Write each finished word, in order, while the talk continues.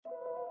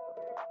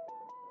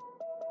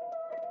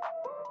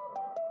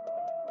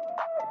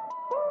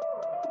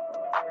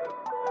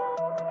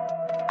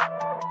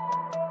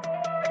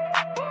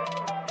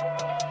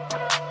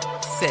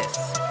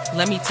sis,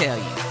 let me tell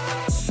you.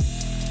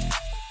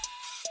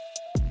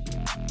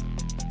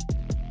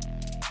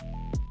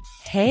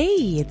 Hey,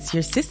 it's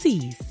your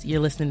sissies. You're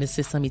listening to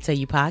Sis Let Me Tell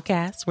You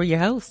podcast. We're your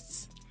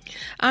hosts.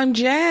 I'm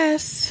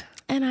Jess.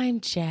 And I'm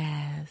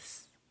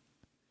Jazz.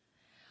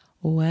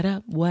 What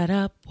up, what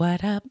up,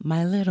 what up,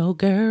 my little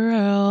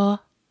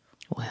girl?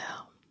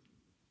 Well,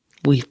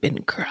 we've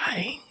been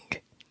crying.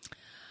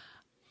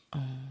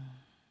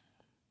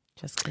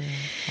 Just good.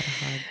 Had a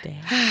hard day.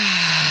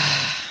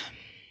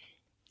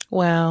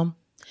 Well,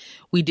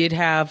 we did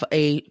have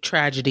a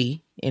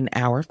tragedy in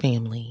our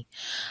family.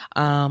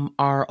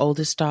 Our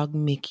oldest dog,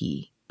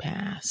 Mickey,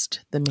 passed.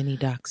 The mini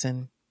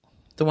dachshund.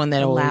 The one that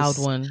The always loud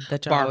one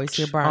that you always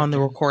hear barking on the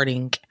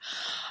recording.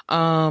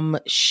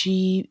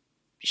 She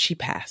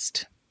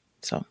passed.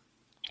 So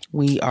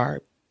we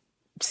are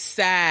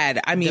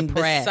sad. I mean,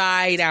 Depressed.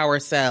 beside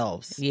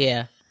ourselves.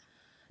 Yeah.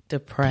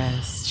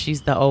 Depressed.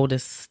 She's the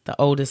oldest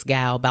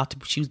gal.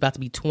 She was about to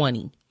be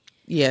 20.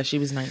 Yeah, she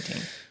was 19.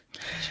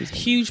 She's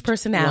Huge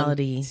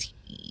personality.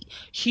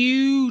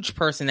 Huge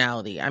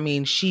personality. I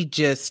mean, she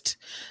just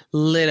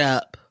lit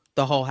up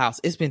the whole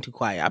house. It's been too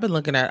quiet. I've been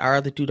looking at our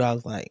other two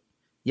dogs like,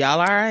 y'all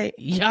all right?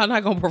 Y'all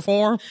not gonna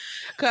perform?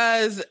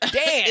 Because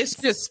it's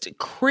just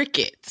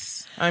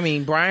crickets. I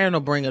mean, Brian will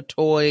bring a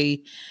toy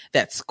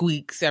that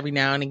squeaks every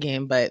now and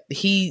again, but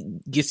he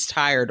gets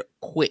tired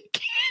quick.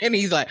 And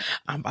he's like,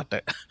 I'm about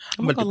to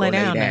go lay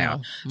down now.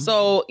 Mm-hmm.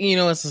 So,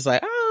 it's just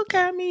like, oh,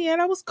 okay. I mean, yeah,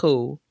 that was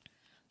cool.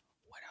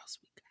 What else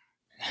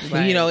we got?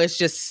 Right. It's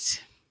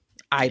just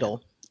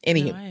idle.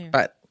 Anywho,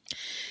 but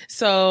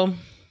so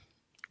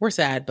we're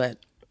sad, but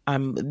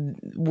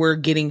we're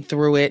getting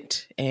through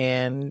it,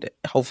 and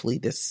hopefully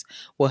this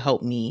will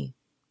help me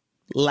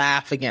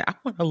laugh again. I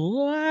want to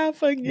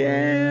laugh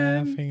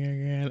again. Laughing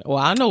again. Well,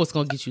 I know what's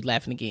gonna get you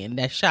laughing again.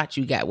 That shot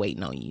you got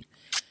waiting on you.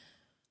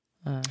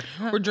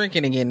 We're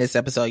drinking again this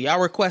episode.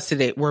 Y'all requested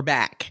it. We're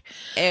back.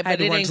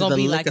 But it ain't gonna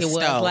be like it was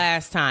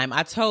last time.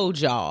 I told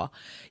y'all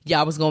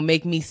was gonna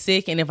make me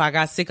sick, and if I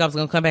got sick, I was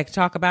gonna come back to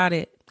talk about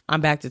it. I'm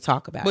back to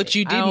talk about it. But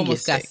you didn't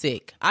got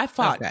sick. I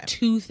fought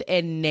tooth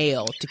and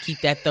nail to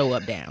keep that throw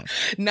up down.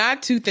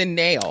 Not tooth and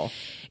nail.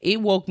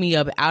 It woke me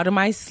up out of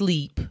my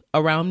sleep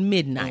around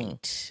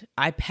midnight.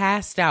 I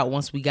passed out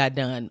once we got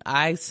done.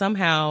 I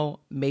somehow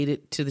made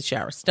it to the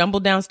shower,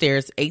 stumbled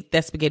downstairs, ate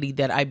that spaghetti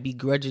that I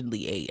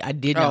begrudgingly ate. I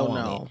did not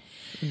want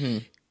it. Mm-hmm.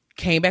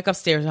 Came back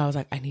upstairs and I was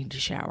like, I need to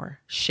shower.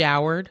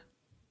 Showered.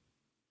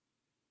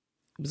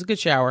 It was a good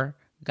shower.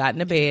 Got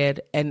into bed,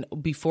 and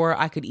before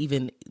I could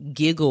even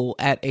giggle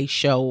at a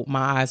show,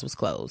 my eyes was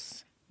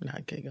closed.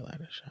 Not giggle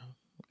at a show.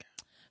 Okay.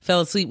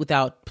 Fell asleep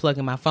without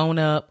plugging my phone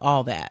up,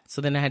 all that.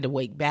 So then I had to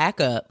wake back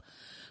up,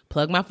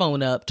 plug my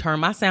phone up, turn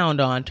my sound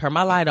on, turn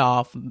my light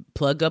off,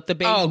 plug up the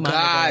baby monitor. Oh,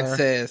 God,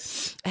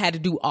 sis. I had to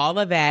do all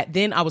of that.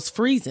 Then I was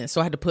freezing,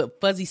 so I had to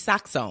put fuzzy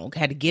socks on. I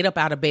had to get up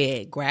out of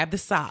bed, grab the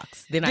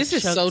socks. Then this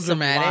is so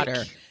dramatic.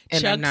 Water.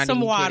 Chugged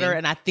some water, kidding.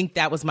 And I think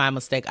that was my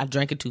mistake. I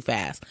drank it too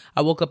fast.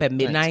 I woke up at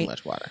midnight too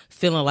much water,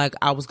 feeling like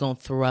I was going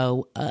to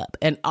throw up.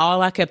 And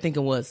all I kept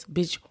thinking was,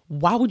 bitch,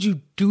 why would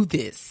you do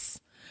this?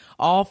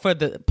 All for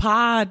the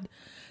pod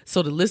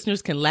so the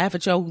listeners can laugh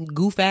at your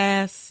goof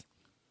ass.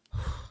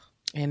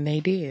 And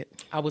they did.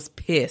 I was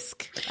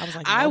pissed. I was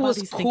like, I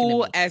was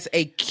cool as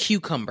a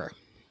cucumber.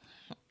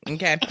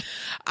 Okay.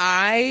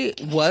 I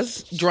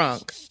was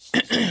drunk.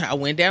 I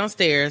went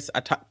downstairs.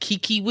 I talked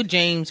Kiki with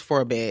James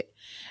for a bit.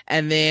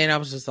 And then I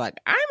was just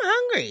like, I'm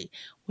hungry.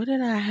 What did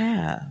I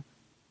have?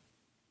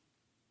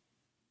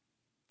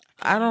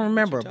 I don't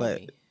remember,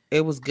 but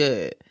it was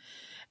good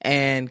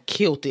and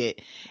killed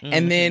it. Mm-hmm.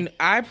 And then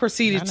I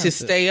proceeded to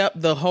stay up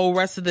the whole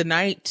rest of the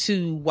night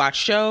to watch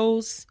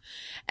shows.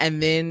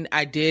 And then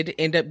I did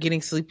end up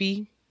getting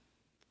sleepy.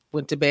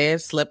 Went to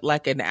bed, slept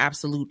like an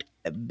absolute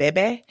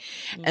baby.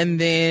 Mm-hmm. And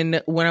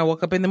then when I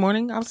woke up in the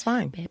morning, I was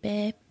fine.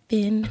 Baby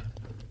Finn.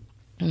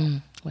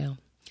 Well.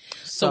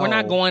 So we're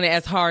not going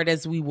as hard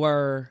as we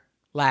were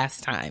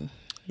last time.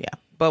 Yeah,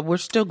 but we're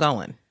still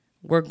going.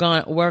 We're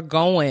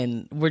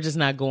going. We're just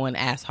not going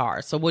as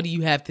hard. So what do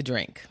you have to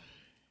drink?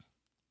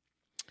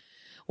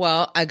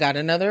 Well, I got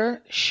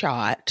another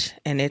shot,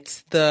 and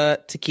it's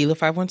the Tequila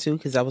 512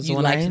 because that was the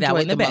one I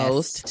enjoyed the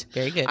most.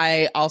 Very good.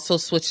 I also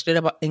switched it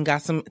up and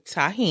got some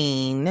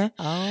tahini.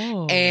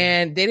 Oh.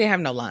 And they didn't have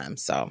no lime,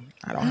 so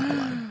I don't have a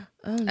lime.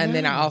 Oh, no. And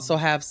then I also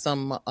have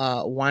some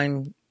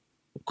wine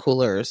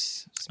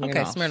coolers.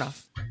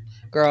 Smirnoff.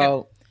 Girl,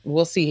 okay.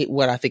 We'll see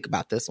what I think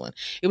about this one.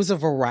 It was a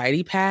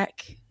variety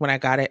pack when I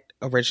got it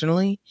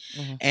originally,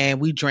 and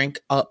we drank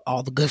up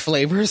all the good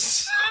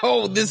flavors.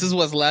 So this is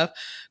what's left.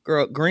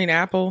 Girl, green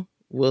apple,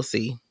 we'll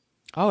see.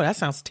 Oh, that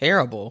sounds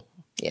terrible.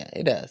 Yeah,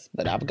 it does,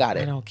 but I've got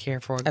it. I don't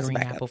care for a green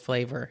apple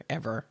flavor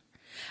ever.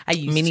 I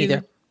used Me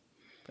neither.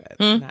 But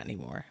not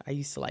anymore. I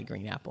used to like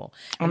green apple.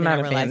 I'm not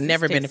a fan.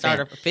 Never been a fan.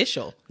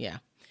 Official. Yeah.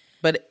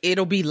 But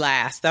it'll be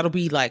last. That'll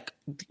be like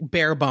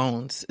bare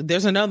bones.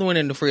 There's another one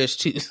in the fridge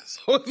too.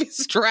 So if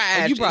it's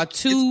trash, you brought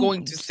two it's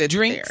going to sit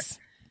drinks there.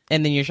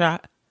 And then your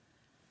shot?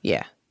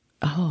 Yeah.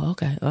 Oh,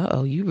 okay.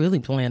 You really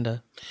planned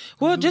to.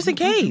 Well, just in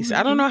case.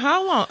 I don't know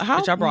how long.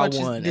 But y'all brought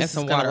much one this and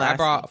some is gonna water. I last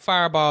brought me.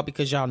 Fireball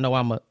because y'all know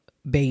I'm a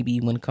baby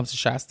when it comes to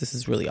shots. This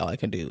is really all I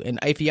can do. And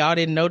if y'all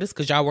didn't notice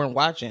because y'all weren't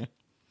watching,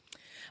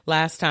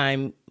 last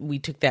time we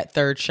took that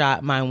third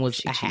shot, mine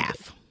was a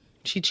half.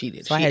 She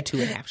cheated. So I had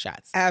 2.5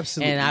 shots.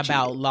 Absolutely And I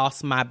about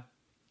lost my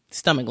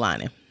stomach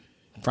lining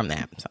from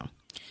that. So,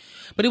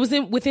 but it was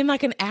within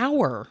like an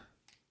hour.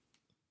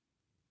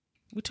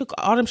 We took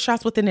all them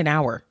shots within an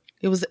hour.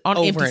 It was on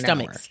over empty an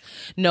stomachs.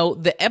 hour. No,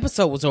 the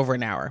episode was over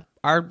an hour.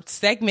 Our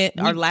segment,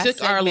 our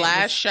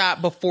last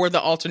shot before the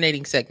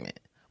alternating segment,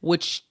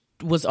 which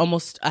was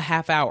almost a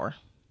half hour.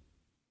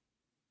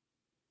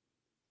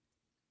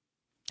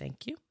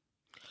 Thank you.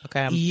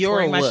 Okay, I'm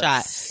pouring my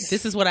shot.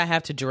 This is what I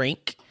have to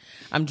drink.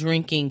 I'm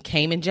drinking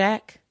Cayman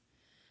Jack.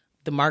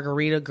 The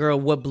margarita, girl,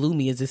 what blew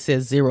me is it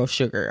says 0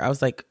 sugar. I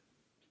was like,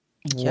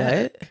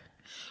 what?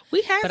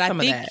 We had some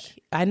of that.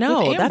 I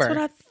know. With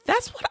Amber.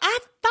 That's what I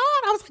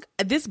thought. I was like,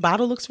 this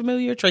bottle looks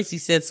familiar. Tracy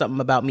said something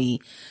about me.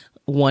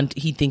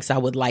 He thinks I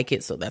would like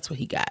it, so that's what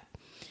he got.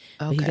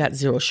 Okay. But he got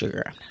 0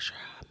 sugar. I'm not sure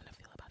how I'm gonna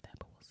feel about that,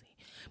 but we'll see.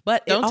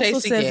 But it also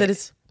says that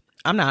it's.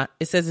 I'm not.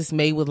 It says it's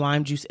made with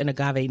lime juice and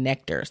agave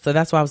nectar. So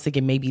that's why I was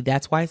thinking maybe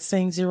that's why it's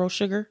saying 0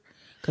 sugar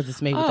because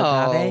it's made with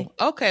agave.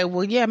 Okay.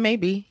 Well, yeah,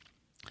 maybe.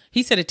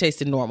 He said it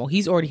tasted normal.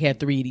 He's already had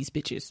 3 of these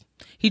bitches.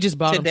 He just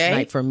bought them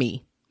tonight for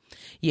me.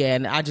 Yeah,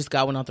 and I just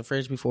got one out the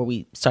fridge before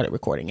we started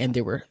recording, and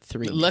there were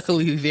 3.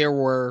 Luckily, there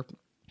were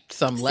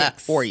some left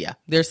for you.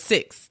 There's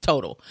 6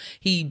 total.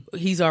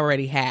 He's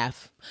already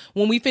half.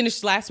 When we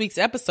finished last week's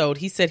episode,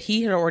 he said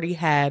he had already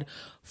had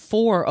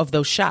 4 of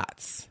those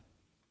shots.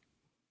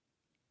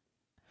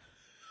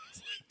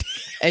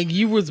 And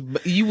you was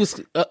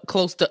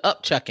close to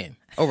upchucking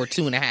over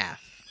 2.5.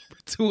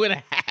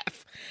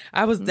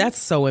 2.5.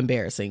 That's so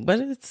embarrassing, but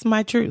it's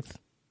my truth.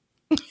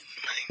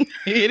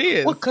 It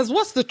is. Well, because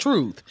what's the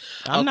truth?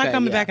 I'm not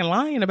coming back and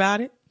lying about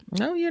it.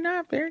 No, you're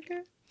not. Very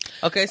good.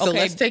 Okay, so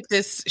let's take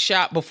this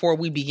shot before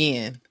we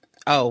begin.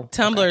 Oh,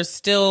 Tumblr's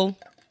still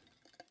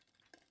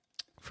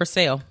for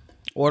sale.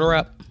 Order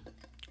up,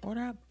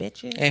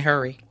 bitches, and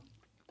hurry.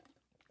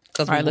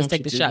 All right, let's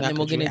take the shot, and then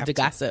we'll get into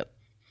gossip.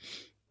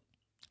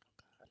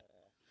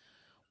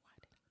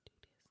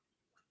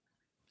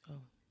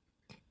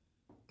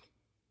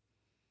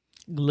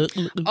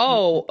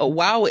 Oh,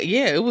 wow.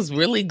 Yeah, it was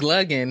really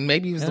glugging.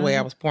 Maybe it was the way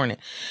I was pouring it.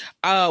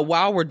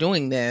 While we're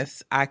doing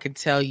this, I could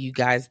tell you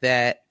guys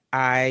that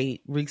me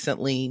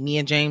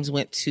and James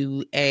went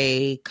to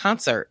a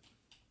concert.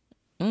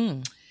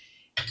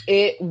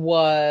 It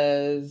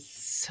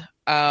was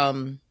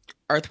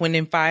Earth, Wind,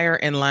 and Fire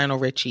and Lionel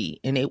Richie,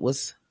 and it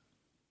was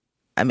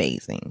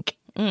amazing.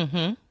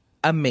 Mm-hmm.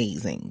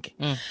 Amazing.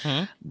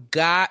 Mm-hmm.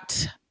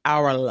 Got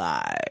our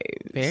lives.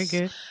 Very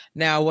good.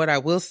 Now, what I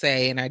will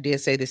say, and I did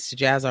say this to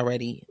Jazz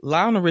already,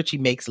 Lionel Richie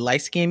makes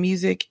light skin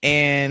music,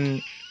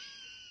 and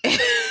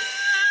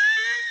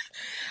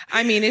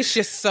I mean, it's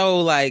just so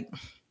like,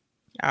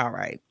 all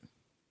right.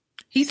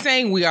 He's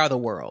saying "We Are the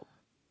World."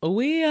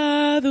 We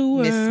are the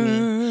world.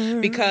 Miss me,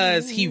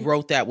 because he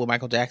wrote that with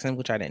Michael Jackson,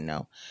 which I didn't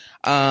know.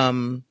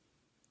 And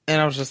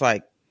I was just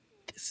like,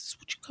 "This is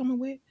what you coming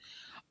with?"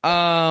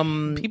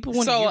 People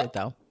want to hear it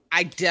though.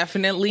 I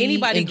definitely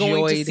anybody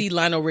going to see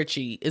Lionel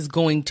Richie is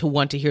going to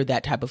want to hear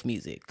that type of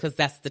music because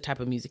that's the type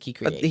of music he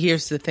creates. But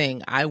here's the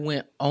thing: I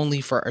went only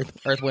for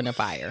Earth, Wind, and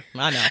Fire.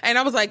 I know, and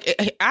I was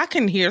like, I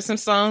can hear some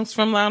songs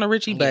from Lionel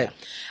Richie, but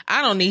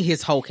I don't need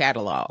his whole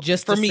catalog.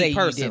 Just for to me say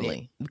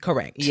personally,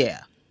 correct?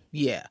 Yeah.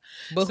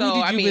 But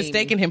who did you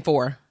mistaken him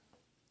for?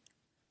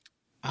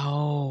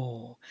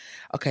 Oh,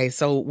 okay.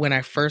 So when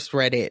I first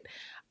read it,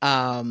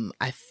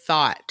 I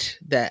thought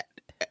that.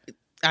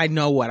 I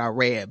know what I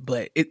read,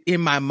 but in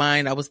my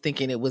mind, I was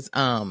thinking it was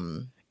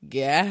Gasm.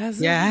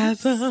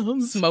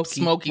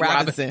 Smokey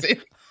Robinson.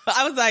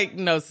 I was like,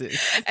 no,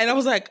 sis. And I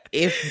was like,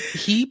 if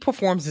he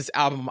performs this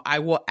album, I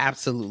will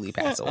absolutely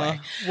pass away.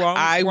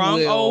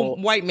 Wrong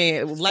old white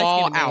man,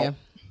 fall out. Man.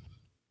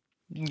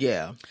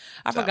 Yeah.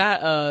 I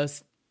forgot,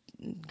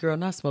 girl,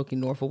 not Smokey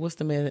Norfolk. What's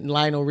the man?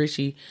 Lionel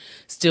Richie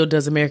still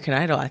does American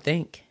Idol, I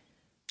think.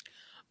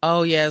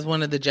 Oh, yeah, as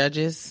one of the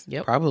judges?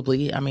 Yep.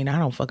 Probably. I mean, I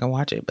don't fucking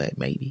watch it, but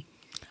maybe.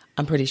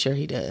 I'm pretty sure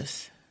he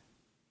does.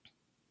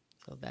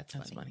 So that's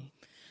funny.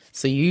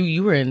 So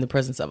you were in the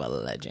presence of a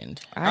legend.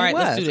 All right,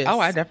 let's do this.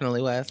 Oh, I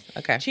definitely was.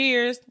 Okay.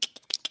 Cheers.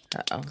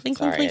 Uh-oh. Clink,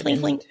 clink, clink, clink,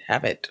 clink.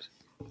 Have it.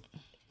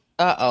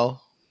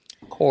 Uh-oh.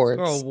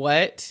 Chords. Girl,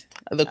 what?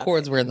 The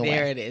chords were in the way.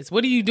 There it is.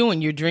 What are you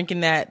doing? You're drinking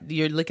that?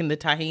 You're licking the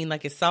tahini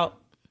like it's salt?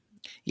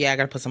 Yeah, I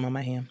got to put some on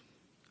my hand.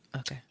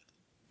 Okay.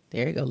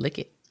 There you go. Lick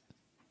it.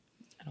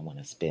 I don't want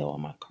to spill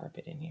on my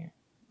carpet in here.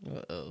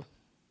 Uh-oh.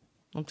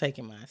 I'm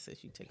taking mine,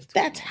 sis. You take it.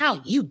 That's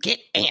how you get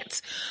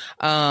ants.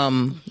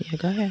 Yeah,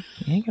 go ahead.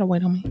 You ain't gotta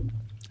wait on me.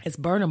 It's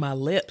burning my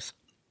lips.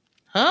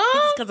 Huh?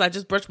 It's because I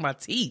just brushed my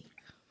teeth.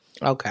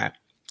 Okay.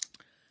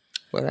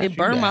 Well, it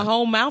burned my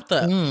whole mouth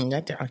up.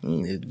 That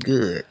tahini is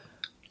good.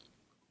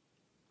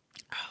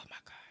 Oh my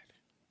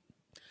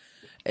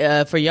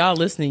God. For y'all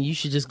listening, you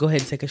should just go ahead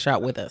and take a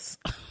shot with us.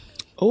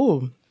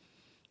 Oh.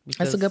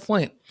 That's a good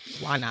point.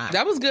 Why not?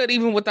 That was good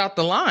even without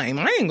the lime.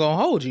 I ain't gonna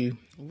hold you.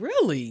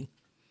 Really?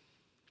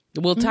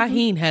 Well,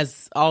 tahini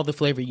has all the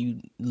flavor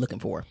you looking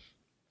for.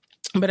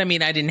 But I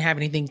mean, I didn't have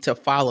anything to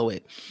follow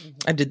it.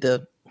 I did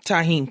the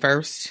tahini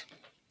first.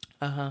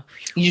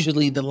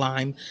 Usually the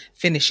lime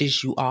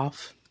finishes you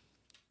off.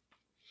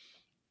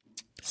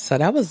 So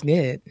that was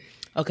good.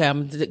 Okay,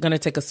 I'm going to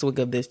take a swig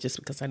of this just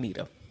because I need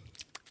a.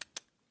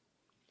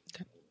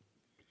 Okay.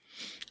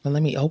 Well,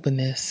 let me open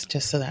this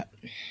just so that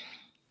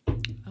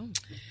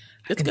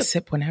I can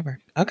sip whenever.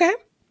 Okay.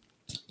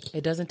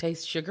 It doesn't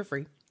taste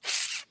sugar-free.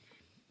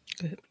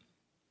 Good.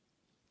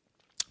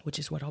 Which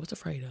is what I was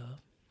afraid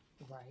of.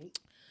 Right.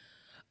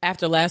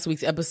 After last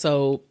week's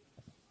episode,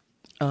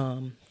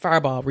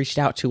 Fireball reached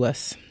out to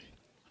us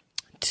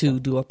to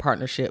do a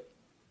partnership.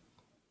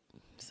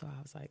 So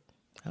I was like,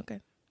 okay.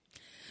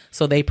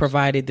 So they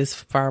provided this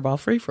Fireball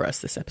free for us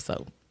this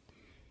episode.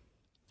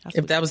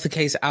 If that was the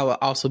case, I would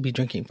also be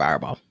drinking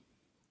Fireball.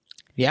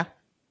 Yeah.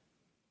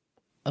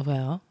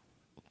 Well,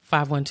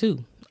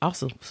 512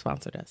 also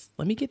sponsored us.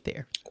 Let me get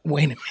there.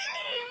 Wait a minute.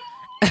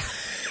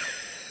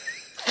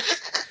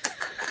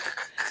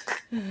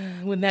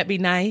 Wouldn't that be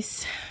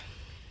nice?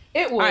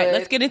 It would. All right,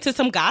 let's get into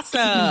some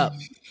gossip.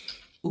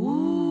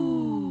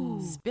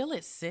 Ooh. Spill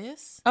it,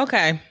 sis.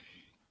 Okay.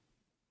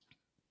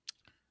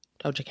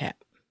 Doja Cat.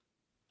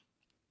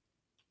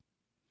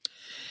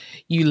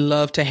 You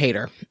love to hate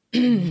her.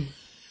 No,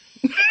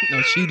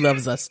 she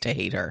loves us to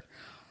hate her.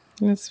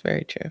 That's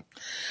very true.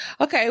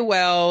 Okay,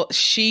 well,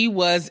 she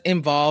was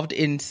involved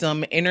in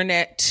some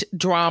internet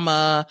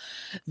drama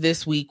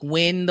this week.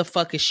 When the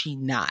fuck is she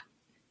not?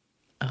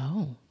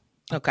 Oh.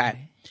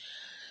 Okay.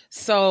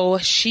 So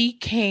she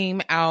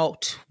came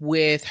out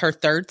with her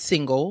third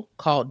single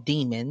called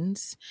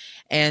Demons.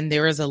 And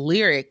there is a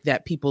lyric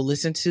that people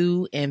listened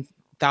to and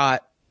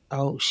thought,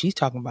 oh, she's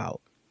talking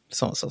about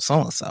so-and-so,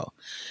 so-and-so.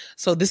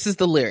 So this is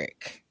the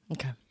lyric.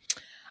 Okay.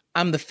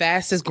 I'm the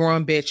fastest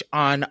growing bitch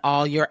on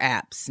all your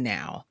apps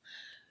now.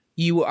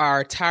 You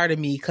are tired of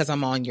me because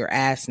I'm on your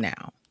ass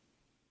now.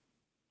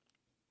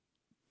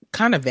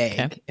 Kind of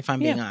vague, if I'm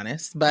being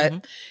honest.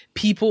 But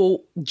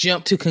people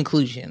jump to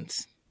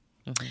conclusions.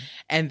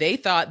 And they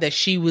thought that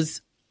she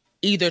was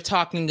either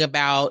talking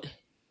about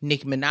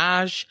Nicki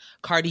Minaj,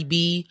 Cardi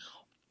B,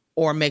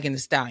 or Megan Thee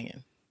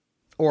Stallion.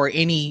 Or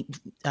any,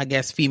 I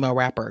guess, female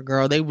rapper.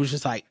 Girl, they was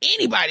just like,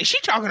 anybody. She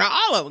talking to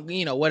all of them,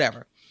 you know,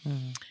 whatever.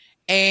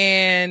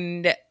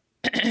 And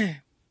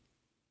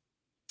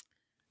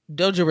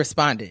Doja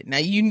responded. Now,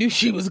 you knew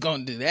she was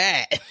going to do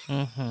that.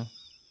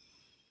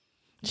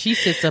 She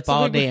sits up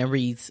all day and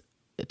reads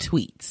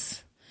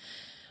tweets,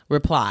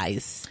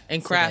 replies.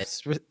 And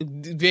crafts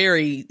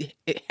very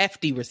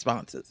hefty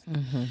responses.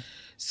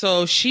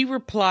 So she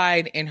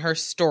replied in her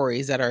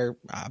stories that are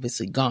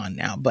obviously gone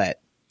now,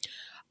 but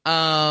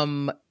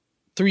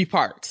 3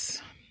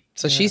 parts.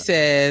 So she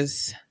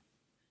says,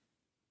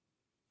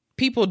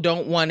 people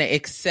don't want to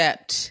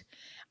accept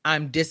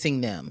I'm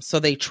dissing them. So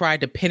they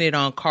tried to pin it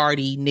on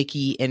Cardi,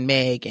 Nicki, and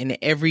Meg, and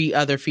every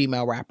other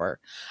female rapper.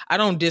 I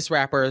don't diss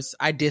rappers.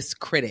 I diss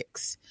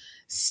critics.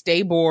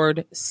 Stay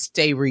bored,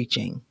 stay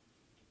reaching.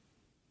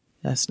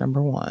 That's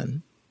number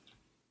 1.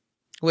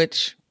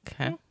 Which,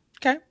 okay,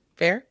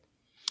 fair.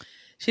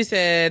 She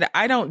said,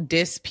 I don't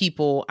diss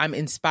people I'm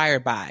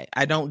inspired by.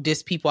 I don't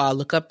diss people I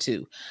look up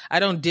to. I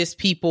don't diss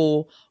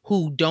people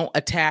who don't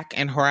attack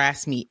and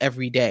harass me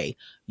every day.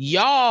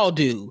 Y'all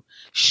do.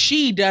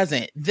 She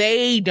doesn't.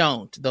 They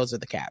don't. Those are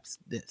the caps.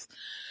 This.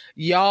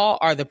 Y'all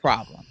are the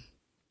problem.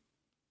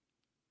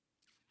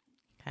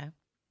 Okay.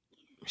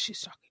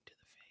 She's talking to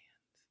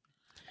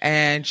the fans.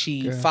 And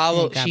she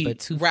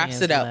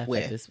wraps it up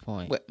with, at this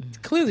point.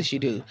 Clearly she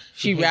do.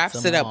 She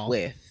wraps it up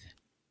with,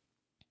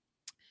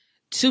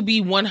 to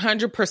be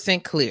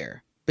 100%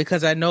 clear,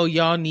 because I know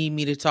y'all need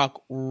me to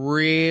talk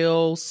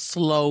real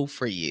slow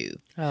for you.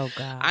 Oh,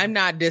 God. I'm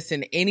not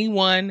dissing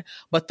anyone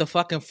but the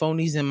fucking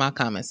phonies in my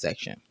comment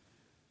section.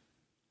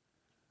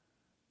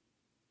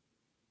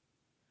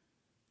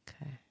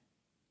 Okay.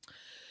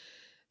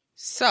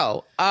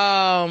 So,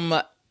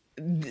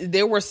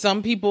 there were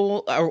some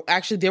people, or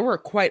actually there were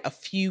quite a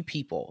few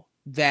people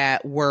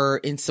that were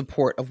in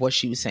support of what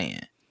she was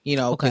saying, you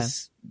know,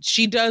 because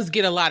she does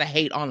get a lot of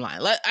hate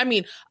online. I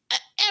mean,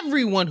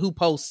 everyone who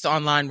posts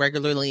online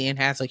regularly and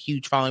has a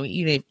huge following,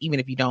 even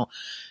if you don't,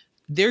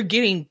 they're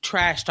getting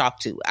trash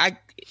talked to.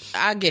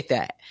 I get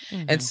that.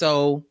 And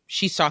so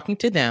she's talking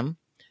to them,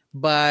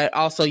 but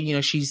also, you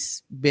know,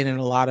 she's been in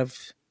a lot of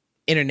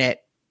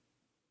internet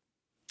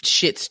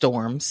shit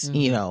storms,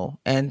 you know,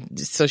 and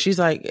so she's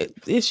like,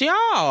 it's y'all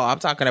I'm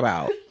talking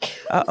about.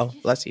 Uh-oh,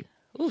 bless you.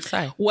 Ooh,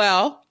 sorry.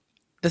 Well,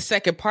 the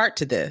second part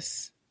to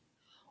this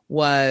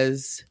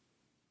was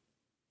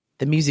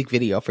the music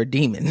video for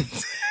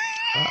Demons.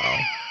 Uh-oh.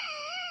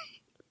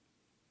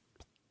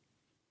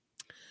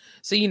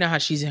 So you know how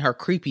she's in her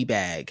creepy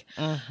bag.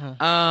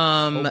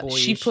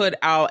 She put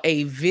out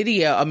a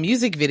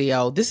music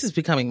video. This is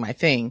becoming my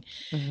thing.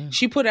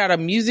 She put out a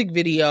music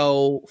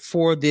video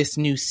for this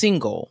new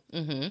single.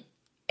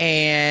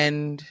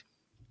 And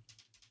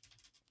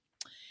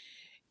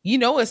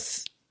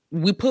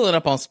we pulling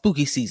up on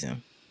spooky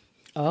season.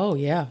 Oh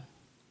yeah.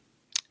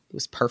 It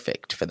was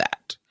perfect for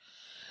that.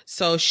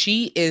 So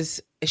she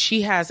has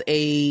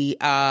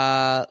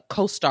a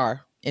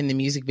co-star in the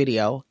music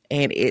video,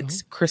 and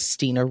it's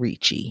Christina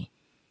Ricci,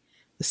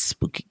 the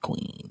spooky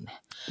queen.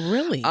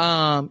 Really?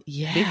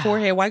 Yeah. Big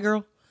forehead white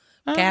girl.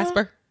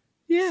 Casper.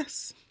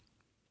 Yes.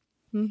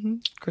 Mm-hmm.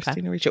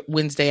 Christina Ricci,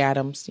 Wednesday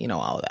Addams,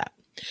 all of that.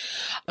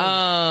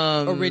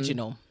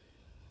 Original.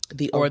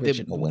 The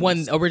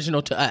one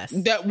original to us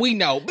that we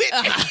know.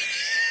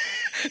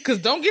 Because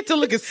don't get to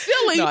looking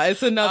silly. No,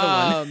 it's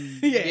another one.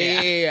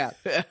 Yeah.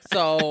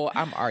 So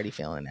I'm already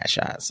feeling that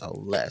shot. So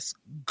let's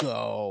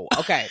go.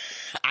 Okay.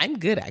 I'm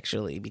good,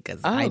 actually,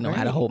 because I know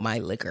how to hold my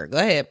liquor. Go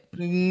ahead.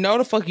 No,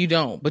 the fuck you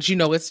don't. But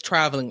it's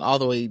traveling all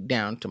the way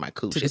down to my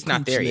cooch. It's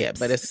not there yet,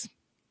 but it's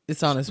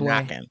on its way.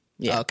 Knocking.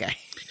 Yeah. Okay.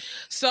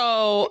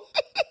 So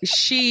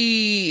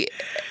she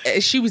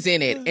was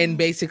in it, and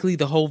basically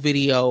the whole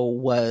video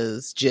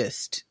was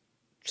just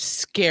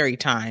scary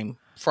time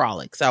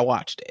frolics. I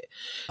watched it.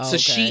 Okay. So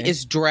she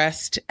is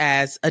dressed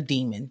as a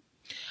demon,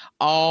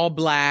 all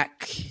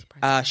black.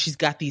 She's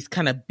got these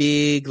kind of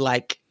big,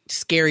 like,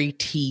 scary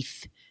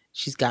teeth.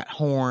 She's got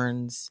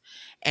horns.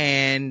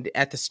 And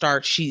at the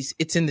start,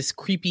 it's in this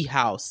creepy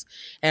house.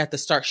 And at the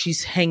start,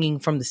 she's hanging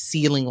from the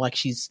ceiling, like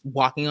she's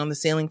walking on the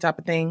ceiling type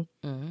of thing.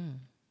 Mm.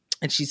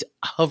 And she's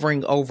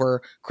hovering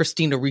over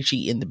Christina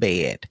Ricci in the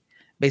bed,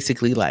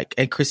 basically, like,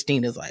 and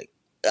Christina's like,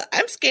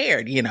 I'm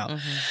scared, Mm-hmm.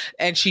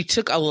 And she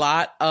took a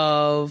lot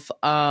of,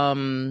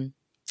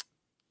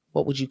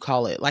 what would you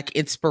call it? Like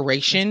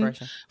inspiration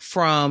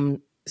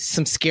from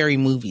some scary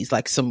movies,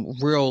 like some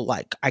real,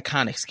 like,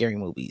 iconic scary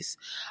movies.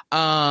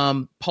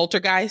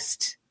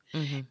 Poltergeist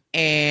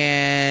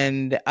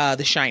and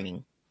The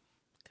Shining.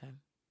 Okay.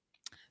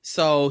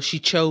 So she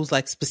chose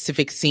like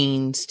specific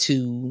scenes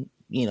to,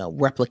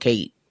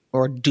 replicate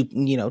or do,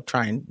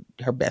 trying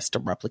her best to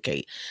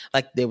replicate.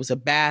 Like there was a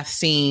bath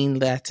scene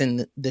that's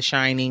in The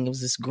Shining. It was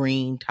this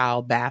green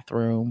tile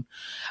bathroom.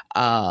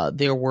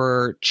 There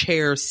were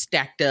chairs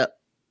stacked up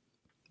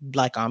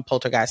like on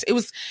Poltergeist. It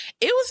was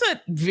a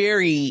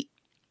very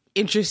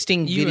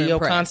interesting video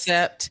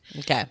concept.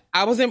 Okay.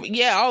 I was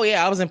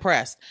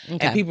impressed. Okay.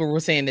 And people were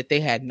saying that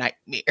they had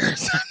nightmares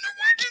after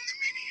watching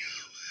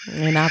the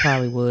video. And I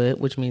probably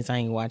would, which means I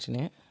ain't watching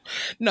it.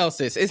 No,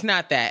 sis, it's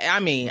not that. I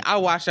mean, I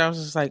watched it. I was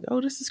just like,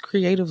 oh, this is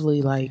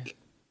creatively, like,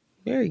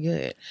 very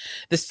good.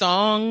 The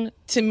song,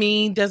 to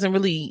me, doesn't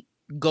really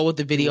go with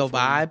the video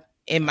vibe,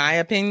 in my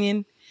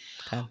opinion.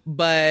 Okay.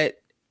 But,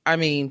 I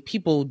mean,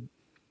 people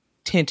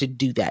tend to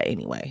do that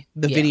anyway.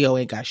 The video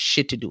ain't got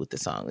shit to do with the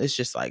song. It's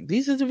just like,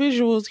 these are the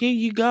visuals. Here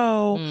you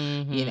go.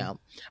 Mm-hmm.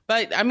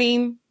 But, I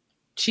mean,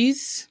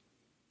 she's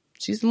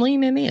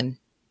leaning in.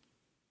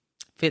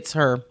 Fits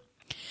her.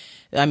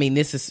 I mean,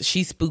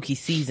 she's spooky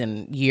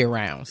season year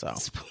round, so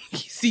spooky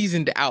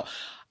seasoned out.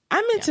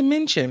 I meant to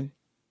mention,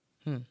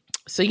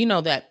 so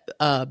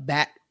that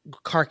bat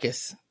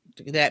carcass,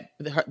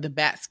 the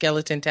bat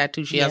skeleton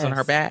tattoo she has on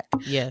her back.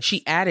 Yes,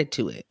 she added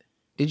to it.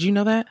 Did you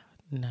know that?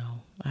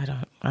 No, I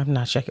don't. I'm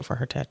not checking for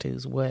her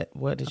tattoos. What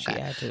did she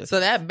add to it? So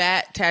that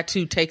bat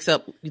tattoo takes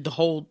up the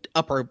whole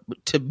upper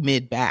to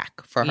mid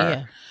back for her.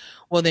 Yeah.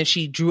 Well, then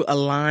she drew a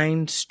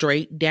line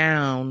straight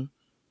down.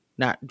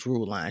 Not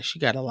drew a line. She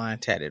got a line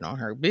tatted on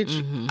her. Bitch,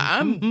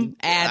 I'm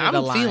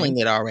feeling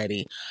it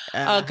already.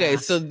 Okay,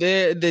 so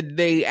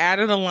they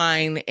added a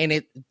line, and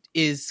it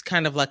is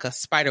kind of like a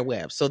spider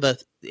web. So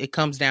it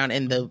comes down,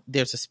 and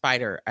there's a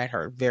spider at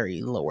her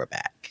very lower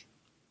back.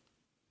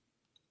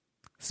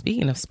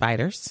 Speaking of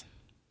spiders,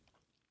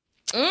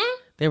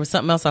 there was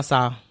something else I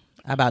saw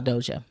about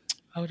Doja.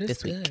 Oh,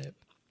 this week. Good.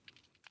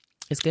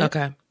 It's good.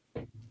 Okay.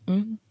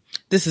 Mm-hmm.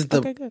 This is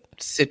the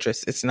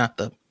citrus. It's not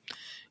the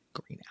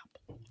green apple.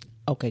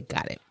 Okay,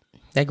 got it.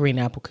 That green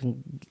apple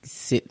can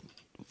sit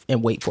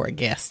and wait for a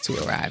guest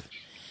to arrive.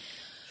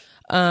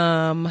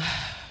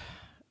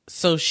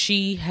 So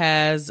she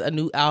has a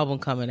new album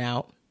coming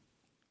out.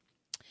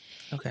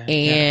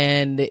 Okay.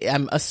 And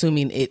I'm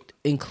assuming it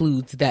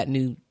includes that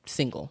new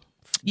single.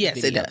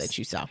 Yes, it does. That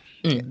you saw.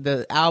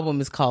 The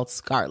album is called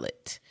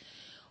Scarlet.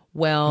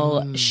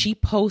 Well, she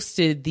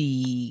posted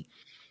the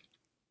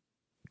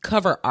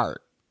cover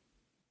art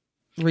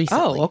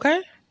recently. Oh,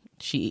 okay.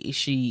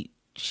 She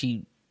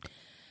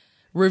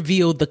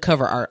revealed the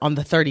cover art on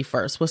the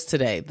 31st. What's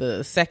today? The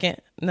 2nd?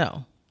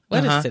 No.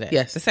 What is today?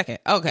 Yes. The 2nd.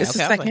 Okay. It's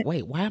the 2nd. Like,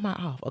 wait, why am I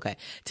off? Okay.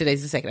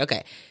 Today's the 2nd.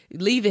 Okay.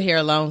 Leave the hair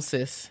alone,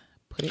 sis.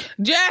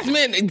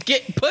 Jasmine,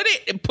 put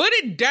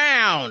it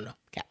down.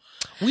 Okay.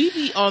 We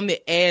be on the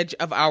edge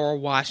of our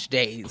wash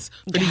days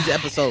for these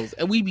episodes,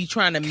 and we be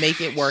trying to make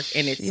it work,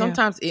 and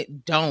sometimes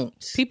it don't.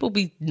 People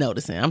be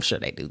noticing. I'm sure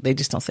they do. They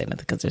just don't say nothing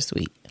because they're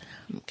sweet.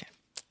 Okay.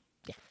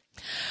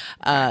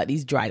 Yeah.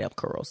 These dried up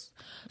curls.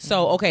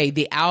 So, okay,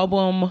 the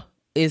album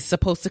is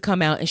supposed to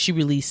come out, and she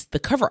released the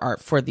cover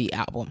art for the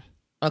album.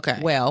 Okay.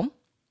 Well,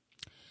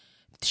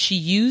 she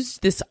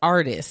used this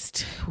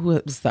artist.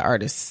 What was the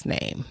artist's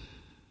name?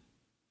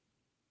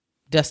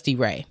 Dusty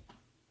Ray.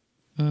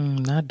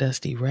 Not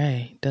Dusty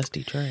Ray.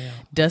 Dusty Trail.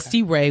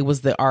 Dusty Ray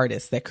was the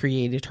artist that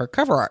created her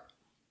cover art.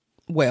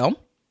 Well,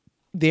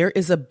 there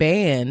is a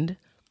band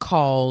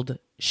called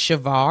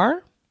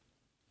Chavir,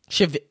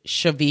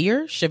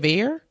 Chaver,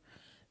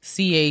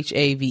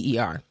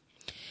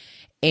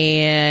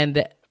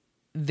 and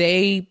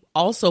they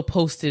also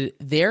posted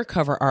their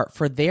cover art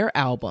for their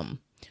album,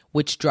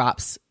 which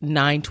drops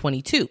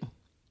 9/22,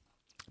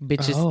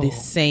 which is the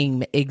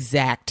same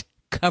exact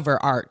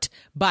cover art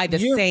by the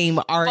same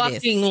artist.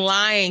 Fucking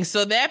lying.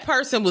 So that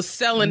person was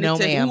selling it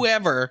to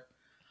whoever.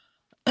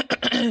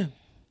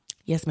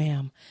 Yes,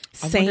 ma'am.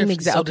 Same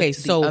exact. Okay,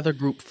 so the other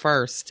group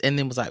first, and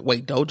then was like,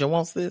 "Wait, Doja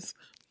wants this.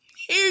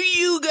 Here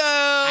you go."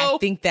 I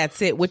think that's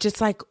it. Which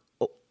is like,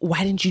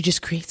 why didn't you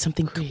just create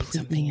something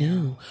completely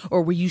new?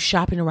 Or were you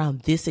shopping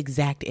around this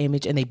exact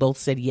image and they both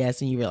said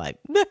yes, and you were like,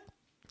 meh.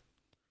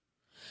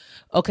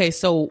 Okay,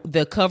 so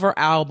the cover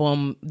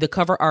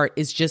art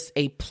is just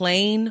a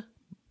plain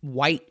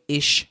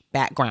white-ish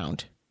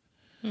background.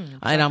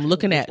 And I'm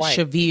looking at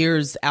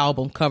Chavir's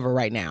album cover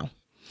right now.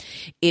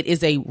 It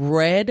is a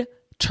red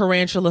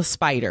tarantula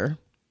spider,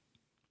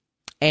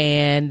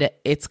 and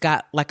it's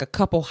got like a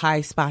couple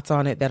high spots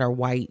on it that are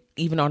white.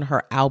 Even on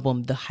her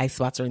album, the high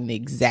spots are in the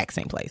exact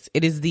same place.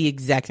 It is the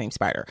exact same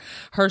spider.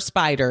 Her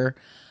spider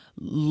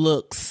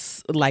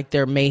looks like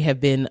there may have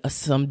been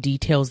some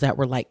details that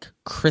were like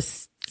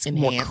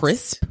more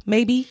crisp,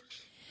 maybe.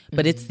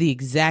 But it's the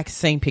exact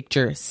same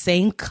picture,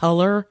 same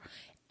color,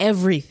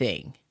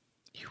 everything.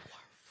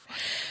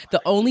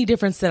 The only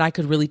difference that I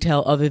could really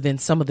tell, other than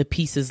some of the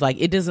pieces, like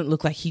it doesn't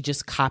look like he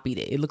just copied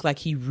it. It looked like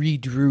he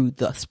redrew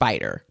the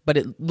spider, but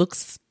it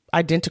looks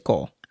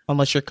identical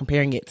unless you're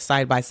comparing it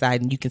side by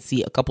side, and you can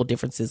see a couple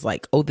differences.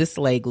 Like, oh, this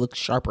leg looks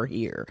sharper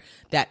here.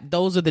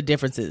 Those are the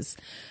differences.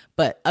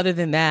 But other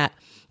than that,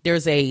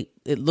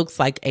 it looks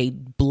like a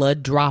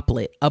blood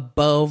droplet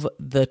above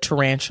the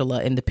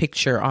tarantula in the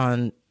picture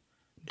on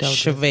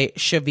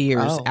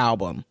Chavir's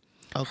album.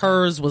 Okay.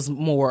 Hers was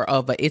more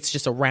of it's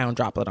just a round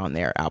droplet on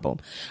their album.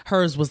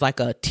 Hers was like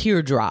a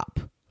teardrop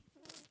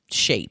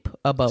shape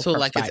above. So her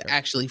like spider. It's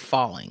actually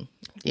falling.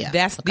 Yeah.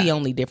 That's the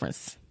only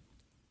difference.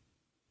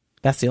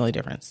 That's the only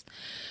difference.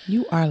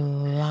 You are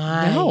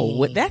lying.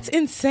 No, that's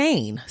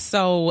insane.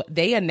 So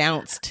they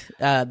announced,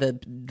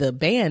 the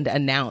band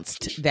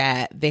announced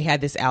that they had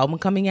this album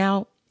coming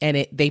out,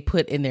 and they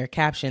put in their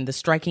caption, "The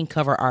striking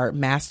cover art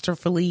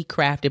masterfully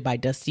crafted by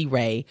Dusty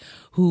Ray,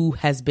 who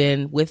has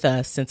been with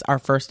us since our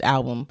first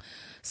album,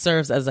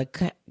 serves as a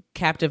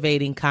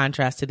captivating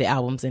contrast to the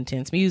album's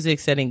intense music,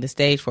 setting the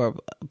stage for a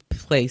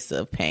place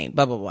of pain,"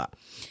 blah, blah, blah.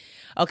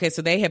 Okay,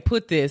 so they had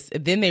put this,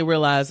 and then they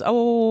realized,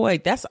 oh,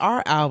 wait, that's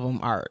our album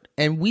art.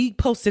 And we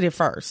posted it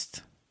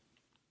first.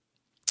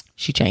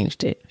 She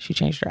changed it. She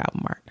changed her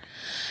album art.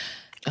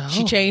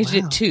 She changed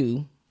it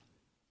to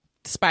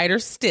Spider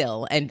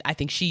Still, and I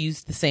think she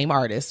used the same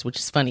artist, which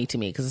is funny to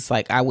me because it's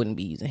like I wouldn't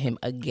be using him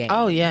again.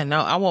 Oh yeah,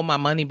 no, I want my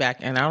money back,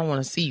 and I don't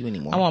want to see you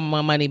anymore. I want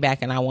my money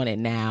back, and I want it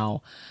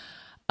now.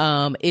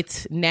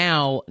 It's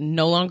now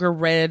no longer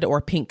red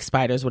or pink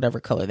spiders, whatever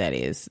color that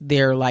is.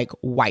 They're like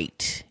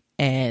white,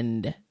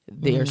 and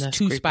there's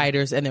two creepy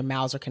spiders, and their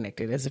mouths are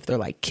connected as if they're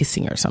like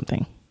kissing or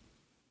something.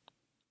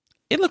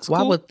 It looks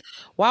cool.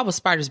 Why would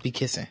spiders be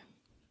kissing?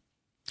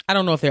 I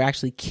don't know if they're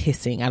actually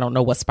kissing. I don't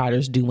know what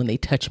spiders do when they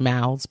touch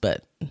mouths,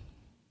 but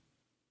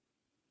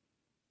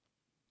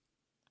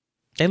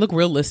they look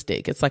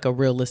realistic. It's like a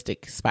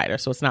realistic spider,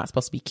 so it's not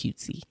supposed to be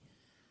cutesy.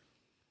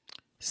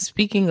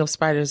 Speaking of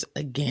spiders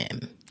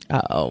again.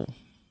 Uh-oh.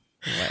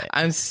 What?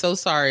 I'm so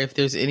sorry if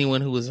there's anyone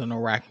who is an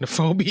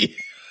arachnophobia.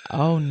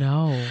 Oh,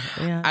 no.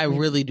 Yeah, I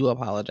really do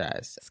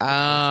apologize.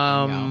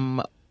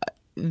 Okay,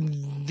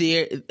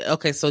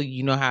 so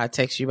you know how I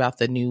text you about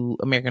the new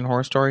American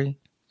Horror Story?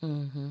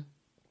 Mm-hmm.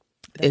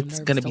 It's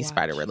going to be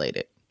spider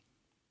related.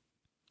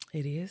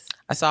 It is?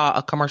 I saw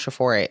a commercial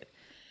for it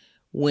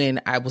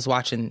when I was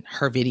watching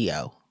her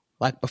video,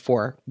 like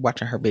before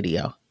watching her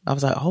video. I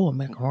was like, oh,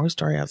 American Horror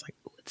Story. I was like,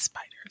 oh, it's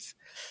spiders.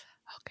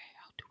 Okay,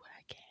 I'll do what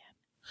I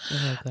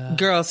can. Oh,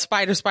 girl,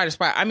 spider.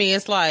 I mean,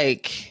 it's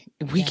like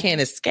we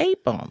can't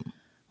escape them.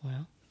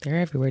 Well, they're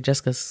everywhere.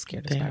 Jessica's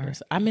scared of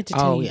spiders. I meant to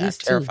tell you this,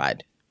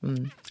 terrified.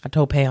 I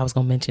told Pay I was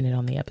going to mention it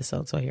on the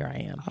episode, so here I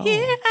am.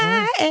 Here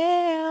I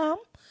am.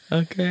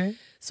 Okay.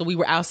 So we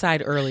were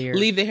outside earlier.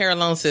 Leave the hair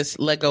alone, sis.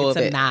 Let go of it.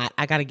 It's a knot.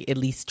 I got to at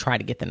least try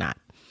to get the knot.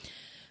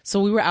 So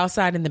we were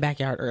outside in the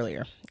backyard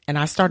earlier, and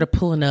I started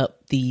pulling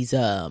up these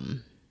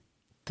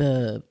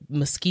the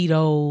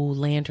mosquito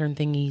lantern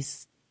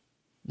thingies.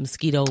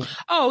 Mosquito.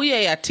 Oh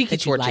yeah, tiki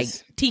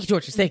torches. Tiki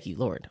torches. Thank you,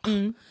 Lord.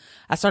 I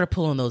started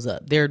pulling those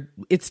up.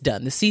 It's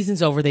done. The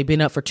season's over. They've been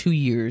up for 2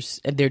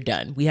 years, and they're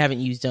done. We haven't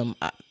used them.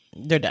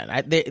 They're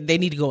done. They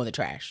need to go in the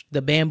trash.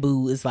 The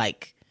bamboo is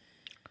like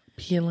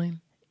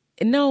peeling.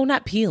 No,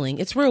 not peeling.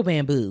 It's real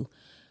bamboo.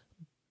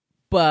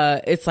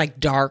 But it's like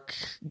dark.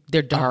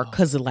 They're dark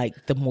because of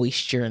like the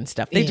moisture and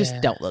stuff. They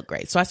just don't look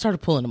great. So I started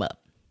pulling them up.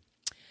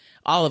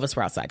 All of us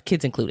were outside,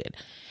 kids included.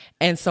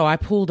 And so I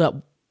pulled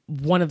up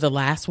one of the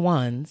last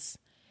ones.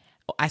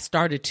 I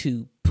started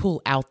to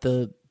pull out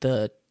the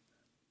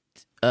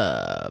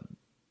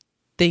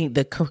thing,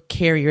 the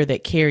carrier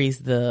that carries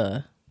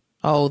the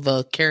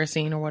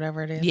kerosene or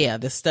whatever it is. Yeah,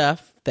 the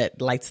stuff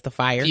that lights the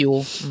fire.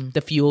 Fuel.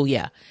 The fuel,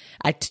 yeah.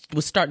 I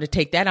was starting to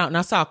take that out, and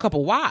I saw a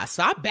couple wasps.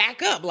 So I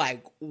back up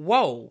like,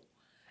 whoa.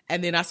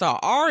 And then I saw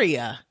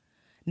Aria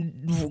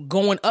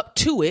going up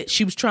to it.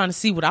 She was trying to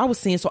see what I was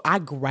seeing, so I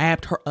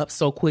grabbed her up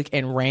so quick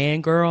and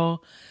ran,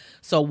 girl.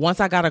 So once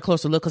I got a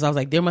closer look, because I was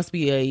like, there must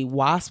be a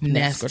wasp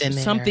nest or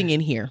something in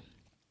here.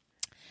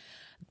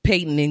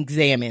 Peyton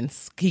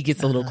examines. He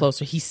gets a little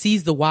closer. He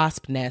sees the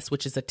wasp nest,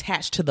 which is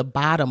attached to the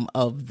bottom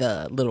of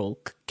the little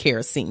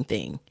kerosene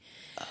thing.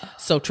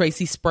 So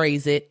Tracy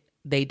sprays it.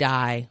 They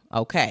die.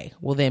 Okay.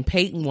 Well, then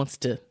Peyton wants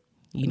to,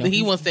 he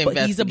wants to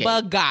investigate. He's a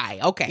bug guy.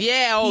 Okay.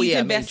 Yeah. He's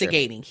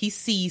investigating. He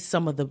sees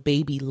some of the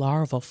baby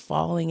larvae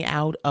falling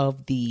out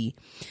of the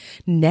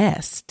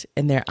nest,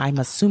 and I'm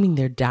assuming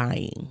they're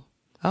dying.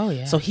 Oh,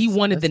 yeah. So he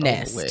wanted the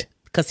nest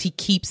because he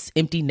keeps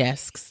empty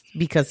nests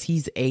because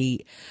he's a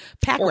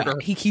pack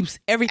rat. He keeps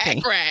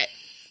everything. Pack rat.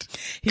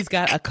 He's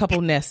got a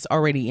couple nests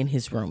already in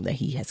his room that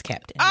he has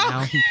kept. And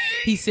now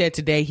he said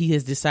today he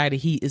has decided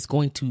he is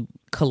going to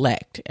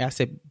collect. And I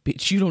said,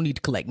 bitch, you don't need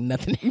to collect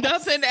nothing else.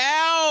 Nothing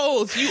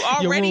else. You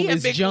already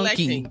have been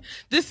collecting.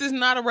 This is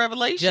not a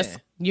revelation.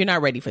 You're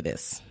not ready for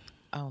this.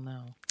 Oh,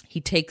 no.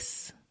 He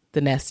takes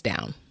the nest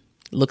down,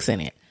 looks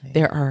in it. Yeah.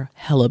 There are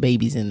hella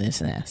babies in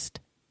this nest.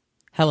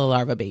 Hella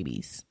larva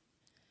babies.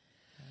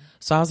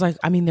 So I was like,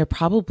 I mean,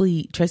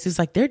 Tracy's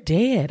like, they're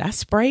dead. I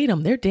sprayed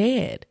them. They're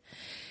dead.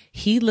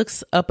 He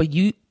looks up a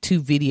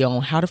YouTube video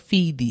on how to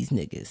feed these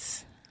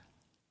niggas.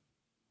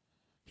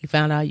 He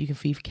found out you can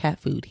feed cat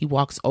food. He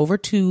walks over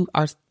to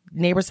our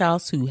neighbor's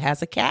house who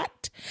has a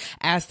cat,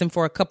 asked them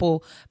for a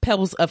couple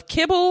pebbles of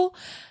kibble.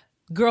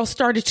 Girl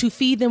started to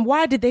feed them.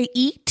 Why did they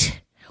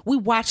eat? We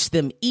watched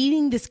them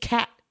eating this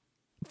cat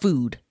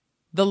food.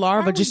 The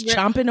larva just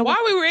chomping away. Why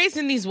are we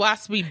raising these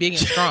wasps to be big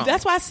and strong?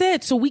 That's why I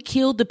said, so we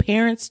killed the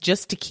parents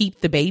just to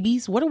keep the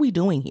babies? What are we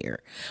doing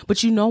here?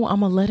 But I'm going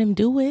to let him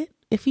do it.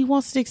 If he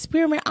wants to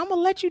experiment, I'm going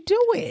to let you do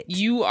it.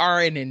 You are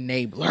an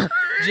enabler.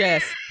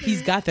 Jess,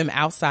 he's got them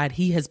outside.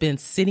 He has been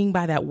sitting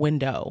by that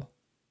window,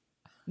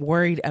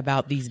 worried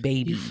about these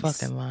babies. You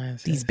fucking lying.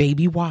 These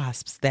baby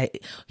wasps that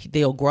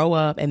they'll grow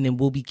up and then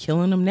we'll be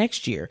killing them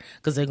next year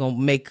because they're going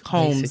to make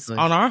homes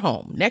on our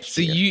home next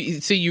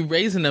year. So you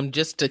raising them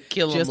just to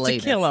kill them later.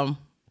 Just to kill them.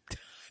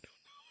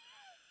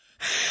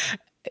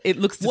 It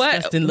looks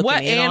disgusting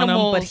looking in on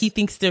them, but he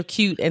thinks they're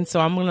cute, and so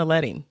I'm going to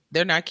let him.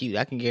 They're not cute.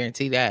 I can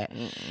guarantee that.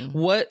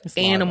 What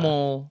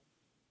animal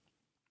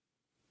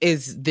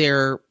is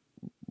their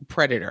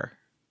predator?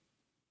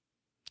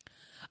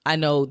 I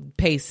know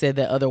Pace said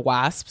that other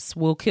wasps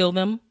will kill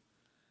them.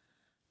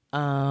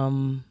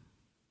 Other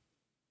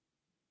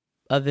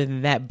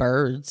than that,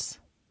 birds.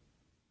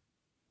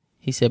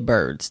 He said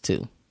birds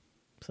too.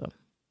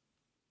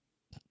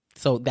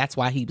 So that's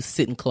why he was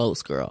sitting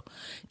close, girl,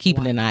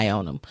 keeping an eye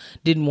on them.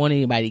 Didn't want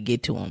anybody to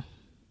get to him.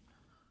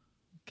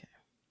 Okay.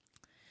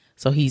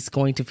 So he's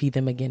going to feed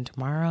them again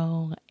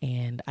tomorrow.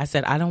 And I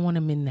said, I don't want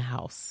them in the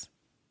house.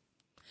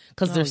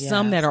 Because there's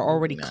some that are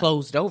already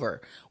closed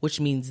over,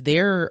 which means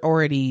they're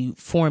already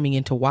forming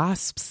into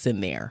wasps in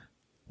there,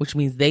 which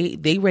means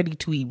they ready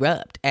to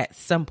erupt at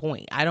some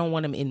point. I don't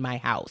want them in my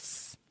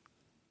house.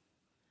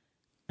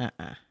 Girl.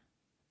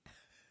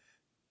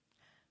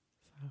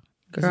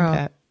 Isn't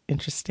that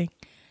interesting?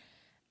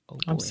 Oh,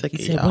 I'm sick.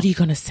 He said, what are you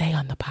going to say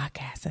on the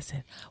podcast? I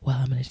said, well,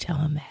 I'm going to tell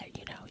him that,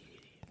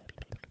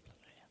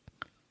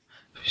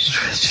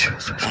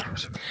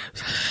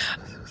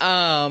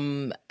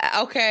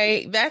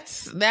 Okay,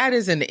 that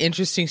is an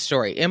interesting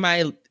story. Am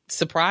I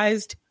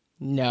surprised?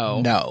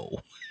 No.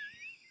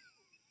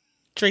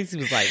 Tracy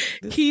was like,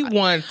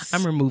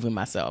 I'm removing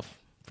myself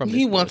from this.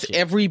 He wants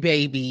every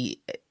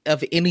baby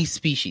of any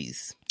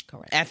species.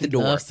 Correct. At the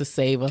door. Loves to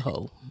save a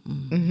hoe.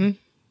 Mm-hmm.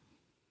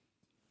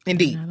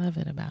 Indeed. I love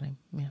it about him.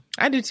 Yeah.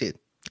 I do too.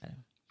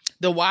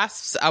 The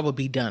wasps I would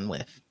be done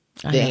with.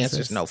 The answer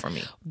is no for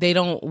me. They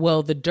don't,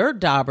 the dirt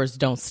daubers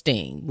don't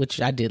sting,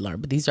 which I did learn,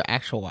 but these are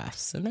actual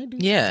wasps and they do.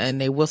 Yeah, and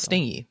they will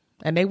sting you.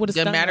 And they would have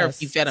stung us. Doesn't matter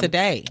if you fed them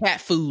today.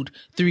 Cat food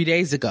 3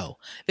 days ago.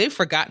 They've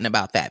forgotten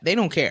about that. They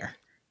don't care.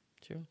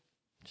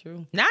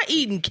 True. Not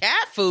eating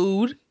cat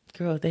food.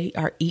 Girl, they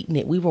are eating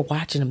it. We were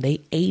watching them. They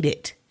ate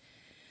it.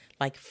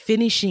 Like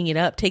finishing it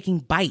up, taking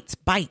bites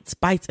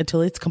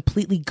until it's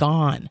completely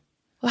gone.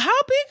 Well,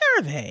 how big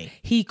are they?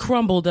 He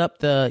crumbled up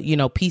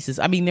the, pieces.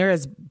 I mean, they're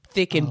as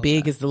thick and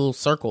big as the little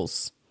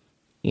circles,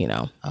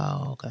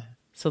 Oh, okay.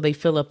 So they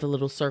fill up the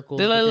little circles.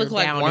 Do they look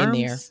like worms?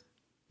 In there.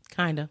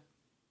 Kind of.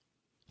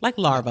 Like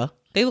larvae.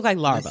 They look like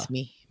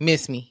larvae.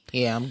 Miss me.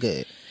 Yeah, I'm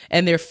good.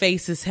 And their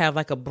faces have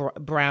like a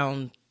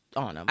brown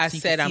on them. I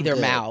said I'm their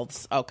good.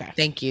 Mouths. Okay.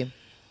 Thank you.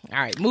 All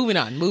right. Moving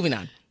on. Moving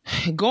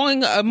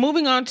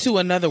on to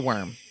another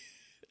worm.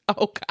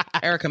 Oh,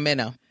 God. Erica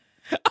Meno.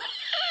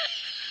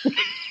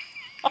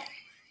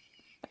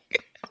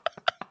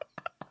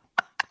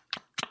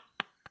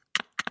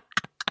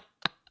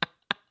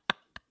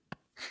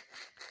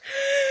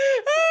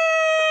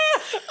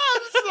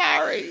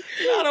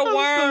 sorry. Not a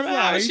worm.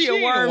 How is she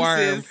a worm,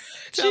 sis?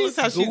 Tell us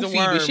how she's a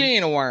worm. But she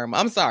ain't a worm.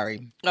 I'm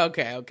sorry.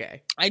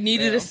 Okay. I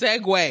needed a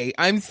segue.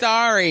 I'm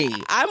sorry.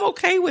 I'm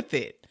okay with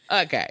it.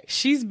 Okay.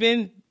 She's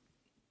been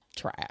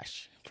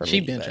trash.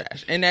 She's been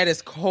trash. And that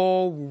is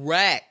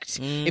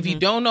correct. Mm-hmm. If you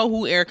don't know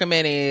who Erica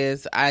Mena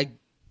is, I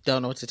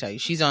don't know what to tell you.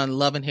 She's on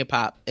Love and Hip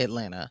Hop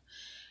Atlanta.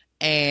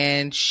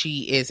 And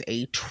she is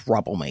a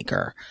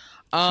troublemaker.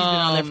 She's been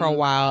on there for a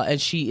while, and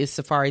she is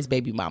Safari's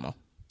baby mama.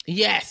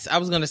 Yes. I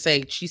was going to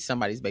say she's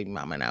somebody's baby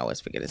mama, and I always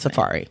forget his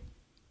Safari.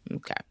 name.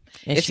 Okay.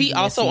 And is he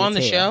also on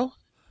the show?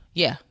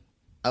 Yeah.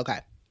 Okay.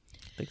 I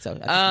think so.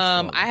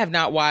 I have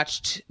not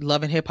watched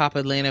Love and Hip Hop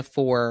Atlanta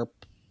for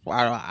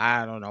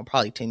I don't know,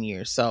 probably 10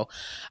 years. So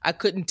I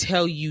couldn't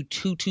tell you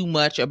too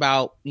much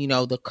about,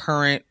 the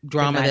current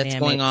drama that's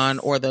going on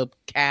or the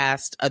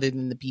cast other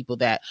than the people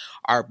that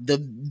are the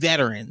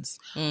veterans.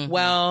 Mm-hmm.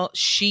 Well,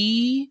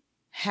 she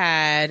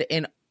had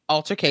an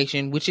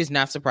altercation, which is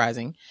not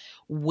surprising,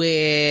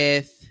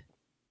 with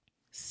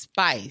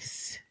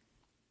Spice.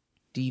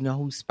 Do you know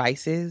who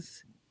Spice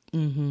is?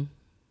 Mm-hmm.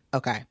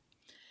 Okay.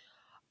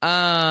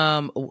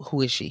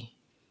 Who is she?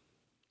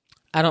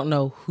 I don't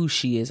know who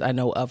she is. I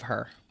know of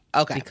her.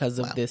 Okay. Because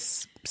of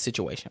this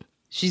situation.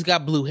 She's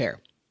got blue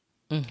hair.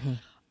 Mm-hmm.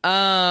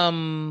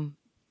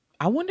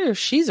 I wonder if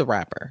she's a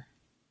rapper.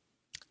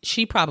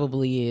 She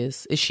probably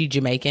is. Is she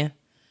Jamaican?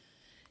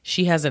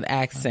 She has an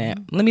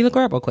accent. Let me look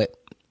her up real quick.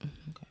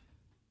 Okay.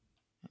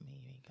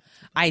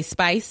 Ice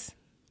Spice?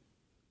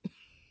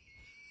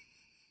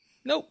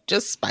 Nope,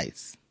 just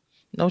Spice.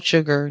 No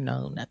sugar,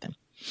 no nothing.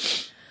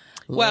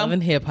 Love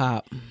and Hip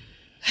Hop.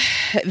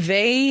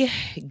 They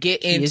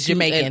get into... She is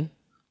Jamaican.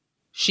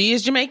 She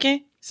is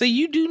Jamaican? So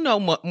you do know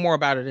more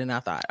about her than I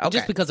thought. Okay.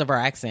 Just because of her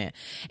accent.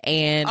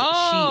 And she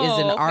is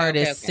an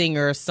artist,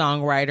 singer,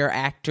 songwriter,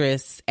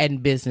 actress,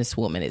 and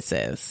businesswoman, it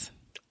says.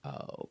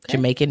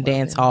 Jamaican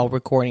dance hall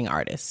recording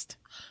artist.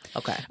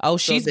 Okay. Oh,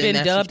 she's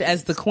been dubbed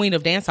as the queen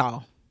of dance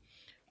hall.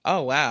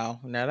 Oh, wow.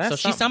 Now that's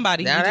she's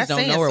somebody. Now you just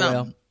don't know her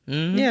well.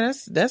 Mm-hmm. Yeah,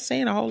 that's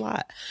saying a whole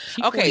lot.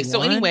 Okay, 41.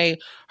 So anyway,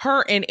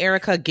 her and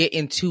Erica get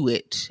into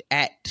it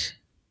at...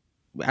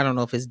 I don't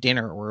know if it's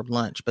dinner or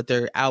lunch, but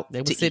they're out.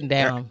 They were sitting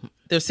down.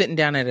 They're sitting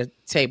down at a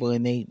table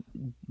and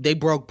they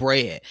broke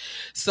bread.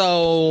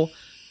 So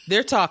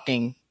they're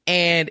talking,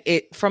 and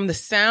from the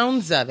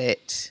sounds of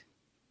it,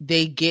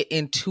 they get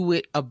into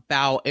it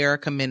about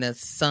Erica Mena's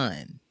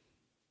son.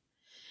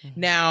 Mm-hmm.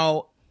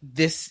 Now,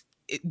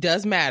 it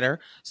does matter.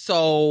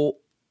 So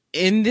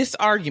in this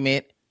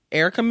argument,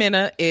 Erica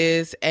Mena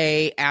is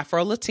a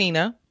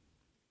Afro-Latina.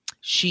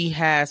 She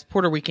has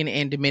Puerto Rican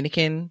and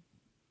Dominican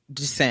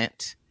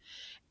descent.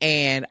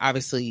 And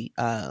obviously,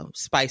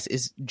 Spice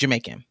is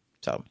Jamaican.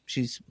 So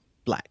she's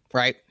black,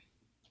 right?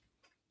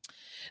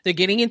 They're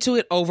getting into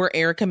it over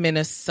Erica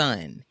Mena's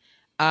son.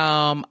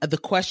 The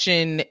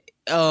question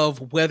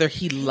of whether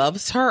he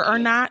loves her or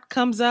not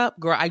comes up.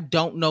 Girl, I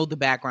don't know the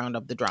background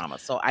of the drama.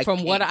 So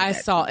from what I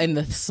saw in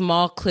the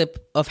small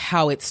clip of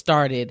how it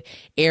started,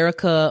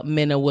 Erica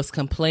Mena was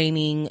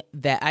complaining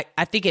that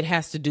I think it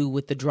has to do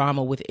with the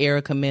drama with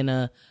Erica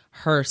Mena,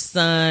 her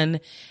son,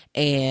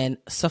 and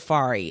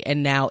Safari,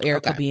 and now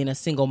Erica being a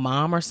single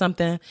mom or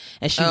something.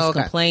 And she was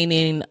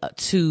complaining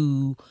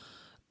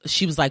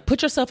she was like,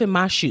 put yourself in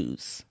my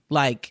shoes.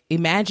 Like,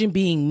 imagine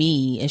being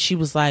me. And she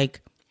was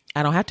like,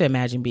 I don't have to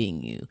imagine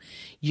being you.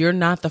 You're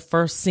not the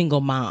first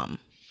single mom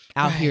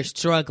out here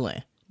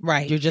struggling.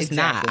 Right. You're just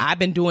not. I've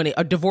been doing it.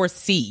 A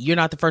divorcee. You're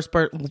not the first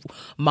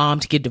mom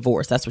to get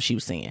divorced. That's what she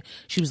was saying.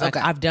 She was like,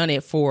 I've done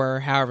it for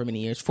however many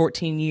years,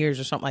 14 years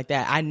or something like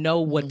that. I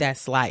know what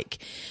that's like.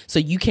 So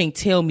you can't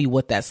tell me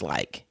what that's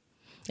like.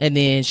 And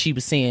then she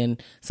was saying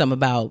something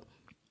about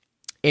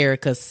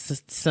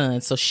Erica's son.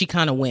 So she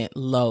kind of went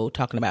low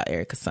talking about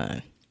Erica's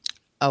son.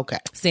 Okay.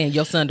 Saying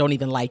your son don't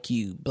even like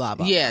you, blah,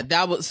 blah. Yeah,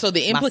 that was, so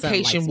the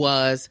implication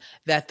was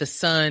that the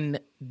son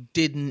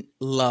didn't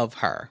love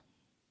her.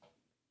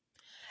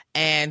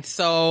 And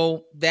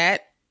so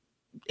that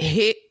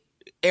hit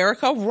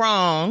Erica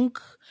wrong.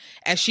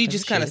 And she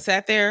just kind of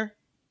sat there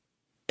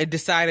and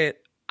decided,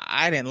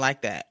 I didn't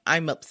like that.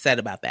 I'm upset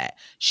about that.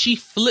 She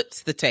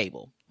flips the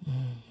table.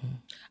 Mm-hmm.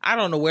 I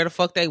don't know where the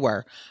fuck they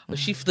were, but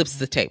she flips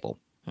the table.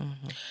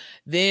 Mm-hmm.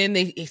 Then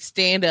they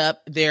stand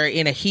up. They're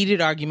in a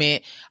heated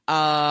argument.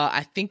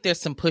 I think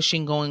there's some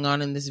pushing going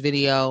on in this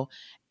video.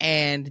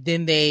 And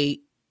then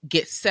they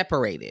get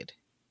separated.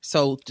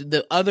 So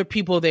the other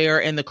people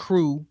there and the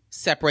crew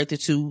separate the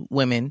two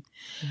women.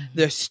 Mm-hmm.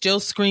 They're still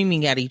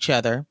screaming at each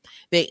other.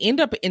 They end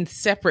up in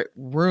separate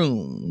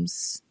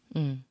rooms.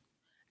 Mm.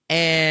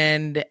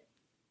 And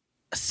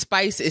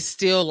Spice is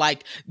still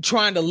like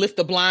trying to lift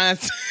the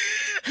blinds.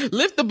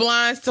 Lift the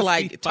blinds to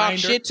like talk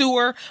shit to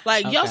her.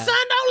 Like, your son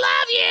don't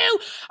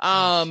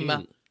love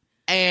you.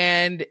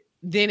 And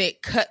then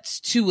it cuts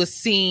to a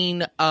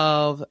scene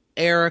of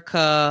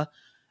Erica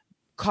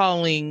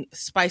calling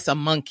Spice a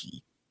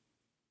monkey.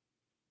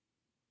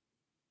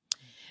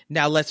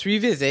 Now let's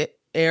revisit.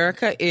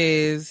 Erica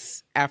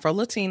is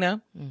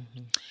Afro-Latina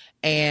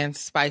and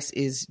Spice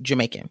is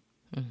Jamaican.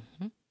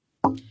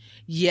 Mm-hmm.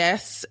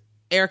 Yes,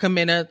 Erica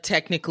Mena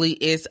technically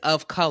is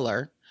of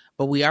color,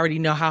 but we already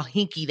know how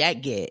hinky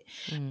that get.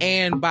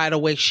 And by the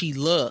way she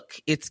look,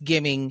 it's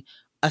giving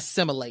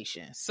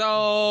assimilation.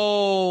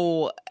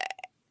 So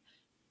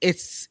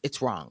it's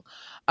wrong.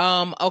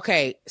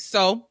 Okay,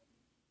 so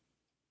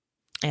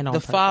and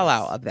the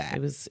fallout of that,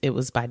 it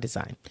was by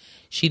design.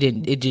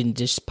 It didn't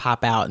just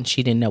pop out, and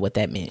she didn't know what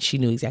that meant. She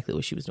knew exactly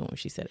what she was doing when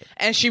she said it,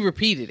 and she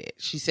repeated it.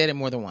 She said it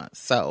more than once,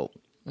 so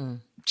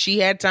she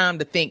had time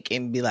to think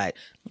and be like,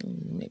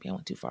 maybe I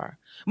went too far,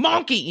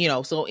 monkey,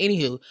 so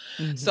anywho,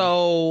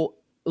 so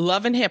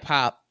Love and Hip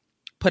Hop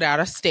put out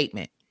a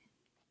statement,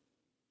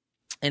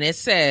 and it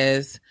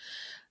says,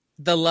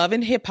 the Love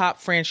and Hip Hop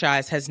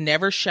franchise has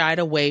never shied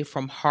away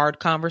from hard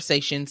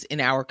conversations in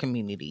our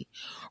community.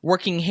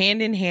 Working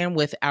hand in hand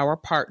with our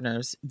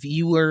partners,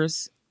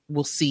 viewers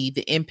will see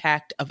the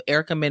impact of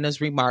Erica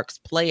Mena's remarks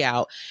play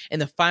out in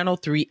the final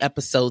 3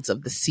 episodes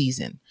of the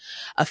season.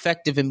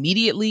 Effective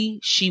immediately,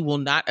 she will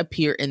not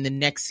appear in the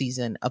next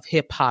season of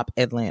Hip Hop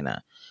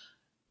Atlanta.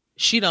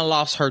 She done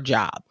lost her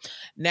job.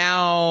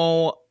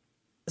 Now,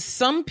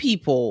 some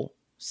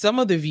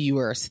of the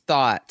viewers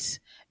thought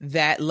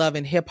that Love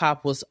and Hip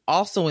Hop was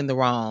also in the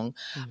wrong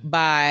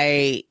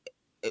by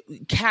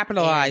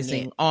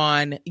capitalizing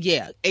on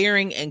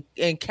airing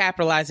and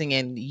capitalizing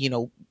and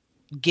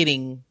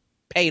getting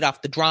paid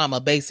off the drama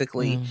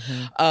basically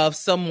of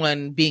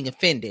someone being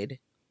offended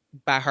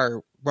by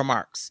her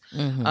remarks.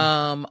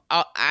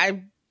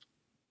 I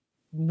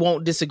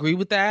won't disagree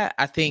with that.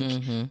 I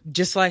think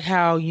just like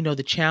how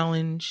the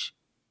challenge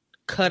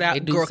cut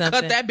that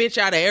bitch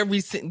out of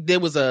every.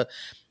 There was a.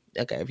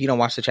 Okay, if you don't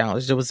watch the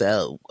challenge, there was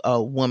a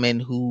woman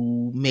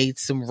who made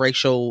some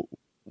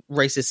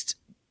racist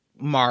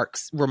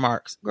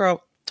remarks.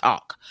 Girl,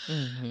 talk.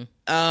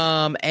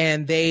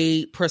 And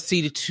they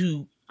proceeded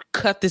to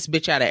cut this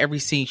bitch out of every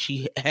scene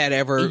she had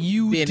ever been in.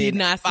 You did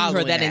not see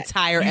her that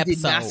entire episode.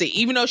 Did not see,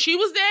 even though she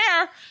was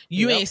there,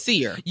 you ain't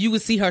see her. You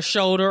would see her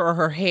shoulder or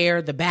her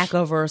hair, the back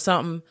of her or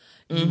something.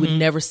 You would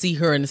never see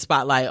her in the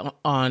spotlight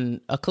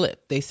on a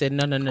clip. They said,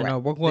 no,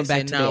 we're going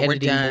back to the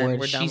editing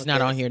board. She's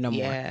not on here no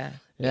more.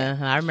 Yeah,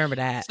 I remember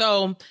that.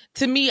 So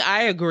to me,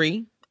 I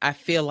agree. I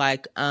feel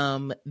like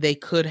they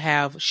could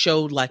have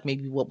showed like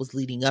maybe what was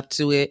leading up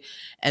to it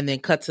and then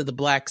cut to the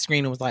black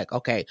screen and was like,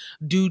 okay,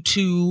 due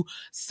to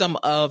some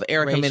of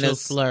Erica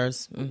Mena's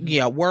slurs,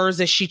 words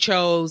that she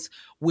chose,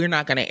 we're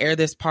not going to air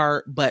this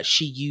part, but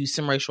she used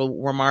some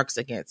racial remarks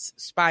against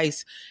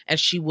Spice and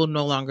she will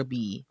no longer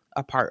be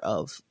a part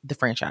of the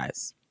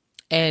franchise.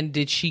 And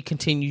did she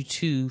continue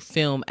to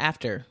film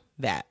after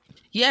that?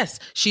 Yes,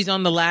 she's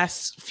on the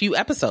last few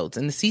episodes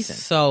in the season.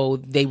 So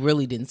they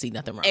really didn't see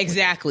nothing wrong.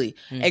 Exactly.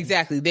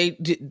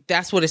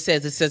 That's what it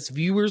says. It says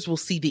viewers will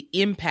see the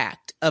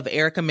impact of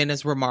Erica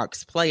Mena's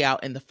remarks play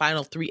out in the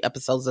final 3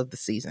 episodes of the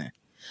season.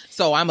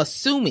 So I'm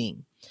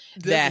assuming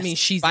that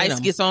Spice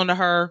gets onto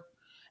her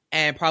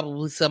and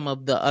probably some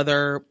of the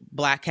other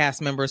black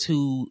cast members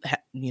who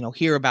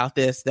hear about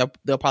this.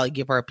 They'll probably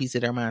give her a piece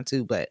of their mind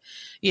too. But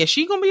yeah,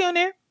 she's gonna be on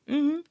there,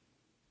 and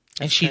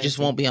she just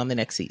won't be on the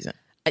next season.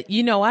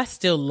 I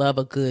still love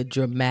a good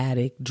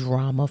dramatic,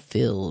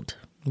 drama-filled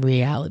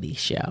reality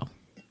show.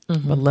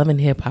 But Love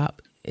and Hip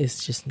Hop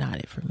is just not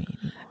it for me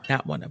anymore.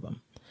 Not one of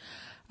them.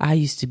 I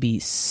used to be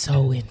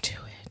so into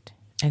it.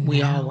 And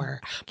we all were.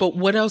 But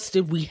what else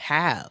did we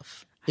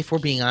have, if we're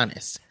being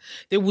honest?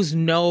 There was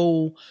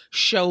no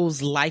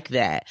shows like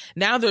that.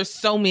 Now there's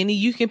so many.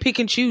 You can pick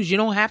and choose. You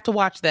don't have to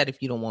watch that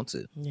if you don't want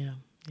to. Yeah.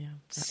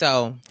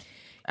 So,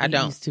 I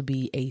don't. It used to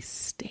be a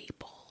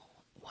staple.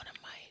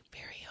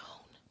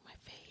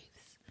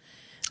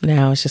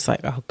 Now it's just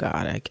like, oh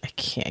God, I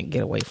can't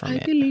get away from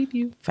it. I believe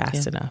you.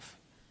 Fast enough.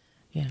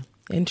 Yeah.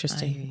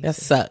 Interesting. That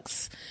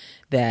sucks.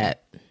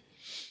 That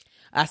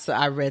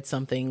I read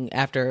something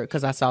after,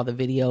 because I saw the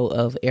video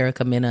of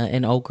Erica Mena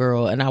and Old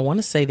Girl, and I want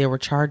to say there were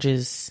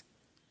charges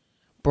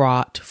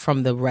brought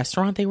from the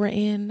restaurant they were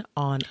in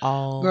on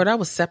all. Girl, that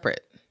was separate.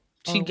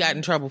 She got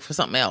in trouble for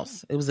something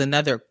else. It was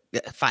another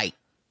fight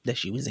that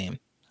she was in.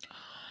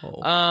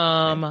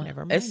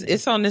 Never mind.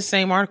 It's on this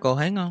same article.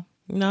 Hang on.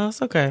 No,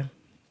 it's okay.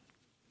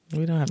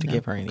 We don't have to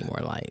give her any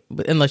more light,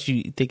 but unless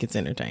you think it's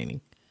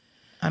entertaining.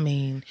 I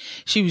mean,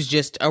 she was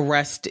just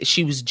arrested.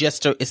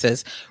 It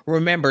says,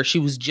 remember, she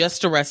was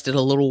just arrested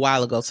a little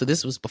while ago. So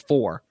this was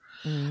before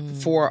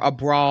for a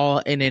brawl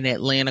in an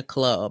Atlanta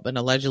club and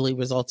allegedly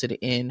resulted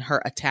in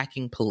her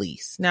attacking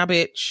police. Now,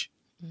 bitch.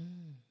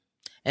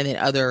 And then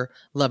other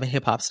Love and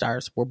Hip Hop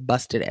stars were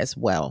busted as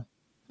well.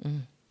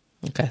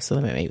 Okay.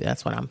 So maybe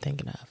that's what I'm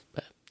thinking of,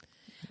 but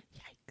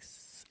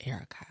yikes.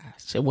 Erica.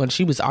 When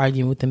she was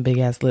arguing with them big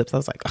ass lips, I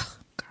was like, oh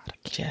God,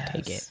 I can't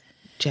take it.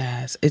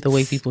 Jazz. It's the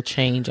way people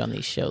change on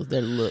these shows,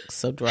 their looks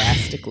so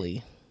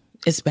drastically.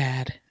 It's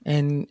bad.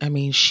 And I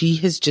mean, she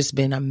has just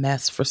been a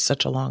mess for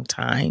such a long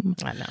time.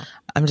 I know.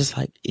 I'm just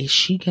like, is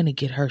she going to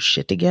get her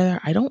shit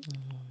together? I don't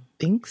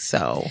think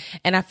so.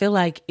 And I feel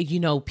like,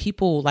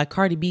 people like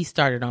Cardi B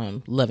started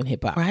on Love and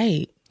Hip Hop.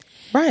 Right.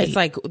 It's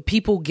like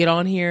people get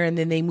on here and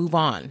then they move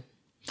on.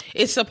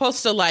 It's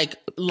supposed to like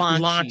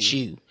launch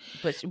you.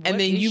 But and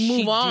then you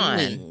move on.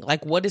 Doing?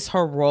 Like, what is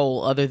her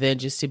role other than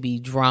just to be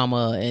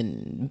drama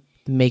and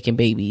making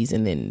babies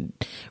and then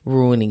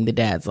ruining the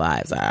dad's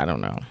lives? I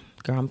don't know.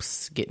 Girl, I'm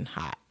getting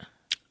hot.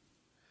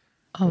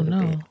 Oh,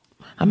 no.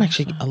 I'm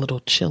actually a little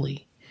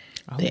chilly.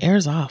 The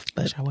air's off,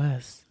 but I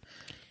was.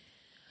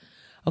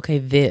 Okay,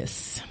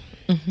 this.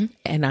 Mm-hmm.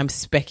 And I'm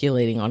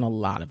speculating on a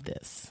lot of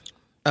this.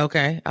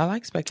 Okay. I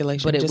like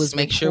speculation. But it just was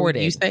make reported.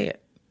 Sure you say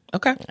it.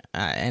 Okay.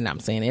 And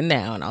I'm saying it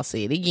now, and I'll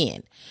say it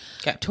again.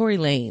 Okay. Tory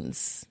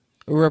Lanez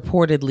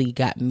reportedly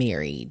got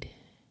married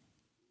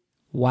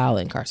while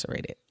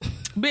incarcerated.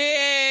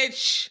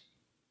 Bitch!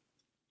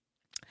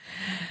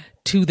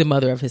 To the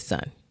mother of his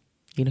son.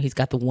 You know, he's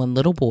got the one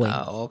little boy.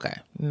 Oh, okay.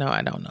 No,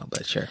 I don't know,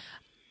 but sure.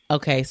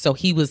 Okay, so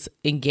he was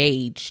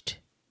engaged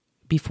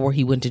before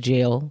he went to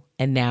jail,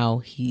 and now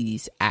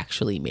he's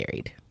actually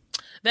married.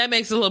 That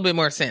makes a little bit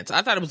more sense.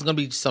 I thought it was going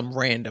to be some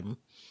random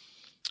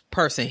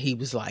person. He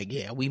was like,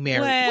 yeah, we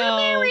married. Well,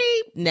 we're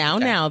married.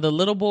 Now, the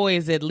little boy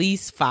is at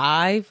least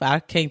 5. I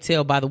can't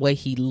tell by the way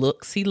he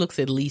looks. He looks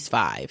at least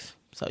 5.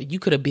 So you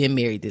could have been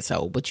married this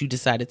whole, but you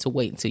decided to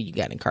wait until you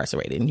got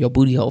incarcerated and your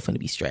booty hole finna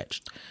be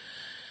stretched.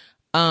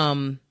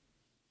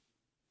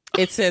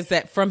 It says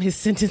that from his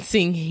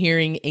sentencing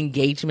hearing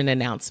engagement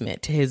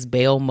announcement to his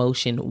bail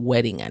motion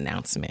wedding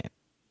announcement,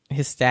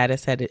 his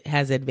status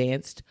has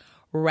advanced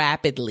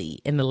rapidly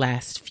in the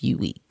last few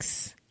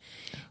weeks.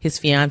 His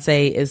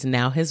fiance is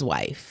now his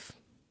wife.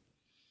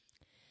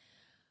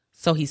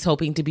 So he's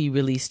hoping to be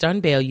released on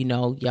bail. You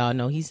know, y'all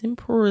know he's in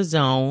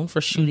prison for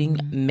shooting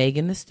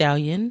Megan Thee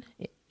Stallion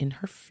in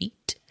her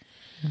feet.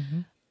 Mm-hmm.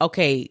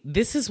 Okay,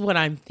 this is what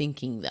I'm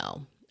thinking,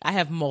 though. I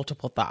have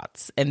multiple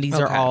thoughts, and these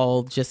are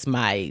all just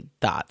my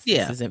thoughts.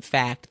 Yeah. This isn't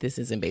fact. This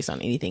isn't based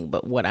on anything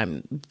but what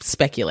I'm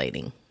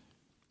speculating.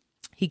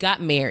 He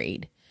got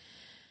married.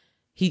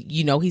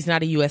 He's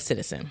not a U.S.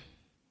 citizen.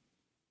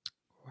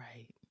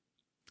 Right.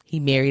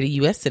 He married a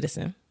U.S.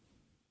 citizen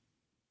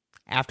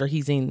after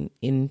he's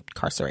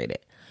incarcerated.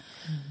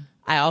 Mm-hmm.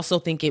 I also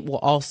think it will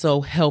also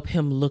help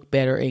him look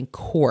better in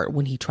court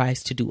when he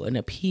tries to do an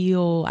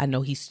appeal. I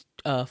know he's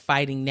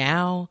fighting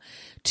now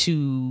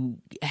to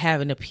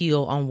have an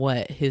appeal on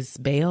his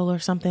bail or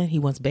something. He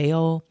wants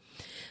bail.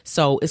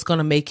 So it's going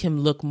to make him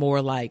look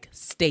more like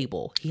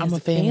stable. He has I'm a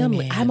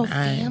family man. I'm a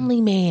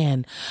family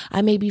man.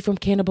 I may be from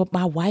Canada, but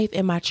my wife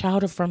and my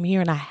child are from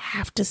here and I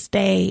have to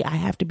stay. I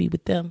have to be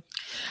with them.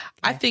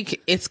 I think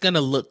it's going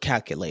to look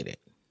calculated.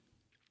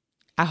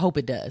 I hope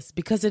it does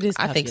because it is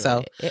calculated.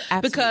 I think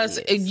so. Because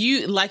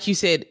you, like you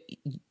said,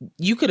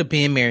 you could have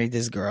been married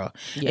this girl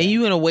and you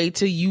going to wait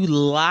till you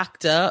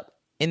locked up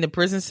in the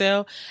prison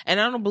cell.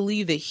 And I don't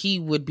believe that he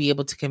would be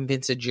able to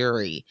convince a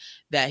jury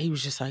that he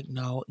was just like,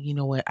 no, you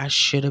know what? I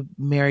should have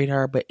married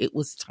her, but it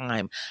was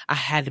time. I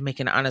had to make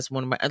an honest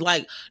woman.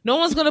 Like, no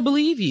one's going to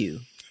believe you.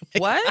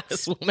 What?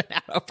 Honest woman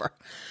out of her.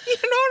 You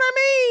know what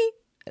I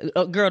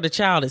mean? Girl, the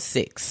child is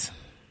 6.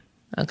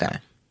 Okay.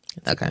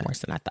 It's worse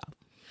than I thought.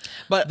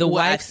 But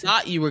what I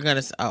thought you were going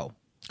to say, go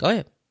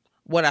ahead.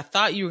 What I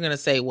thought you were going to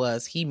say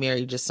was he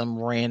married just some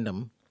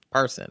random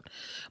person.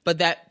 But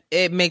that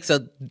it makes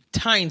a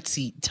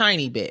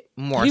tiny bit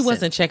more sense. He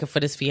wasn't checking for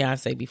this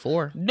fiance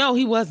before. No,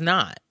 he was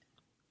not.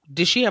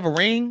 Did she have a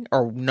ring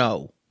or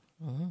no?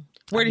 Mm-hmm.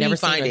 Where did he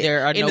find it?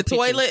 There are in no the pictures.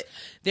 Toilet?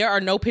 There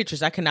are no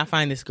pictures. I cannot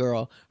find this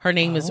girl. Her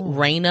name is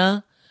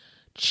Raina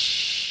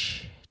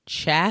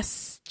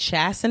Chassanig.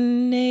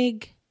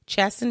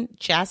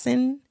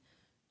 Chassin.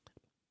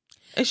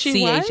 Is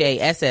she white?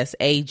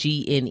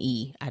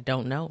 Chassagne. I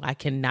don't know. I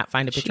cannot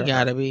find a picture. She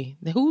gotta be.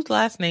 Whose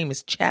last name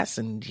is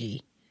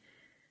Chassagne?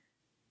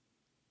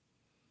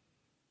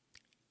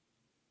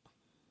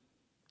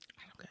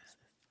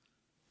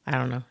 I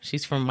don't know.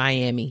 She's from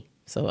Miami,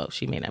 so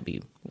she may not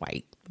be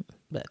white.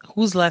 But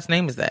whose last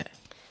name is that?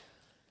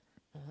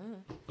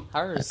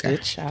 Hers.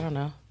 Bitch. I don't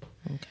know.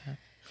 Okay.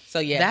 So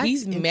yeah,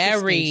 he's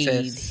married.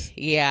 Sis.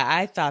 Yeah,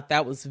 I thought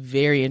that was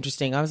very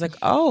interesting. I was like,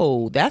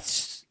 oh,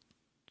 that's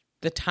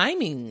the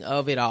timing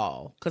of it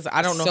all. Because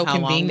I don't know how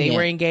long they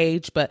were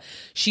engaged, but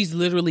she's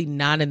literally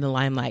not in the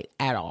limelight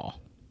at all.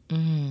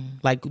 Mm.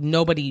 Like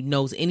nobody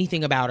knows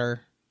anything about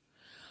her.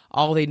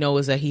 All they know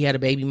is that he had a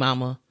baby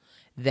mama.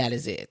 That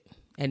is it.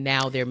 And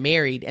now they're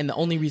married. And the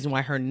only reason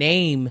why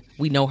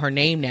we know her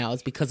name now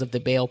is because of the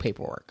bail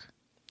paperwork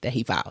that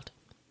he filed.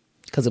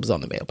 Because it was on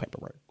the bail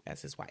paperwork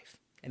as his wife.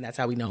 And that's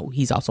how we know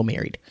he's also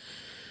married.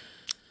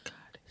 God,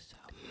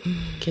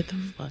 get the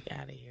fuck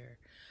out of here.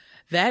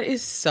 That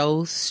is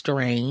so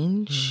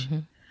strange. Mm-hmm.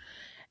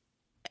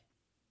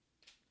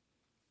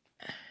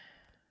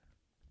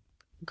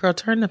 Girl,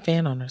 turn the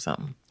fan on or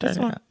something. Turn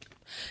it up.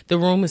 The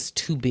room is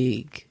too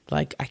big.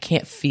 Like, I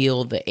can't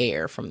feel the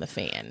air from the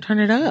fan. Turn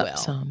it up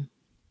some.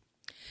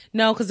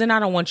 No, because then I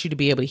don't want you to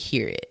be able to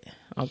hear it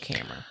on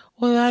camera.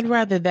 Well, I'd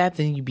rather that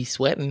than you be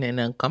sweating and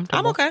uncomfortable.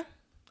 I'm okay.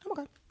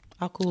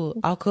 I'll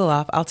cool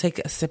off. I'll take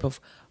a sip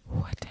of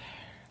water.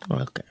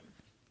 Okay.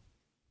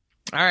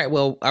 All right.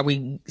 Well, are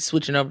we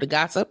switching over to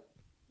gossip?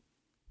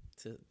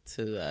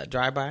 To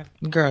drive-by?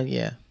 Girl,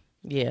 yeah.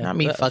 Yeah. Not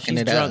me fucking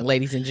she's it drunk, up.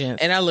 ladies and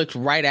gents. And I looked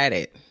right at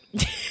it.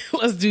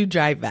 Let's do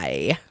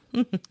drive-by.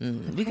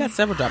 We got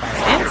several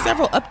drive-bys and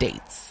several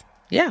updates.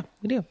 Yeah,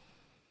 we do.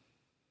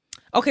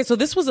 Okay, so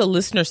this was a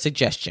listener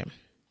suggestion.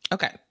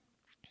 Okay.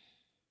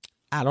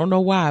 I don't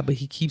know why, but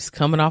he keeps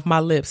coming off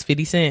my lips,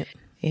 50 Cent.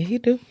 Yeah, you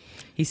do.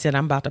 He said,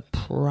 I'm about to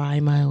pry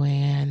my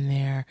way in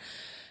there.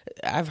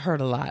 I've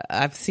heard a lot.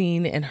 I've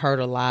seen and heard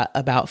a lot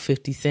about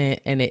 50 Cent,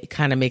 and it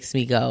kind of makes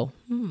me go,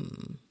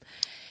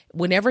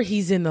 Whenever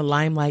he's in the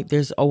limelight,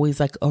 there's always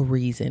like a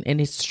reason,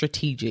 and it's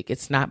strategic.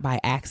 It's not by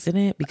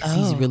accident, because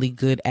he's really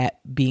good at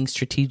being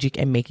strategic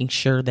and making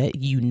sure that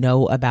you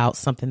know about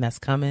something that's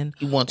coming.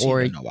 He wants you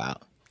to know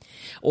about.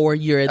 Or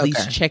you're at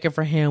least checking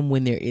for him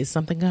when there is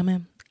something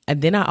coming.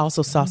 And then I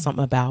also saw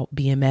something about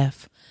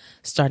BMF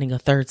starting a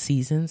third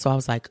season. So I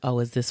was like, oh,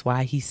 is this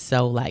why he's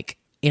so like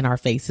in our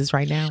faces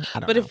right now?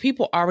 I don't know. If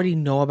people already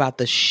know about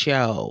the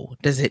show,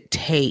 does it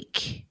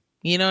take...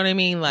 You know what I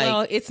mean? Like,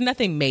 well, it's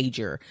nothing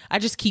major. I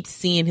just keep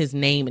seeing his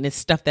name, and it's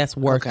stuff that's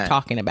worth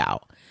talking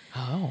about.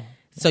 Oh,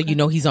 so you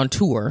know he's on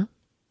tour,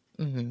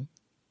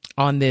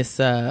 on this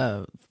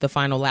the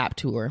Final Lap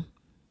tour,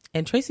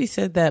 and Tracy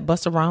said that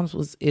Busta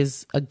Rhymes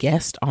is a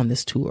guest on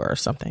this tour or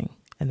something,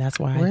 and that's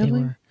why they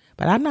were.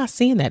 But I'm not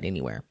seeing that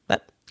anywhere.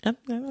 But that's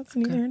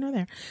neither here nor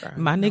there. Right.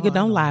 My nigga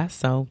don't lie,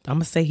 so I'm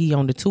gonna say he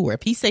on the tour.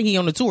 If he say he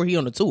on the tour, he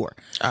on the tour.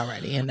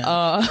 Alrighty,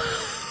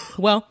 enough.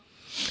 Well,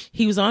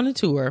 he was on the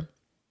tour.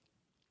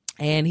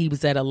 And he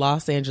was at a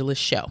Los Angeles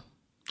show.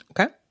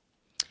 Okay.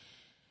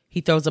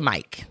 He throws a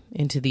mic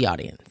into the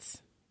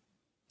audience.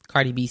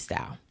 Cardi B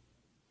style.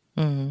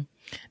 Mm-hmm.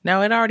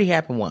 Now, it already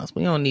happened once.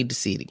 We don't need to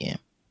see it again.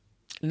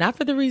 Not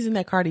for the reason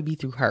that Cardi B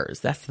threw hers.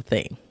 That's the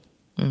thing.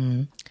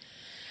 Mm-hmm.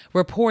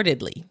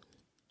 Reportedly,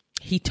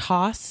 he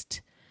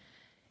tossed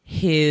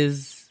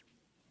his,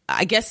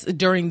 I guess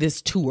during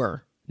this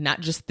tour,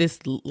 not just this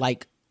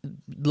like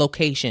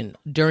location,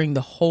 during the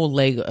whole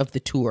leg of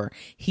the tour,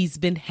 he's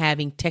been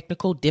having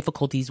technical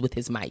difficulties with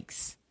his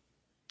mics.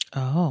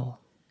 Oh.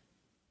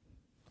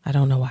 I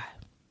don't know why.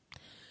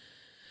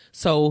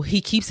 So he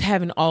keeps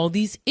having all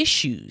these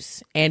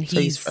issues, and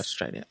he's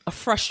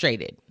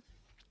frustrated.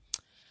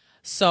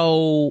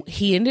 So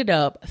he ended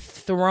up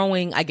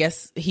throwing, I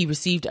guess he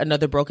received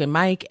another broken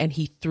mic, and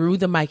he threw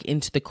the mic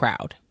into the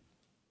crowd.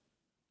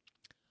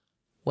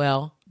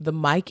 Well, the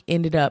mic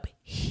ended up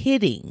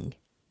hitting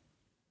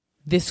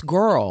this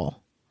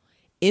girl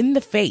in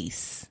the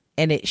face,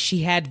 and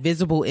she had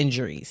visible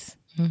injuries.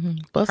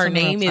 Mm-hmm. Her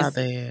name is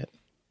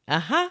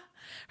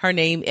her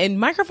name, and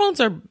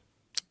microphones are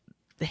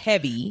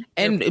heavy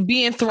and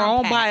being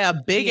thrown by a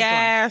big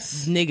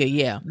ass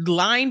nigga,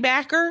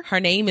 linebacker. Her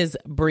name is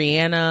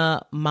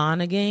Brianna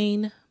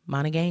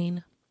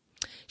Monaghan.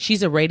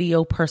 She's a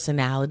radio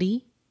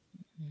personality.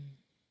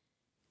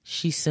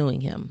 She's suing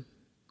him.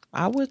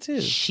 I would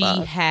too. She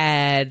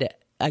had,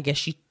 I guess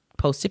she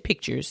posted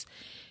pictures.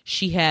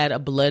 She had a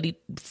bloody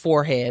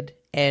forehead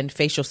and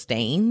facial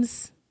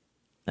stains.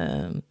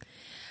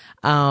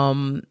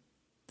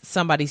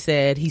 Somebody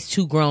said he's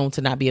too grown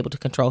to not be able to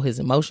control his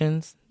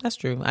emotions. That's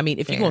true. I mean,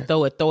 if you're going to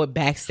throw it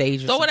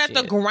backstage. Throw it at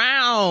the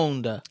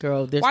ground.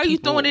 Girl, why are you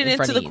throwing it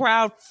into the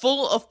crowd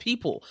full of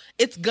people?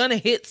 It's going to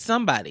hit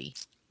somebody.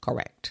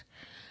 Correct.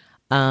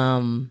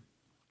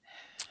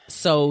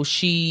 So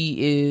she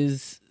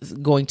is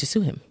going to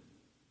sue him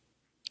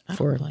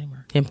for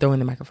him throwing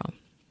the microphone.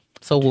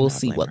 So we'll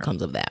see what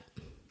comes of that.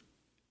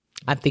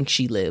 I think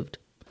she lived,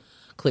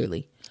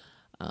 clearly.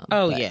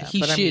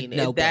 He should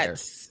know better.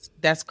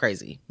 That's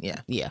crazy.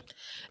 Yeah.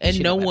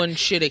 And no one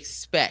should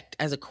expect,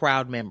 as a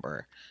crowd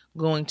member,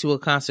 going to a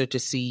concert to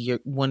see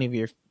one of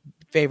your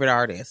favorite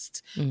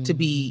artists to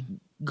be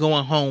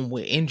going home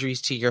with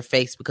injuries to your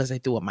face because they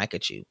threw a mic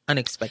at you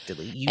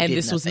unexpectedly.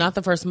 This was not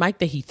the first mic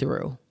that he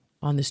threw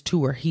on this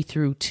tour. He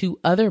threw 2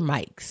 other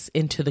mics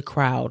into the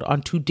crowd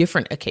on 2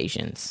 different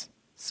occasions.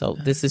 So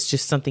this is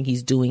just something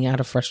he's doing out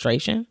of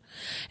frustration.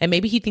 And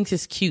maybe he thinks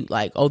it's cute.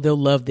 Like, oh, they'll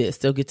love this.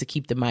 They'll get to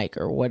keep the mic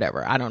or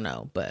whatever. I don't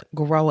know. But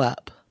grow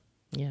up.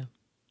 Yeah.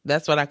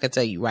 That's what I could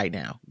tell you right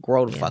now.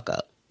 Grow the fuck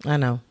up. I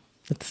know.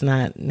 It's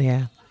not.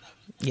 Yeah.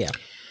 Yeah.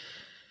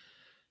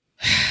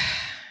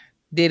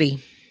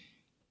 Diddy.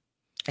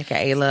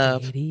 AKA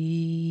Love.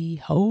 Diddy.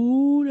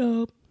 Hold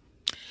up.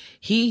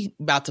 He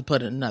about to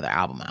put another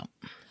album out.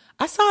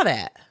 I saw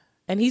that.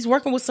 And he's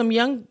working with some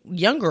young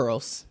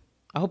girls.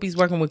 I hope he's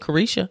working with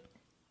Carisha.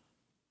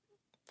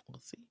 We'll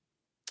see.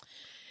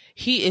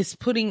 He is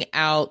putting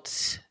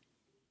out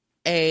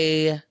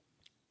a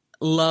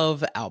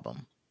love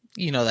album.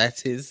 You know,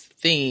 that's his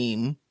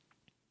theme.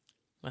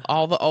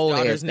 All the old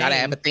heirs gotta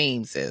have a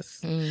theme, sis.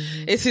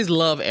 Mm-hmm. It's his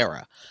love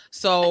era.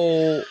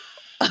 So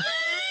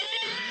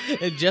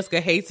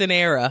Jessica hates an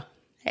era.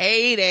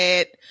 Hate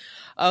it.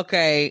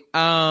 Okay.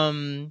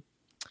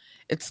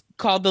 It's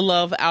called the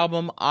Love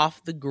Album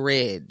Off the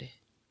Grid.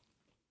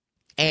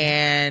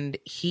 And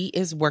he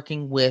is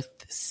working with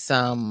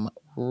some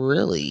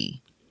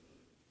really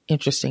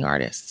interesting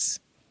artists.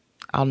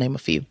 I'll name a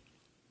few.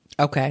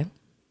 Okay.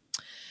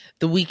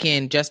 The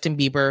Weeknd, Justin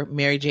Bieber,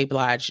 Mary J.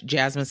 Blige,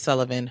 Jasmine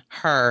Sullivan,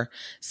 Her,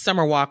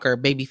 Summer Walker,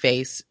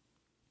 Babyface,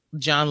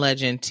 John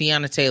Legend,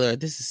 Tiana Taylor.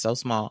 This is so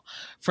small.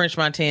 French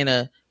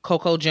Montana,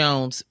 Coco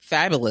Jones,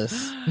 Fabulous.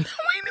 Wait a minute.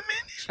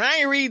 I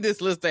didn't read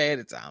this list ahead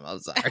of time. I'm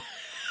sorry.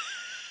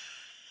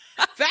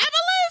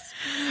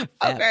 Fabulous?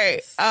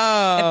 Okay.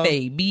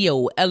 Fabulous.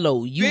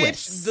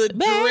 Bitch, The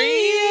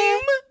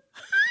Dream.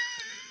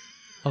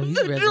 Oh, he's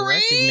The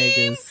resurrecting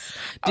Dream.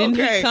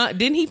 niggas.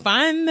 Didn't he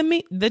find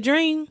the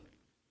dream?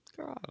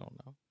 Girl, I don't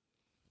know.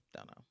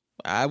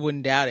 I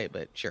wouldn't doubt it,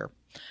 but sure.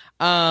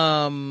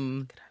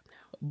 Busta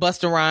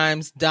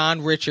Rhymes,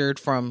 Don Richard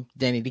from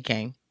Danny D.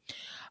 Kane.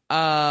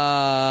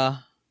 Girl,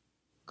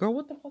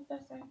 what the fuck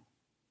that say?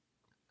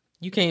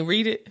 You can't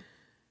read it?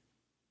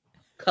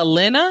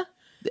 Kalina.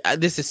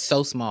 This is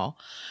so small.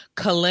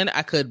 Kalina.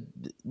 I could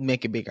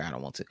make it bigger. I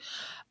don't want to.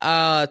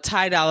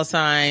 Ty Dolla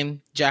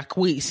 $ign,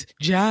 Jacquees.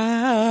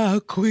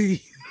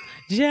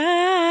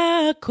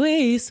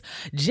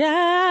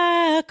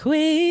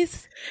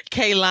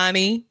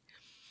 Kehlani,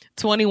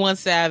 21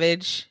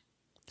 Savage,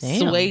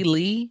 Damn. Sway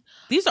Lee.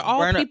 These are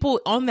all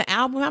people on the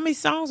album. How many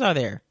songs are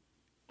there?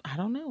 I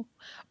don't know.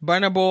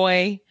 Burna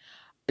Boy,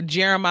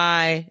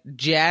 Jeremiah,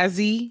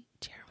 Jazzy.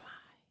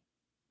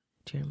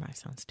 Jeremiah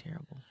sounds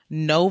terrible.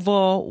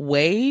 Nova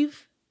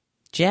Wave.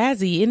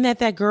 Jazzy, isn't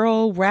that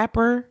girl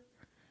rapper?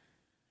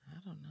 I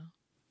don't know.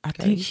 I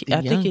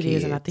think it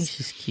is, and I think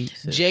she's cute.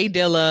 So. Jay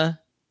Dilla.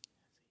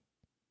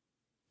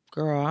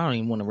 Girl, I don't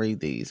even want to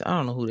read these. I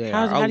don't know who they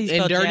are. How do you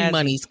spell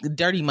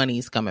Dirty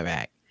Money's coming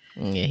back.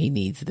 Yeah, they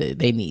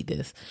need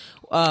this.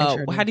 How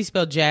do you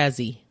spell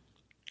Jazzy?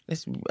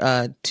 It's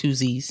 2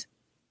 Z's.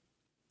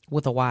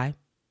 With a Y?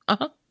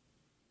 Uh-huh.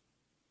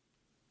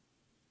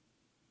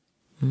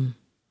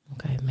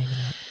 Okay, maybe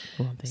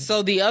not.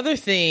 So the other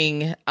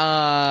thing,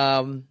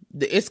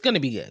 it's going to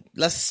be good.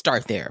 Let's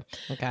start there.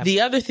 Okay.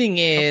 The other thing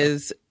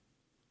is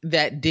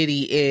that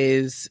Diddy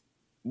is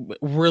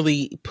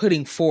really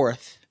putting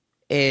forth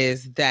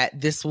is that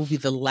this will be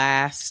the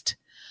last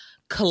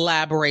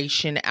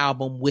collaboration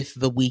album with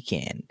The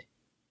Weeknd.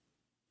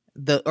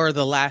 The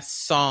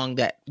last song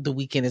that The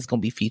Weeknd is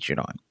going to be featured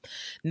on.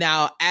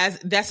 Now, as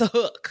that's a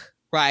hook,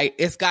 right?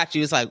 It's got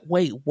you. It's like,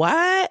 wait,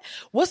 what?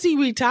 What's he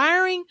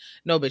retiring?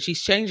 No, but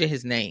she's changing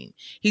his name.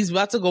 He's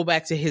about to go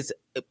back to his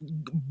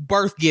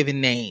birth given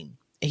name.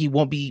 He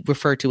won't be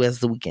referred to as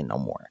The Weeknd no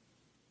more.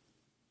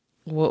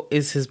 What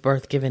is his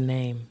birth given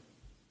name?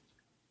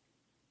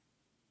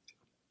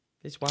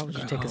 Bitch, why would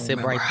you take a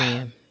sip right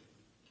then?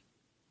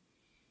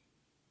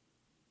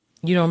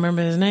 You don't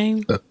remember his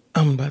name?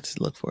 I'm about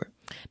to look for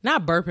it.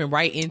 Not burping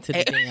right into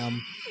the damn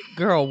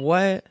girl.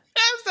 What?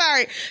 I'm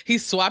sorry.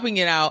 He's swapping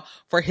it out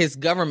for his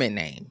government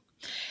name.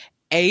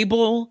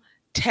 Abel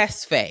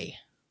Tesfaye.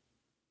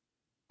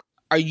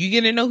 Are you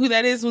going to know who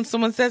that is when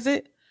someone says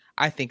it?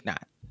 I think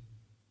not.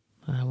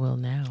 I will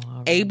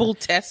now. Abel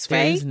Tesfaye?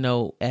 There's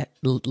no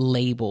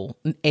label.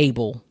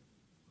 Abel.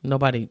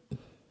 Nobody.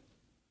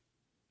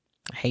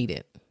 I hate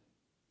it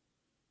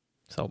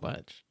so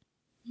much.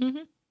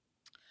 Mm-hmm.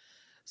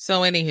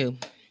 So, anywho.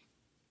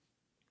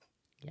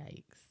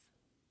 Yikes.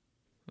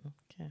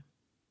 Okay.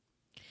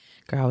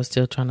 Girl, I was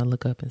still trying to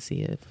look up and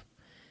see if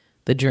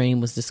The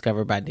Dream was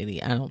discovered by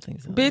Diddy. I don't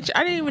think so. Bitch,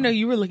 I didn't even know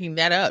you were looking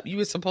that up. You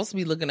were supposed to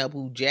be looking up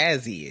who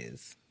Jazzy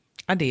is.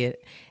 I did.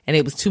 And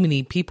it was too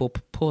many people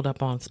pulled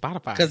up on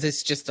Spotify. Because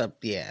it's just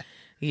yeah.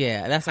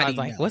 Yeah, that's why I was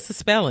like, what's the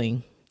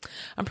spelling?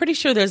 I'm pretty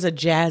sure there's a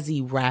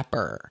Jazzy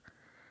rapper.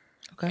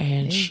 Okay.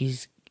 And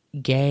she's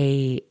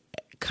gay,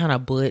 kind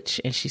of butch,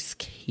 and she's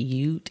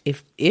cute.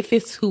 If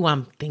it's who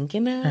I'm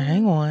thinking of.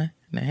 Hang on.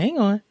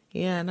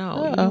 Yeah,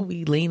 no. You know,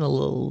 we lean a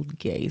little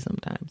gay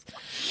sometimes.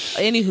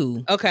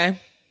 Anywho. Okay.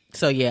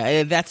 So,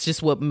 yeah, that's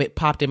just what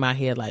popped in my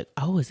head. Like,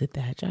 oh, is it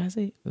that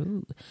Jazzy?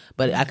 Ooh.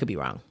 But I could be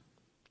wrong.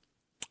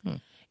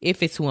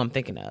 If it's who I'm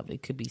thinking of,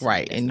 it could be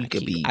right, and you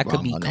could be. I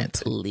could be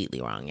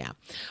completely wrong. Yeah.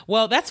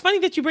 Well, that's funny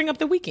that you bring up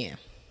The Weeknd.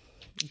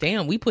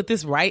 Damn, we put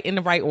this right in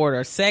the right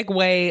order.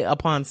 Segue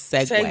upon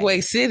segue.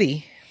 Segue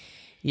City.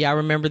 Y'all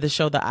remember the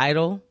show The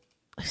Idol?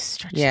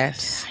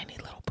 Yes. Tiny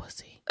little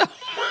pussy.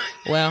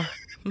 Well,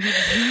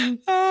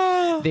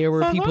 there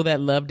were people that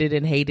loved it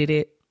and hated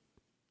it.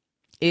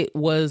 It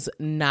was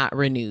not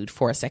renewed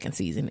for a second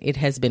season. It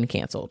has been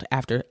canceled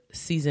after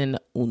season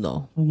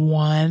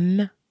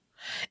 1.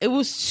 It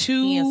was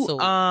too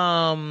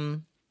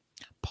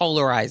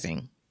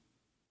polarizing,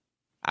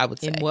 I would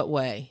say. In what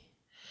way?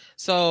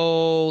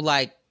 So,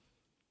 like,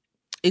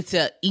 it's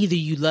either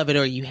you love it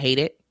or you hate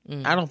it.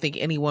 I don't think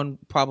anyone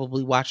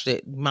probably watched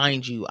it.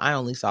 Mind you, I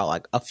only saw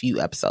like a few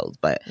episodes,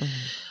 but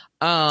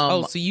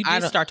so you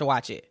did start to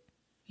watch it?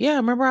 Yeah,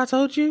 remember I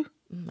told you?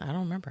 I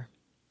don't remember.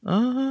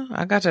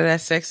 I got to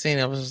that sex scene.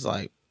 I was just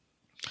like,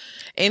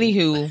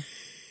 anywho,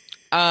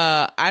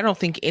 I don't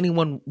think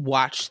anyone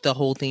watched the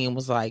whole thing and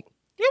was like,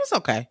 it was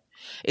okay.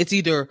 It's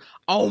either,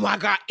 oh my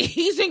God,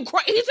 he's a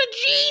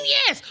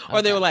genius.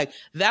 Or they were like,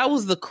 that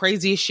was the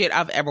craziest shit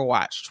I've ever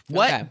watched.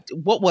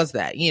 What was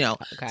that? You know?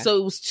 Okay. So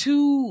it was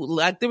too,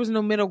 like, there was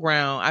no middle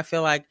ground. I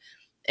feel like,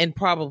 and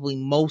probably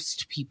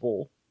most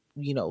people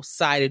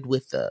sided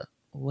with the,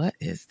 what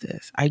is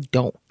this? I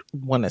don't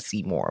want to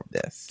see more of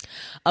this.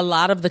 A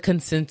lot of the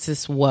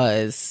consensus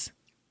was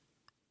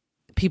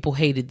people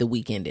hated The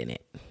Weeknd in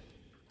it.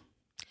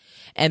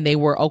 And they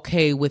were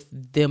okay with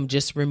them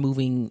just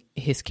removing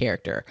his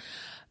character.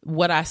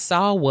 What I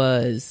saw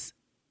was,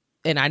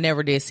 and I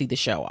never did see the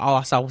show, all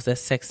I saw was that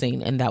sex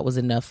scene, and that was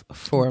enough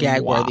for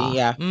gag moi. worthy.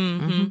 Yeah.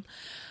 Mm-hmm.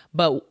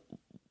 But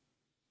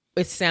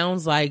it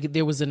sounds like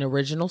there was an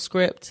original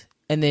script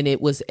and then it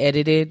was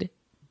edited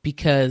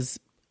because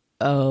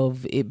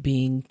of it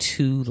being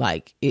too,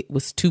 like, it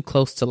was too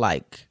close to,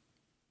 like,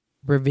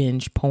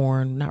 revenge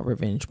porn. Not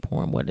revenge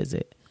porn. What is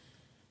it?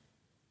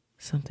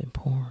 Something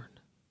porn.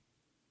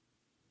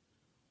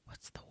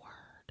 What's the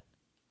word?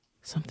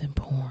 Something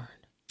porn.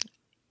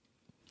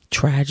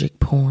 Tragic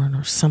porn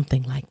or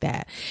something like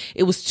that.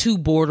 It was too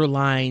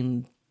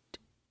borderline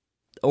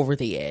over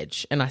the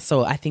edge. And I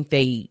think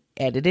they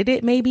edited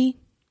it maybe.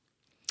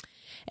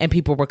 And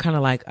people were kind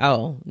of like,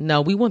 oh,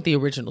 no, we want the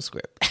original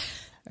script,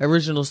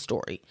 original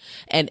story.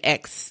 And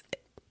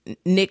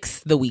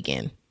nix The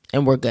Weeknd.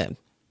 And we're good.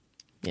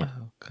 Yeah.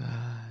 Oh,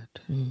 God.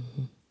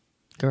 Mm-hmm.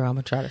 Girl, I'm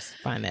going to try to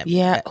find that.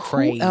 Yeah. That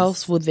phrase. Who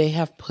else would they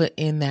have put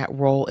in that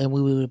role? And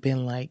we would have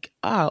been like,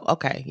 oh,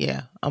 okay.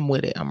 Yeah, I'm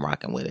with it. I'm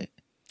rocking with it.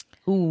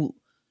 Who,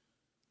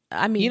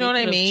 I mean, you know what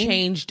I mean?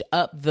 Changed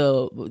up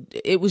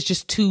it was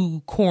just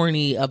too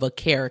corny of a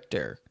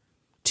character,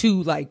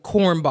 too like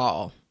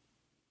cornball.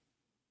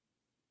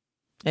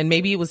 And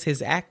maybe it was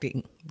his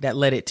acting that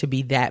led it to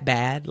be that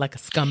bad, like a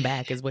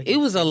scumbag is what it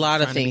was. A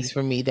lot of things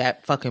for me.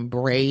 That fucking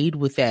braid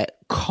with that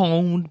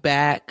coned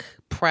back,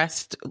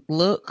 pressed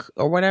look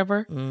or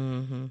whatever.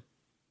 Mm-hmm.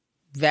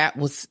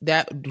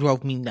 That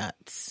drove me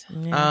nuts.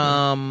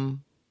 Yeah.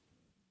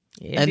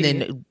 And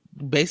then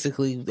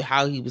basically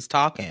how he was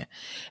talking.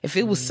 If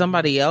it was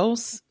somebody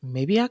else,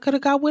 maybe I could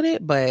have got with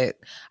it, but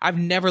I've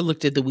never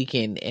looked at The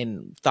Weeknd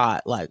and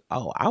thought like,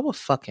 oh, I would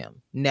fuck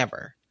him.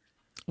 Never.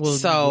 Well,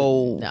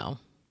 so no.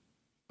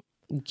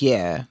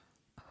 Yeah.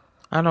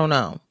 I don't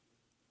know.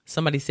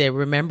 Somebody said,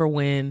 remember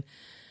when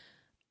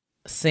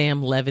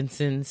Sam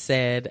Levinson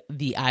said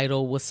The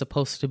Idol was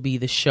supposed to be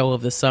the show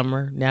of the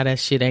summer? Now that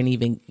shit ain't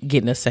even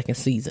getting a second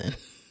season.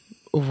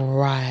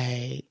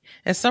 Right.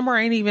 And summer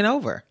ain't even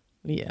over.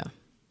 Yeah.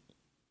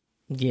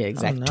 Yeah,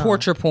 exactly. Oh, no.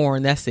 Torture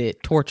porn. That's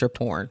it. Torture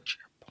porn.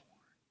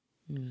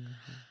 Mm-hmm.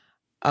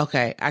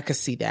 Okay. I could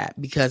see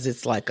that because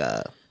it's like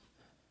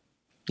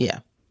yeah.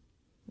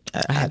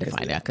 I had to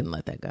find it. I couldn't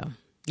let that go.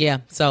 Yeah.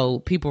 So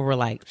people were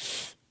like,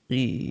 let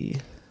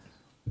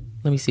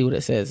me see what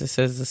it says. It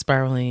says the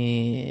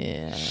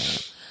spiraling.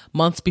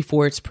 Months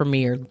before its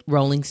premiere,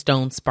 Rolling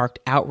Stone sparked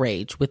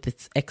outrage with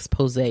its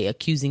expose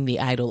accusing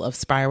The Idol of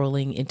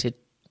spiraling into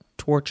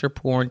torture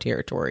porn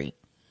territory.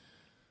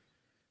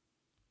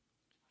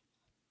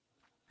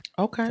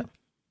 Okay. So,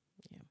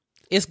 yeah.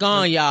 It's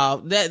gone, y'all.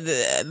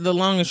 The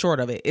long and short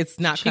of it, it's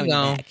not coming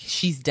back.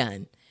 She's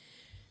done.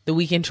 The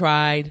Weeknd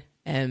tried,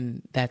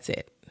 and that's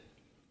it.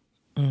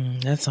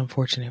 That's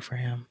unfortunate for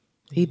him.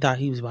 He thought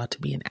he was about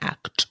to be an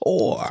actor.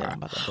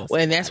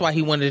 And that's why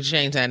he wanted to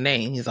change that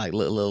name. He's like,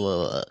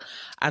 look.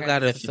 I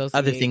got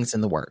other things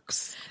in the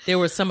works. There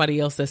was somebody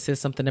else that said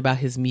something about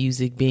his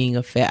music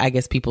being I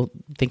guess people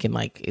thinking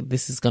like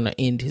this is going to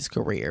end his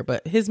career.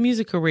 But his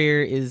music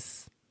career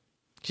is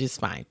just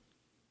fine.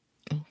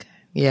 Okay.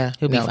 Yeah.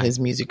 He'll be fine. His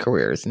music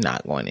career is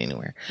not going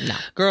anywhere. No.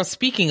 Girl,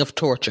 speaking of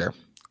torture,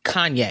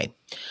 Kanye.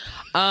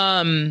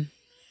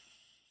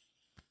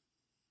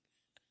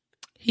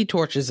 He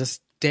tortures us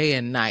day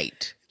and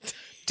night.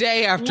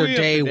 Day after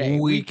day,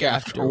 week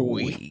after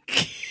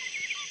week.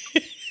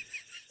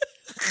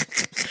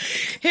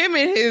 Him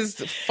and his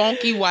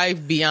funky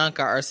wife,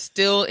 Bianca, are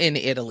still in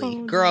Italy.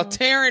 Oh, girl,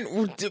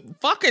 tearing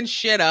fucking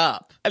shit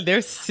up.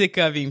 They're sick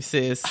of him,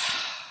 sis.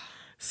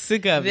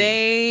 Sick of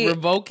him.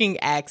 Revoking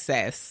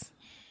access.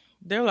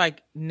 They're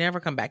like, never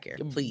come back here,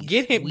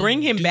 please.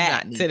 Bring him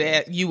back to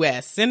the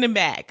U.S. Send him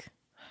back.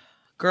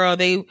 Girl,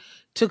 they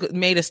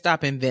made a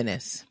stop in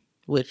Venice,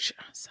 which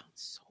sounds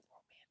so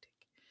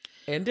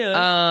romantic. And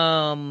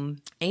does.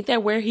 Ain't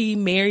that where he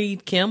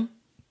married Kim?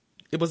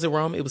 It wasn't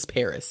Rome. It was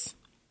Paris.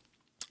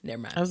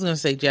 Never mind. I was going to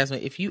say,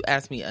 Jasmine, if you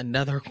ask me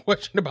another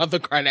question about the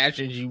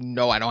Kardashians, you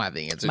know I don't have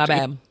the answer. My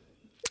bad.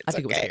 I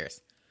think it was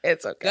Paris.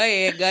 It's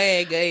okay. Go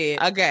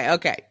ahead.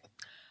 Okay.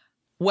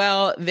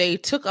 Well, they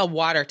took a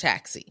water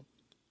taxi,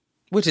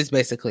 which is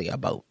basically a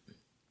boat.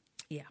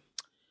 Yeah.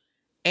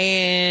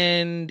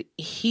 And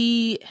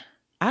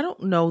I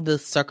don't know the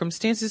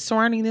circumstances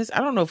surrounding this. I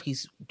don't know if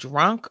he's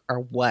drunk or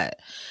what.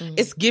 Mm-hmm.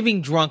 It's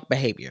giving drunk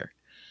behavior.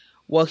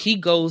 Well, he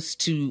goes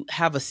to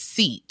have a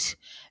seat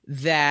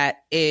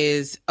that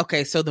is,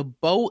 okay, so the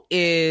boat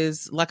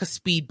is like a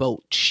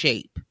speedboat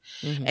shape.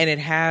 Mm-hmm. And it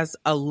has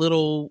a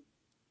little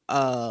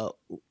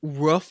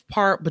roof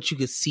part, but you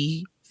could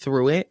see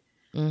through it.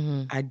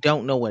 Mm-hmm. I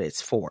don't know what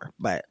it's for,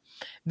 but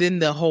then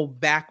the whole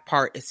back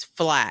part is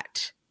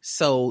flat.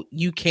 So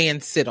you can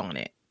sit on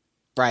it,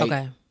 right?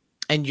 Okay.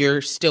 And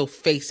you're still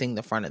facing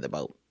the front of the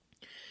boat.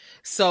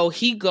 So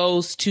he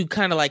goes to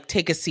kind of like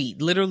take a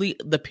seat. Literally,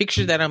 the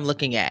picture that I'm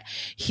looking at,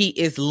 he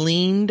is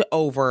leaned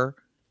over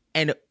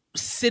and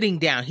sitting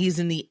down. He's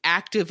in the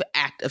active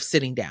act of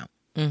sitting down.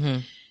 Mm-hmm.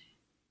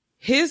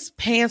 His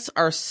pants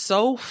are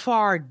so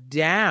far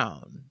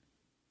down,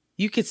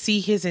 you could see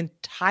his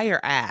entire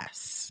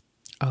ass.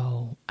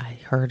 Oh, I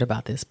heard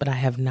about this, but I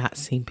have not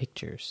seen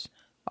pictures.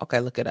 Okay,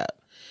 look it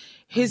up.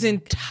 His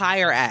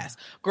entire ass,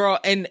 girl.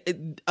 And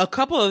a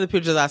couple of the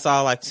pictures I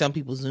saw, like some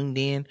people zoomed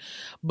in,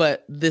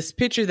 but this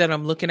picture that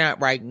I'm looking at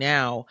right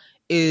now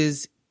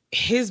is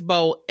his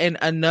boat and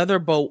another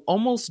boat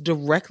almost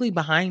directly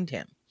behind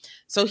him.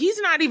 So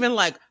he's not even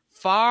like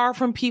far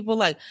from people.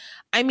 Like,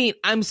 I mean,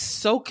 I'm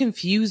so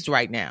confused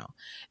right now.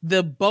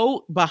 The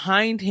boat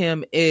behind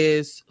him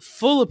is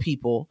full of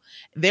people.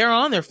 They're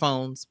on their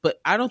phones,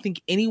 but I don't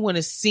think anyone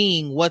is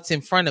seeing what's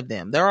in front of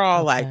them. They're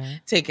all like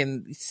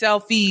taking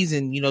selfies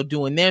and, you know,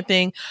 doing their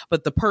thing.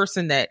 But the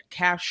person that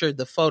captured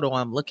the photo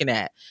I'm looking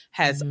at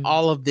has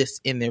all of this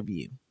in their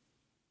view.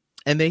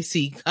 And they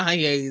see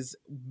Kanye's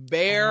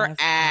bare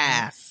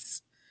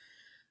ass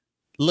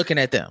looking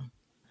at them.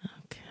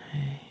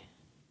 Okay.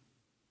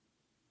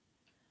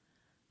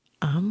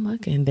 I'm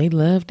looking. They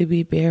love to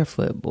be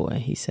barefoot,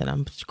 boy. He said,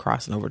 I'm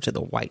crossing over to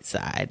the white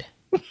side.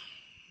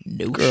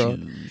 No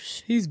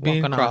shoes. He's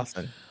been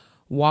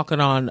walking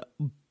on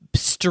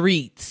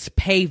streets,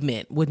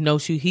 pavement with no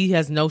shoes. He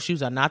has no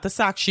shoes on, not the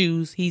sock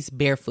shoes. He's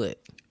barefoot.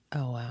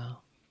 Oh, wow.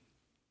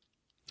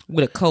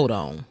 With a coat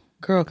on.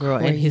 Girl,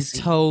 and his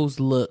toes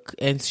look,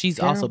 and she's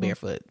also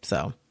barefoot.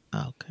 So,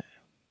 okay.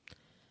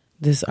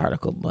 This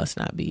article must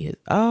not be his.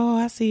 Oh,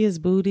 I see his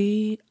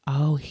booty.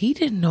 Oh, he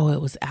didn't know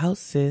it was out,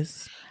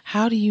 sis.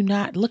 How do you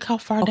not? Look how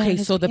far down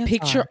his so the pants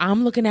picture are.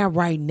 I'm looking at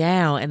right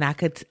now, and I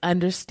could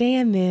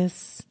understand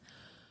this.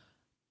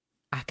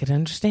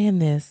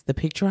 The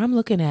picture I'm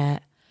looking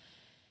at,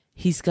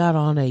 he's got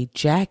on a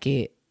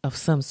jacket of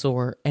some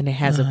sort, and it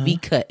has a V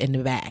cut in the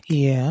back.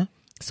 Yeah.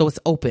 So it's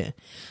open.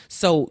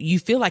 So you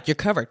feel like you're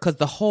covered because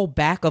the whole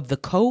back of the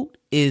coat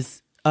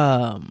is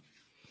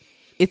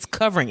it's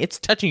covering, it's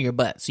touching your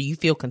butt. So you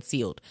feel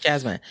concealed.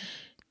 Jasmine,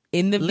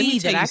 in the V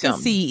that I can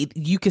see,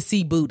 you can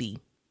see booty.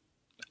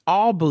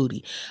 All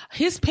booty.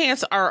 His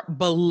pants are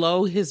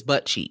below his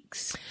butt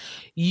cheeks.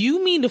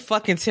 You mean to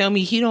fucking tell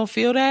me he don't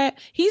feel that?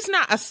 He's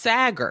not a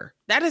sagger.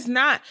 That is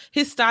not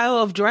his style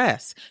of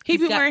dress. He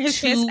be wearing his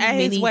pants at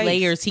his waist.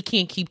 Layers. He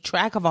can't keep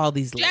track of all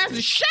these layers.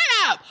 Jasmine, shut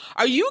up.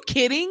 Are you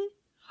kidding?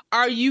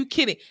 Are you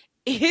kidding?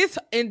 His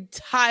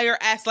entire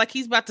ass, like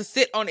he's about to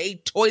sit on a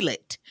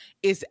toilet,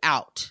 is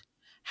out.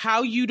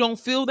 How you don't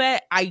feel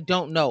that, I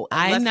don't know.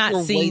 I'm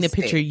not seeing the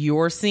picture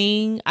you're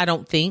seeing, I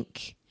don't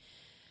think.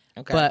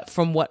 Okay. But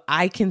from what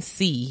I can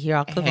see, here,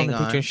 I'll click on the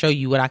picture and show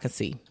you what I can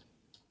see.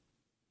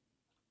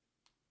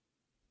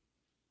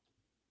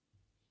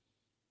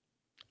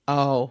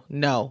 Oh,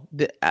 no.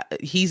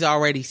 He's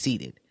already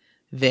seated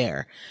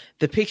there.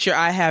 The picture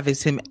I have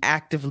is him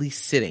actively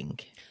sitting.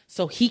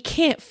 So he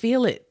can't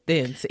feel it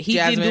then. He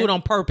didn't do it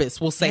on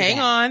purpose. We'll say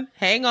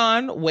Hang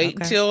on.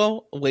 Wait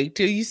till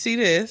you see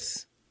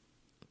this.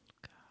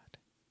 God.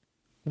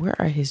 Where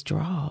are his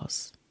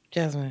drawers?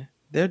 Jasmine,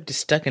 they're just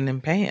stuck in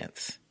them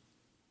pants.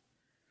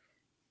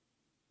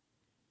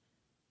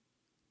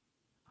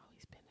 Oh,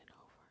 he's bending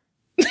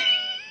over.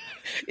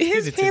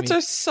 His pants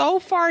are so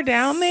far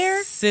down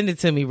there. Send it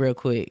to me real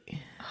quick.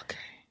 Okay.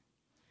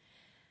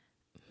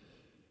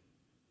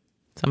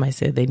 Somebody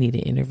said they need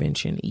an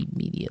intervention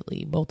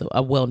immediately.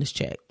 A wellness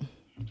check.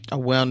 A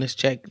wellness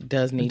check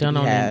does need done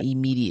to be on had him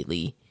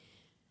immediately.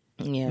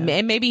 Yeah,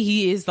 and maybe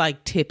he is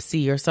like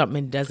tipsy or something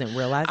and doesn't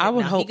realize it. I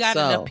would hope he got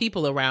so. enough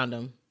people around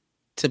him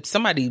to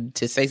somebody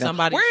to say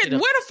something. Where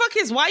the fuck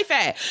his wife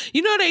at?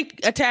 You know they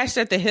attached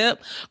at the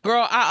hip.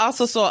 Girl, I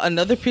also saw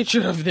another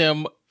picture of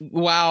them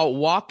while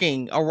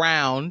walking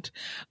around.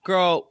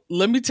 Girl,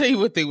 let me tell you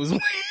what they was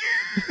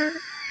wearing.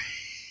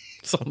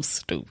 Some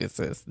stupid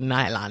sis.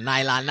 Nylon.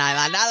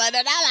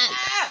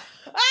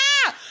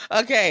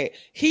 Okay.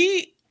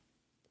 He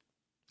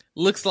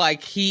looks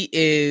like he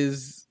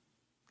is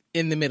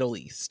in the Middle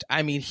East.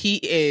 I mean, he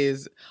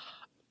is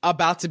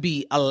about to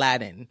be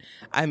Aladdin.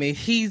 I mean,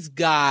 he's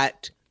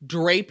got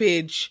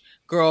drapage,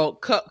 girl,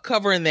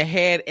 covering the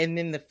head and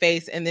then the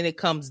face, and then it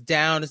comes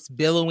down. It's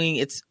billowing.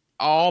 It's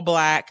all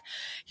black.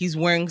 He's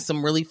wearing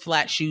some really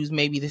flat shoes,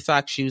 maybe the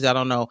sock shoes, I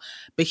don't know.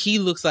 But he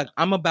looks like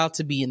I'm about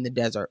to be in the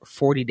desert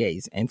 40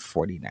 days and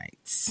 40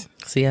 nights.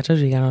 See, I told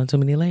you he got on too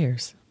many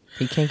layers.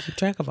 He can't keep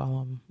track of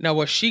all of them. Now,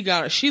 what she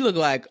looked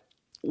like,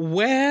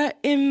 where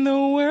in the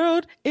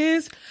world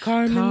is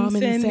Carmen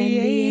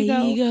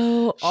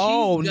Sandiego?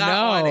 Oh, She's no.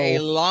 got on a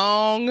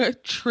long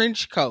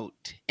trench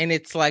coat. And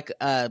it's like,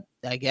 I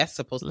guess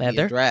supposed to be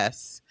a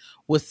dress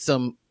with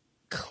some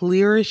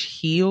clearish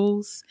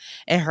heels,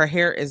 and her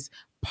hair is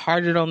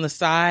parted on the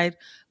side.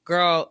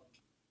 Girl,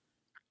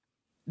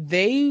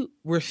 they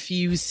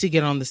refuse to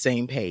get on the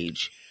same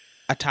page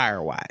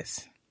attire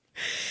wise.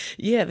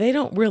 Yeah, they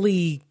don't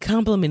really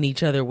compliment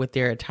each other with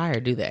their attire,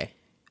 do they?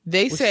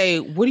 They say,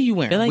 what are you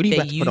wearing? Like what are you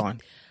about to put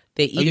on?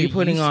 They either you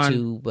putting used on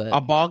to, but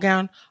a ball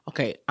gown?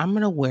 Okay, I'm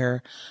gonna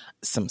wear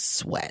some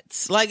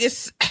sweats. Like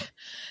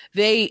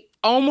they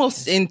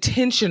almost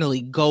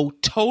intentionally go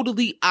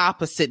totally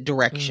opposite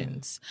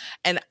directions,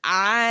 and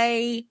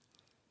I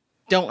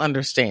don't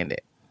understand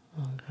it.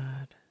 Oh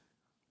God!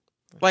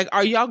 Like,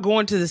 are y'all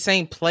going to the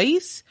same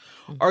place,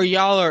 or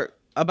y'all are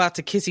about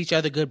to kiss each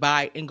other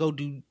goodbye and go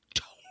do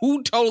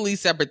two totally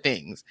separate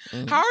things?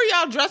 How are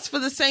y'all dressed for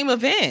the same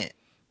event?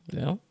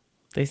 No.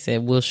 They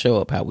said, we'll show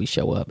up how we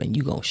show up, and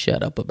you going to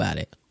shut up about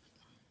it.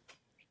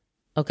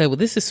 Okay, well,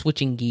 this is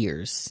switching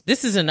gears.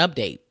 This is an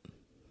update.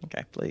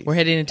 Okay, please. We're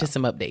heading into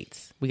some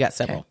updates. We got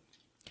several. Okay.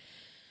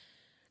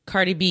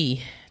 Cardi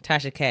B,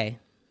 Tasha K.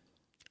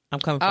 I'm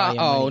coming for your money.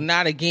 Oh,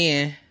 not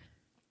again.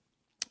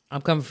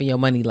 I'm coming for your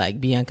money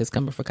like Bianca's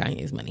coming for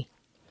Kanye's money.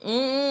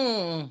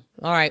 All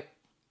right.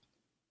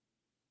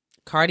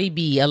 Cardi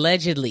B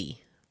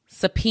allegedly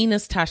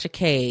subpoenas Tasha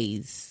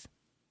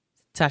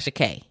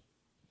K.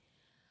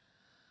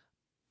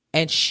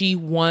 And she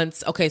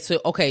wants,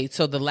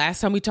 so the last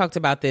time we talked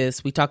about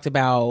this, we talked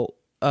about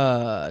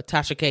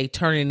Tasha K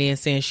turning in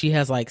saying she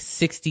has like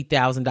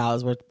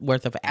 $60,000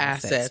 worth of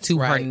assets to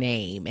her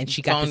name, and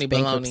she got this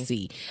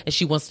bankruptcy, and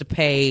she wants to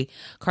pay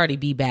Cardi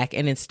B back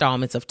in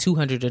installments of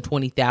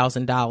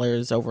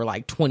 $220,000 over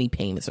like 20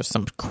 payments or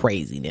some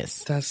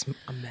craziness. That's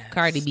a mess.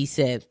 Cardi B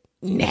said,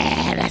 "Nah,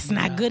 that's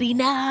not good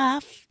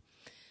enough."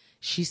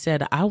 She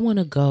said, "I want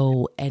to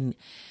go and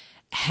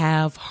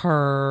have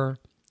her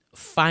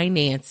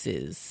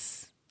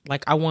finances,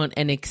 like I want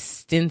an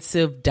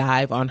extensive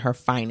dive on her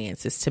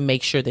finances to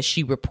make sure that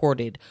she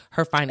reported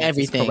her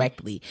finances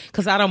correctly,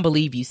 because I don't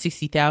believe you.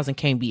 60,000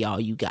 can't be all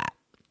you got.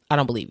 I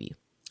don't believe you."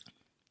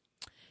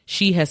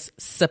 She has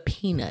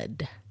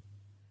subpoenaed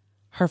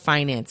her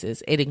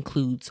finances. It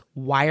includes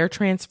wire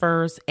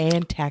transfers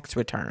and tax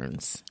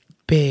returns.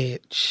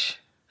 Bitch,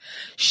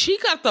 she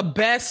got the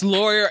best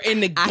lawyer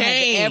in the game I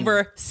have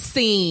ever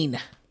seen.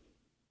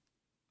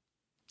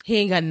 He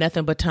ain't got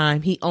nothing but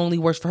time. He only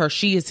works for her.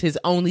 She is his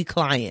only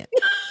client.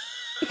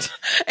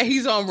 And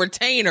he's on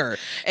retainer.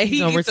 And he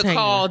gets a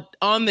call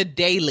on the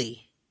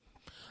daily.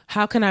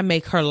 How can I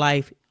make her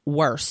life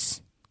worse?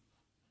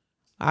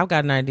 I've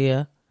got an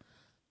idea.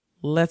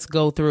 Let's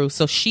go through.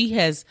 So she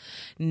has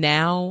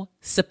now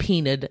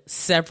subpoenaed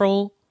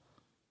several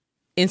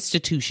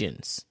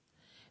institutions.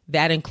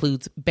 That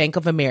includes Bank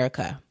of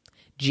America,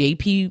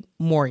 JP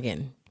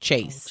Morgan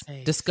Chase,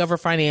 Discover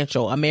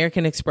Financial,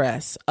 American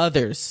Express,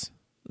 others.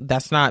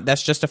 That's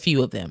just a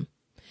few of them.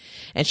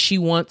 And she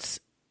wants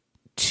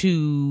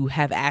to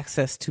have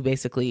access to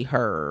basically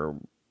her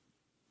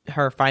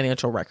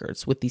financial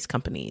records with these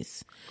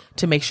companies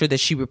to make sure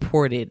that she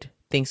reported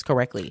things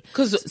correctly.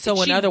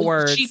 So in other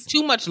words, she's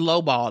too much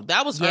lowballed.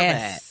 That was her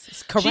bad.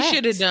 Correct. She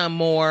should have done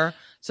more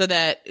so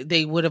that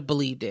they would have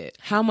believed it.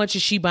 How much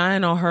is she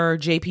buying on her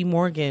JP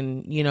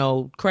Morgan,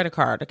 credit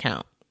card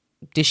account?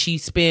 Did she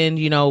spend,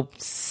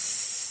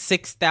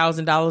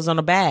 $6,000 on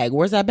a bag?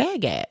 Where's that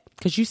bag at?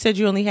 Because you said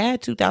you only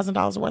had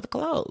 $2,000 worth of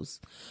clothes.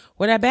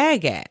 Where that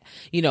bag at?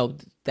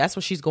 That's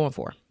what she's going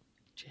for.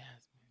 Jasmine.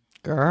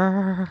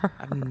 Girl.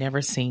 I've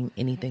never seen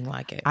anything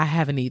like it. I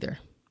haven't either.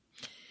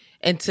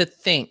 And to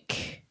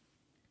think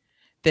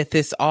that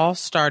this all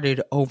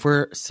started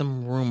over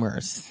some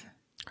rumors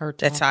that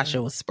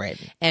Tasha was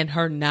spreading. And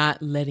her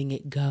not letting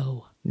it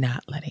go.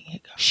 Not letting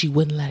it go. She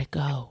wouldn't let it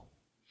go.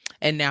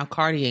 And now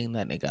Cardi ain't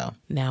letting it go.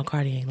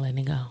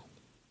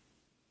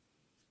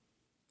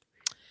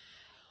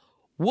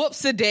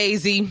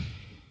 Whoops-a-daisy.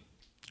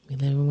 We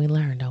live and we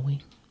learn, don't we?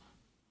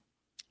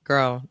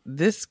 Girl,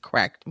 this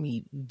cracked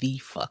me the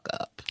fuck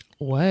up.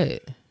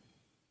 What?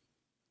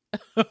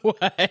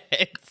 What?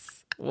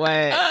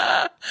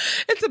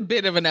 It's a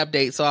bit of an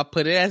update, so I'll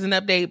put it as an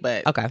update,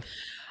 but okay.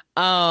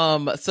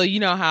 So you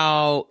know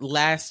how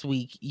last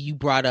week you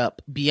brought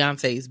up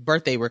Beyonce's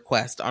birthday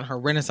request on her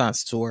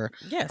Renaissance tour.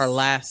 Yes. Her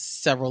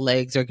last several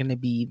legs are going to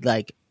be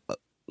like,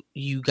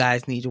 you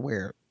guys need to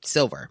wear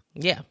silver.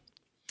 Yeah.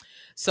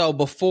 So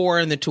before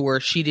in the tour,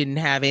 she didn't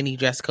have any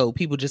dress code.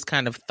 People just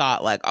kind of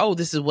thought like, oh,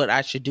 this is what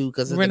I should do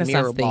because of the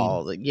mirror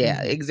ball.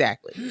 Yeah,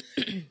 exactly.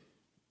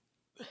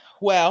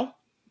 Well,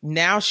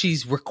 now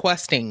she's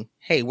requesting,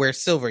 hey, wear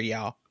silver,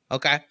 y'all.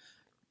 Okay.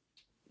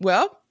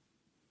 Well,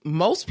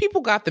 most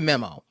people got the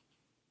memo.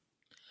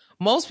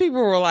 Most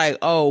people were like,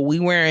 oh, we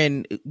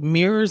wearing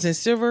mirrors and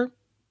silver?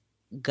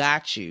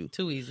 Got you.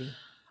 Too easy.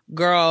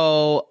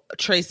 Girl,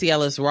 Tracy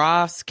Ellis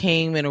Ross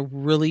came in a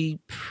really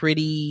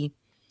pretty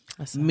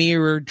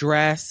mirror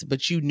dress,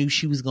 but you knew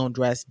she was going to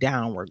dress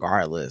down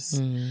regardless.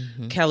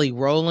 Mm-hmm. Kelly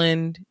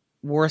Rowland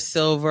wore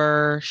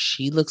silver.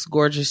 She looks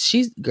gorgeous.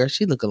 She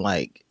looking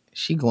like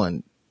she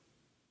going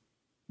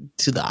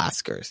to the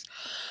Oscars.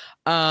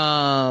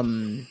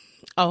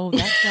 Oh,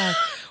 that's why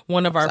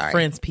one of our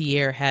friends,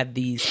 Pierre, had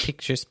these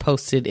pictures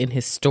posted in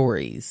his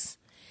stories.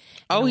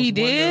 Oh, he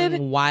did?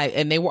 Why?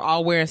 And they were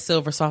all wearing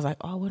silver. So I was like,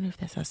 oh, I wonder if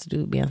that has to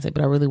do with Beyonce,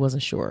 but I really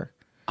wasn't sure.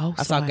 Oh,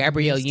 I saw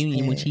Gabrielle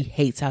Union when she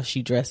hates how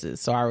she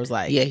dresses. So I was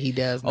like, yeah, he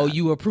does. Oh,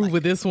 you approve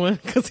of this one?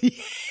 Because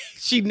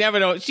She never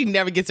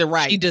gets it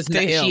right. She does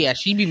not.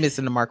 She be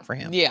missing the mark for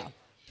him. Yeah.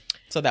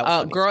 So that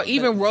was girl.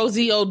 Even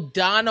Rosie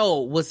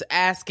O'Donnell was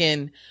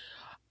asking,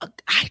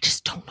 I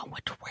just don't know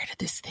what to wear to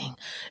this thing.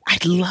 I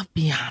love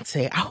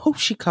Beyonce. I hope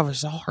she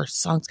covers all her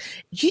songs.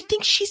 You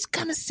think she's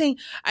gonna sing?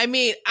 I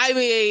mean,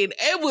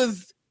 it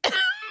was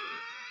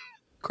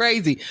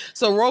crazy.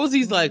 So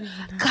Rosie's like,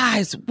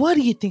 guys, what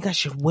do you think I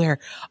should wear?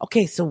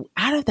 Okay, so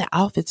out of the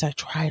outfits I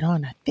tried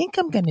on, I think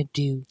I'm gonna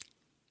do.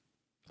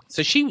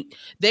 So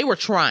they were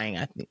trying.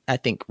 I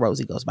think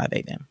Rosie goes by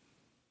they them.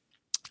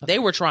 They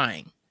were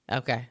trying.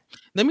 Okay.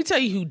 Let me tell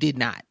you who did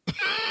not.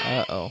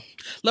 Uh-oh.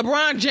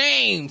 LeBron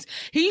James.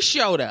 He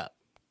showed up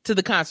to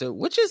the concert,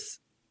 which is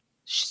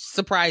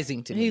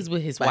surprising to me. He's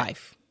with his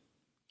wife.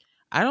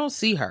 I don't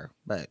see her,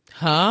 but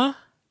I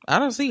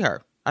don't see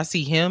her. I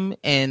see him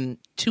and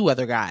two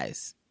other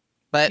guys.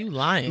 But you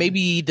lying.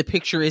 Maybe the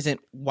picture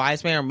isn't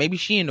Wiseman, or maybe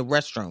she in the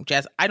restroom.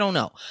 Jazz, I don't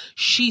know.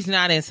 She's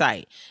not in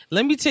sight.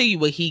 Let me tell you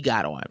what he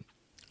got on.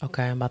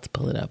 Okay, I'm about to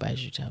pull it up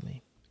as you tell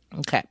me.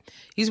 Okay.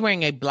 He's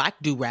wearing a black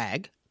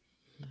do-rag.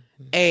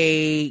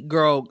 A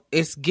girl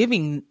is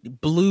giving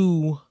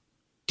blue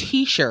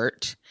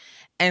t-shirt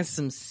and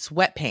some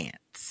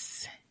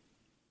sweatpants.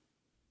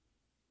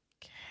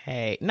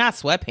 Okay. Not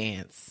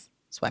sweatpants.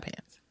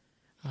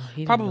 Oh,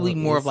 probably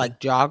more of like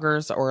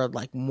joggers, or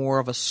like more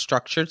of a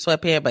structured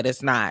sweatpant, but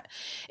it's not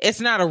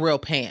a real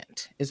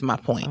pant, is my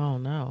point. Oh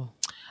no.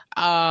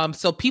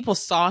 So people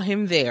saw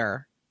him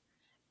there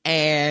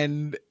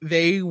and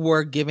they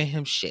were giving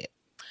him shit.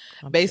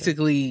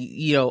 Basically,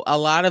 you know, a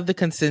lot of the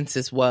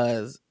consensus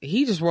was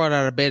he just rolled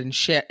out of bed and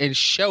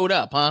showed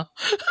up, huh?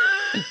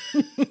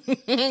 You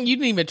didn't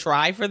even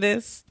try for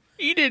this?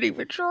 You didn't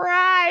even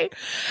try.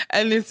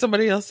 And then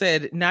somebody else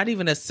said, not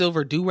even a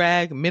silver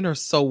do-rag. Men are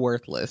so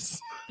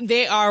worthless.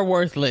 They are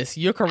worthless.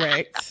 You're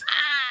correct.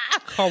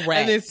 Correct.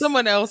 And then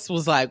someone else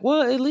was like,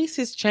 well, at least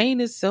his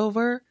chain is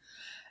silver.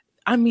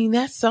 I mean,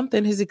 that's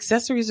something. His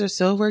accessories are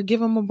silver.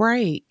 Give him a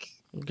break.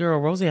 Girl,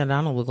 Rosie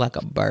O'Donnell looked like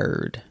a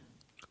bird.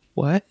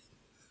 What?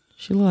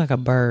 She looked like a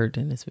bird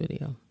in this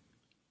video.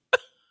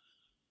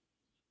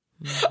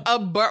 A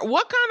bird?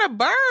 What kind of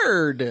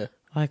bird?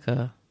 Like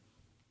a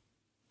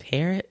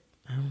parrot?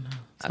 I don't know.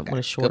 Something with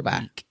a short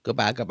beak.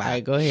 Goodbye. All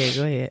right, go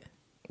ahead.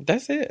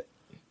 That's it.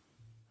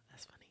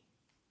 That's funny.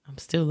 I'm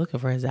still looking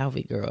for his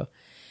outfit, girl.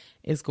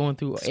 It's going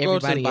through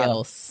everybody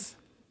else.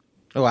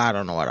 Oh, I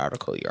don't know what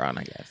article you're on,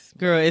 I guess.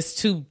 Girl, it's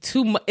too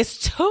much. It's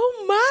too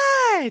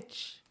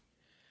much.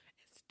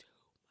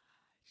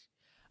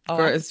 Oh,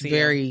 girl, it's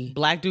very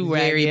black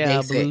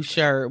do-rag, blue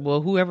shirt.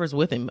 Well, whoever's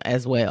with him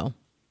as well.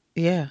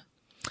 Yeah.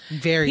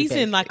 Very He's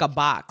basic. in like a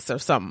box or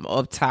something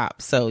up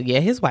top. So yeah,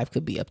 his wife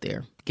could be up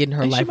there getting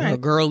her life. Her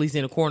girlie's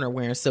in a corner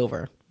wearing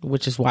silver,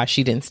 which is why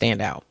she didn't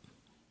stand out.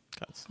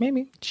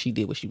 Maybe she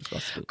did what she was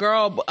supposed to do.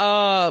 Girl,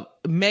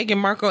 Meghan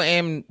Markle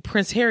and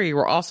Prince Harry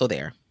were also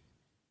there.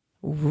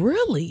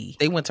 Really?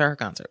 They went to her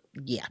concert.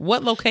 Yeah.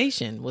 What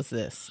location was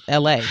this?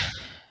 LA.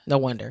 No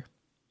wonder.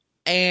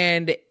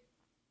 And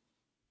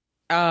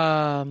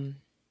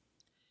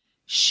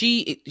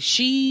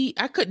she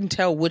I couldn't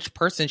tell which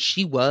person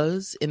she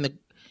was in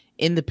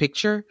the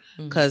picture,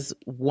 because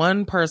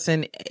one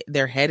person,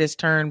 their head is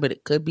turned, but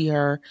it could be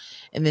her,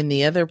 and then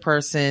the other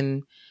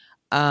person,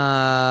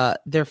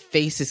 their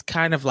face is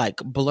kind of like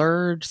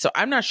blurred, so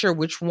I'm not sure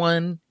which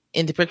one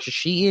in the picture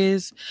she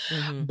is,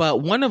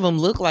 but one of them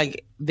looked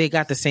like they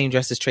got the same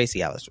dress as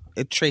Tracy Ellis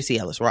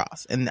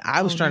Ross, and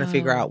I was trying to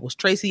figure out, was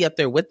Tracy up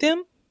there with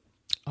them,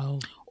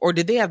 or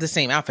did they have the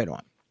same outfit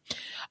on?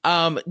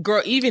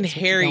 Girl, even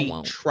Harry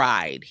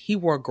tried. He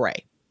wore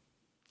gray.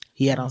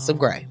 He had on some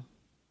gray.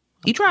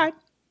 He tried.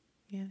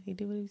 Yeah, he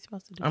did what he was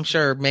supposed to do. I'm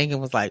sure Megan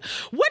was like,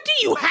 what do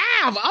you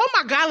have? Oh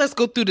my God, let's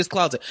go through this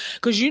closet.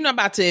 Because you're not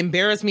about to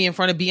embarrass me in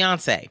front of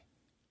Beyonce.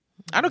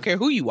 I don't care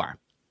who you are.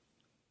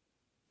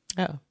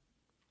 Oh.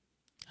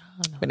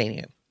 No. But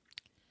anyway.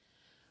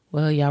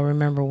 Well, y'all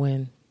remember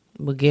when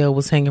Miguel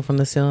was hanging from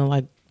the ceiling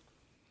like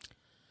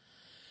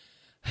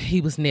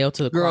he was nailed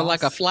to the cross? Girl,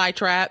 like a fly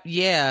trap?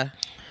 Yeah.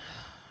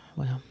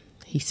 Well,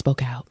 he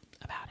spoke out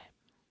about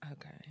it.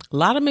 Okay. A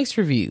lot of mixed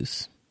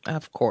reviews.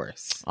 Of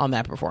course. On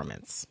that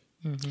performance.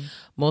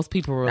 Most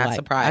people were not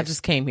surprised. I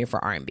just came here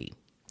for R&B.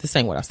 This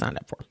ain't what I signed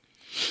up for.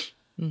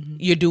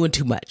 You're doing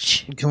too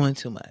much. Doing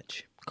too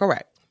much.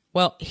 Correct.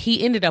 Well,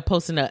 he ended up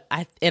posting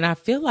and I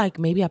feel like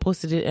maybe I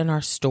posted it in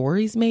our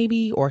stories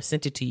maybe, or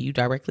sent it to you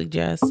directly,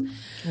 Jess.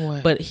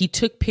 What? But he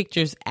took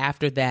pictures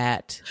after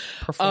that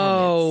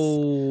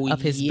performance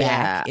of his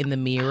back in the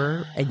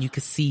mirror, and you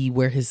could see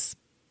where his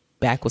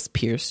back was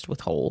pierced with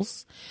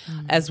holes,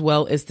 as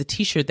well as the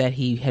t-shirt that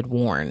he had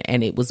worn,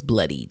 and it was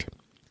bloodied.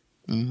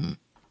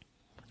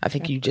 I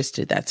think you just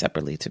did that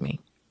separately to me.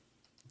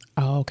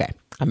 Oh, okay.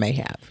 I may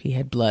have. He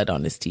had blood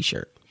on his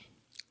t-shirt.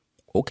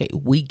 Okay,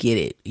 we get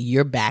it.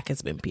 Your back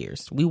has been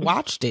pierced. We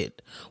watched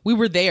it. We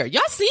were there.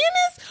 Y'all seeing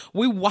this?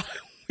 We were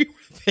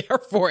there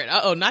for it.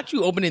 Uh-oh, not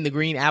you opening the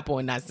green apple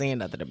and not saying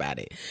nothing about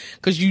it,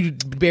 because you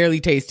barely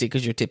tasted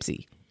because you're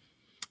tipsy.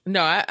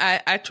 No,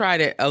 I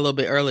tried it a little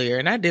bit earlier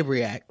and I did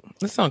react.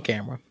 It's on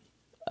camera.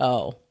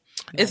 Oh.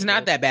 It's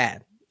not that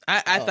bad.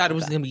 I thought it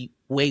was going to be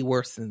way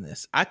worse than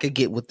this. I could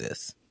get with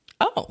this.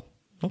 Oh.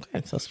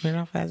 Okay. So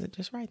Smirnoff has it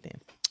just right then.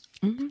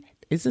 Mm-hmm.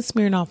 Isn't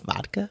Smirnoff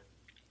vodka?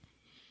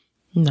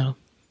 No.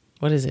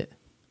 What is it?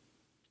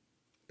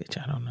 Bitch,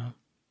 I don't know.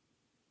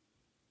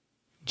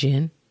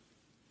 Gin?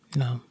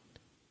 No.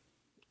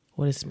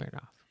 What is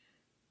Smirnoff?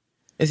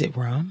 Is it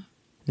rum?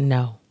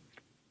 No.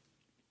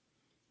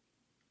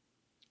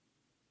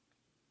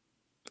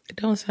 It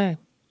don't say.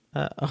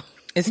 Uh-oh.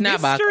 It's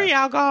not vodka. Mystery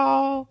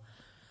alcohol.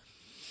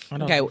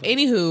 Okay,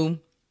 anywho.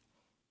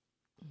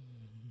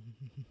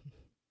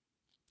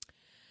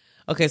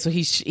 Okay, so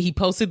he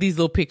posted these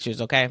little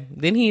pictures, okay?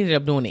 Then he ended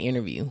up doing an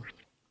interview.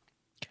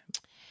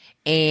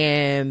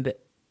 And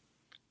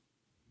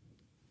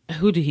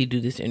who did he do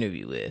this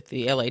interview with?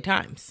 The LA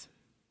Times.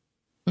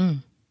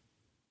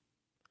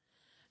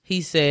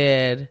 He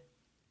said,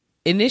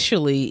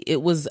 initially,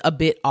 it was a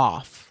bit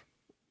off.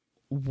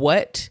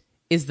 What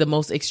is the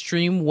most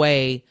extreme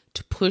way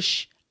to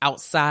push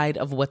outside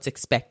of what's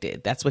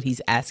expected? That's what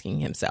he's asking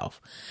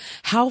himself.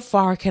 How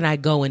far can I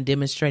go in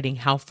demonstrating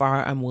how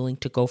far I'm willing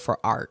to go for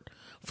art,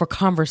 for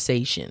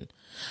conversation?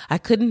 I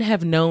couldn't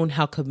have known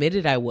how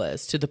committed I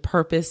was to the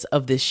purpose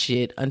of this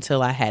shit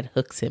until I had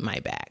hooks in my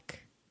back.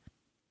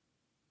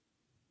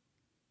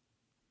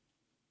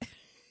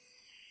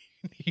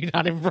 You're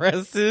not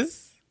impressed,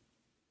 sis?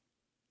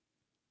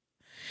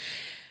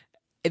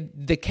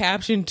 The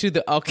caption to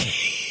the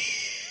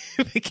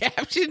the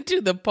caption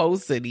to the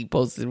post that he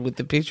posted with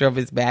the picture of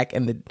his back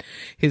and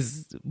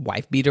his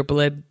wife beater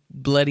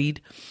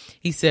bloodied.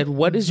 He said,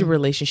 "What is your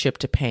relationship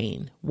to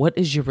pain? What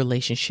is your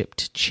relationship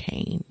to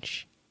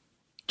change?"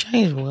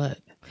 Change what?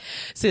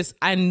 Sis,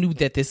 I knew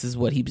that this is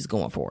what he was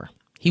going for.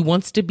 He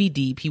wants to be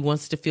deep. He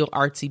wants to feel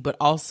artsy, but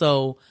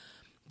also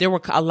there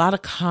were a lot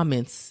of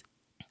comments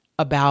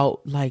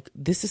about like,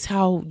 this is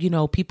how,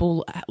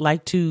 people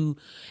like to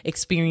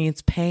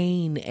experience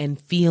pain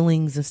and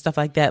feelings and stuff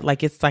like that.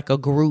 Like it's like a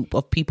group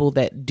of people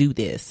that do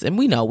this. And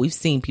we've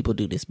seen people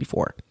do this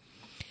before.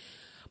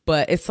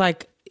 But it's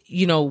like,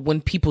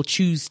 when people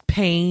choose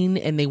pain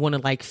and they want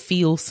to like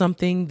feel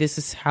something, this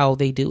is how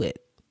they do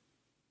it.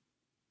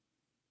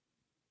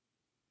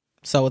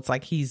 So it's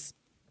like he's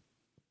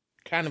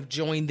kind of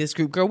joined this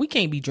group. Girl, we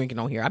can't be drinking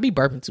on here. I be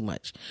burping too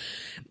much.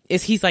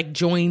 He's like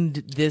joined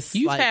this.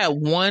 You've had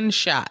one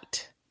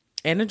shot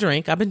and a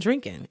drink. I've been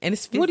drinking, and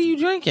it's fizzy. What are you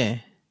drinking?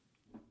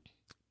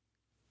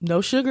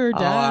 No sugar.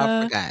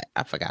 Duh.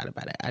 I forgot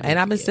about it.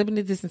 I've been sipping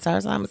it this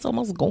entire time. It's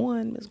almost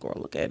gone. Miss Girl,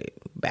 look at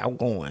it. About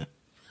going.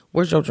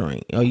 Where's your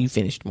drink? Oh, you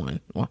finished one.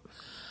 Well,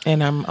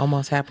 and I'm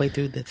almost halfway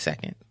through the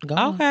second. Go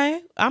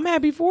on. I'm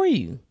happy for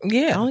you.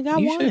 Yeah, I only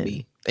got you one. Should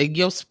be.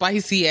 Your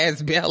spicy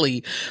ass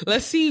belly.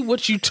 Let's see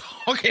what you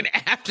talking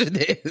after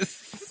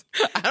this.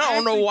 I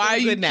don't know why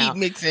you keep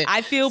mixing.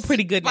 I feel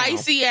pretty good now.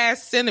 Spicy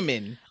ass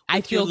cinnamon.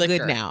 I feel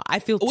good now. I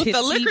feel tipsy. With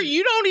the liquor,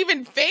 you don't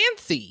even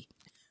fancy.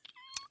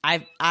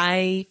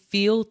 I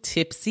feel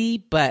tipsy,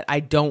 but I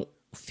don't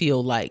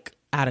feel like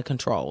out of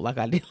control like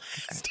I did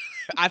last time.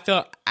 I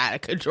feel out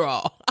of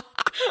control.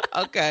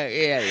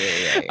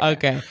 Okay. Yeah.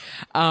 Okay.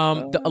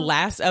 The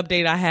last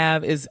update I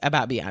have is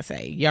about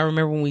Beyonce. Y'all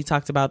remember when we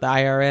talked about the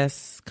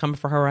IRS coming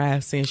for her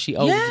ass saying she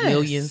owes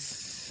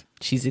millions?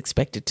 She's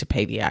expected to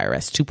pay the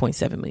IRS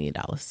 $2.7 million.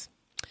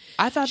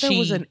 I thought there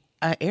was an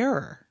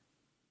error.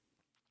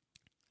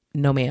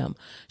 No, ma'am.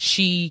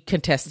 She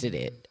contested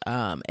it.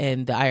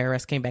 And the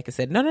IRS came back and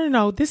said,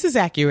 no, this is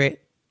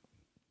accurate.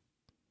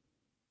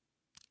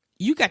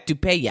 You got to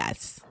pay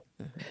us.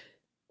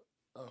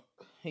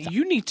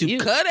 You need to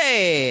cut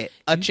it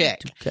a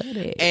check. Cut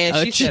it.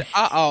 And she said,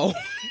 uh-oh.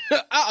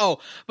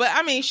 But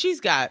I mean,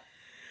 she's got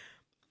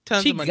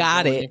tons of money. She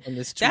got it. From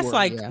this tour. That's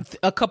like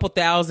a couple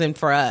thousand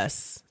for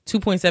us.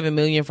 2.7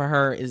 million for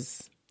her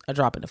is a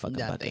drop in the fucking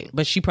bucket.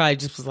 But she probably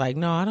just was like,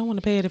 no, I don't want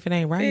to pay it if it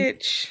ain't right.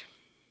 Bitch.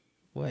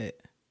 What?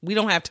 We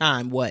don't have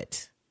time.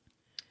 What?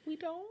 We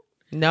don't?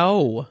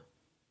 No.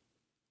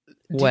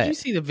 Did you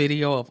see the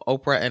video of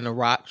Oprah and The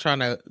Rock trying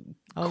to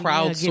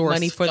crowdsource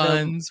money for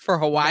funds for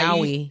Hawaii?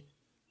 Maui.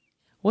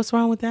 What's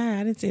wrong with that?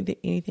 I didn't see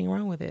anything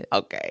wrong with it.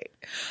 Okay.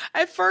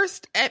 At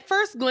first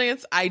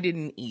glance, I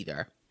didn't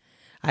either.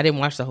 I didn't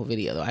watch the whole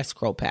video though. I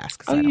scrolled past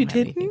because I don't have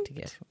anything to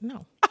give.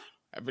 No.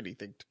 Have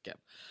anything to give.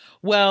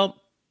 Well,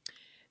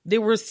 there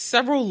were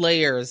several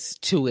layers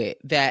to it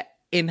that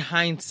in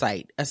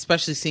hindsight,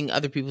 especially seeing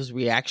other people's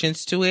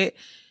reactions to it,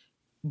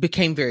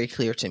 became very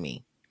clear to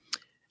me.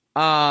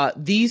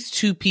 These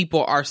two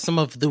people are some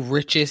of the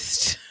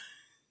richest,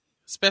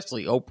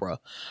 especially Oprah,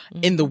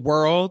 in the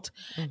world.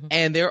 Mm-hmm.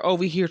 And they're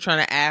over here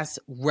trying to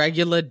ask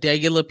regular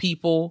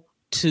people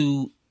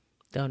to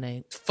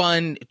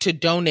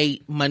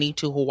donate money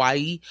to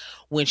Hawaii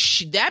when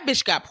that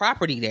bitch got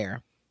property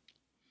there.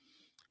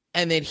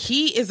 And then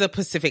he is a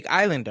Pacific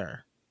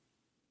Islander.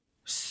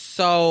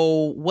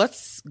 So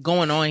what's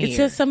going on here? It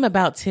says something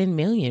about 10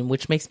 million,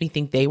 which makes me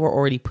think they were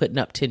already putting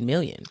up 10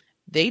 million.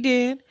 They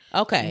did.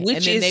 Okay. And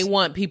then they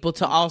want people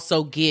to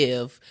also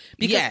give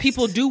because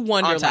people do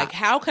wonder, like,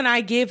 how can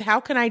I give? How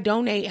can I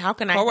donate? How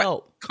can I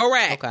help?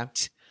 Correct. Okay.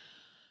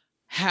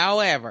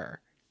 However,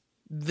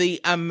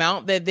 the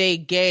amount that they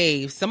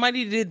gave,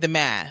 somebody did the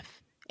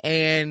math,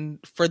 and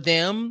for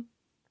them,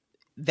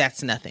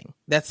 that's nothing.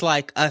 That's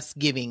like us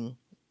giving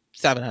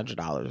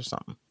 $700 or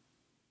something.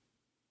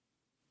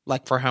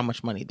 Like for how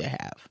much money they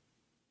have.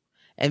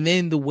 And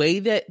then the way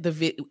that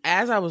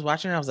as I was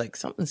watching it, I was like,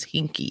 something's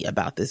hinky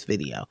about this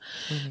video.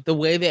 Mm-hmm. The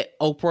way that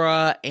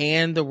Oprah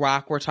and The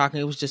Rock were talking,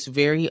 it was just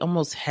very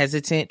almost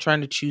hesitant,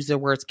 trying to choose their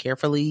words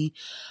carefully.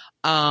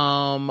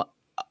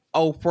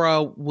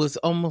 Oprah was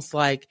almost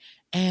like,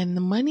 and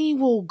the money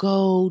will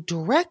go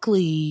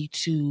directly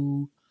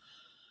to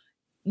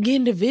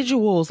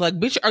individuals. Like,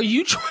 bitch, are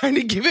you trying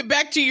to give it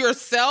back to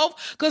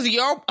yourself because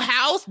your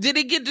house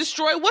didn't get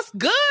destroyed? What's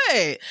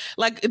good?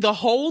 Like, the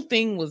whole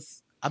thing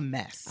was a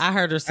mess. I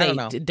heard her say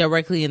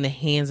directly in the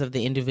hands of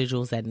the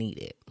individuals that need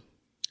it.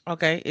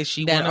 Okay, is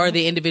she that, one of or them?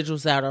 the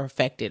individuals that are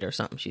affected or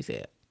something? She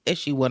said, is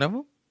she one of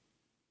them?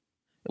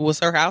 Was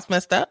her house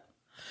messed up?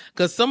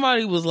 Because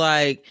somebody was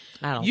like,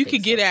 you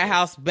could get that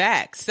house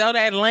back, sell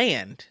that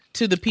land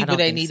to the people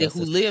that need it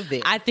who live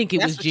there. I think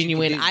it was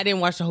genuine. I didn't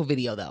watch the whole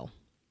video though.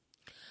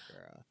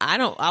 I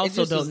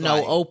also don't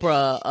know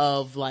Oprah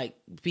of like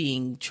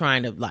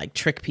trying to like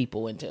trick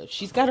people into.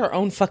 She's got her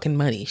own fucking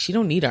money. She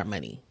don't need our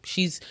money.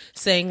 She's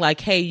saying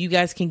like, hey, you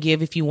guys can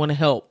give if you want to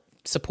help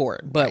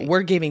support, but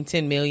we're giving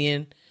 10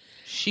 million.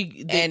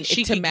 She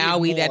to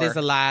Maui, that is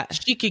a lot.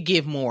 She could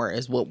give more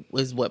is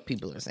what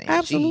people are saying.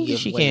 Absolutely,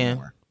 she can.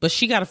 More. But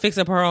she got to fix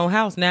up her own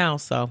house now.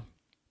 So,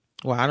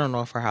 well, I don't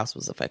know if her house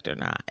was affected or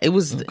not. It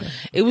was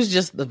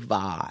just the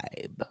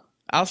vibe.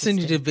 I'll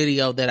send you the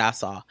video that I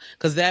saw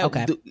because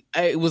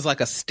it was like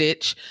a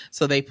stitch.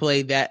 So they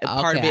played that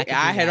part of it.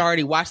 I had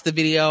already watched the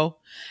video,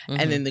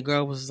 and then the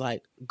girl was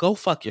like, "Go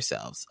fuck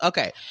yourselves."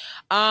 Okay,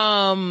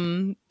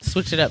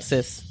 switch it up,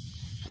 sis.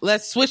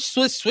 Let's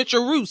switch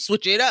your roots.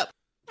 Switch it up.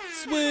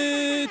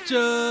 Switch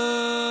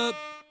up.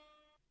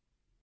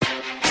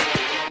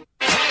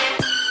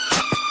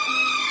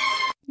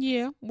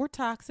 Yeah, we're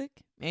toxic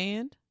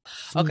and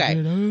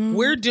okay.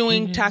 We're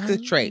doing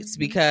toxic traits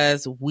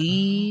because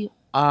we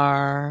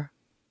are.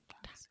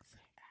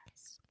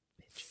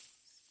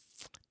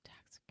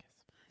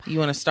 You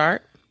want to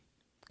start?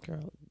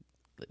 Girl,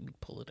 let me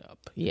pull it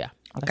up. Yeah.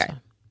 Okay.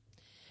 Fine.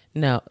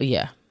 No,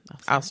 yeah.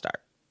 I'll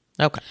start.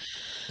 Okay.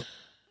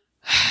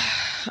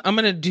 I'm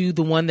going to do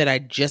the one that I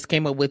just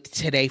came up with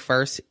today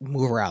first.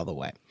 Move her out of the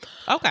way.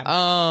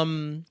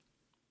 Okay.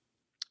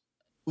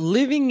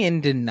 Living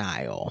in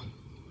denial.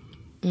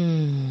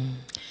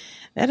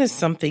 That is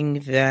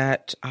something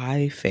that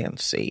I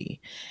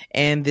fancy.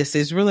 And this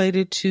is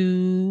related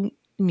to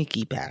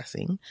Nikki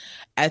passing.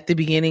 At the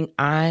beginning,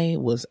 I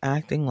was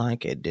acting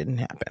like it didn't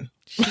happen.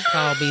 She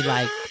called me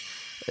like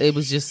it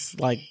was just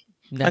like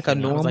nothing. Like a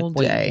normal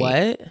day.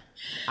 What?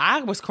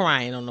 I was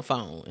crying on the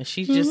phone and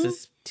she just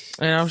is.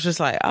 And I was just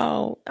like,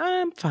 oh,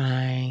 I'm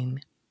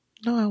fine.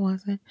 No, I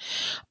wasn't.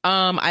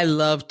 I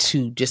love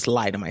to just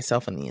lie to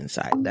myself on the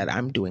inside that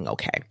I'm doing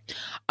okay.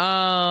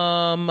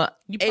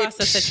 You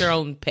process at your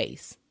own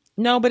pace.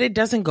 No, but it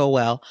doesn't go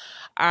well.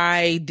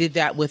 I did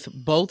that with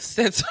both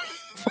sets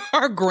of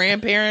our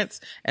grandparents,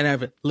 and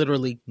I've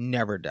literally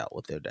never dealt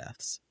with their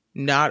deaths.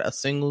 Not a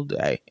single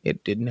day.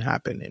 It didn't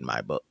happen in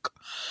my book.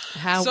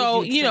 How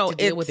would you expect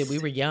to deal with it? We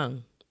were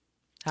young.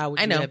 How would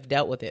you have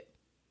dealt with it?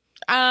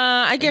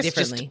 I guess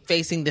just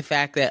facing the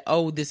fact that,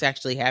 oh, this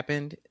actually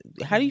happened.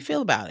 How do you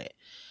feel about it?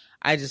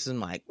 I just am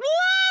like, la,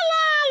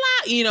 la,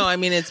 la. You know, I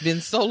mean, it's been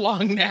so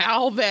long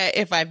now that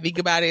if I think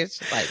about it, it's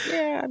just like,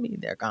 yeah, I mean,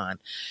 they're gone.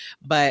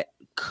 But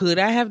could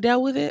I have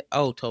dealt with it?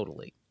 Oh,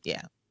 totally.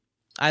 Yeah.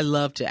 I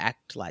love to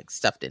act like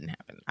stuff didn't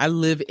happen. I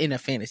live in a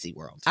fantasy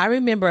world. I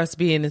remember us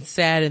being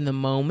sad in the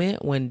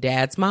moment when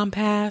Dad's mom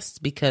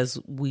passed because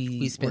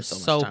we were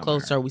so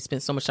close to her. We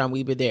spent so much time.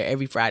 We were there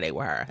every Friday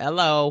with her.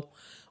 Hello.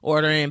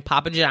 Ordering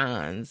Papa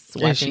John's,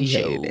 watching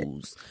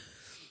shows.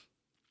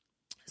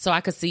 So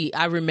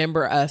I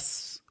remember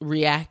us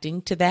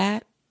reacting to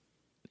that.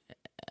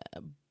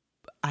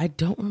 I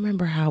don't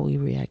remember how we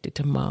reacted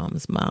to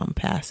Mom's mom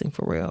passing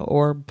for real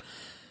or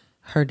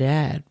her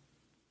dad.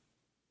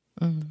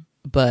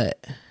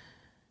 But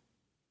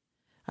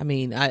I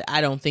mean,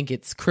 I don't think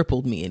it's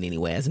crippled me in any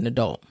way as an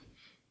adult.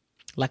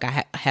 Like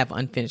I have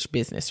unfinished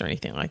business or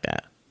anything like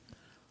that.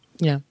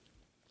 Yeah.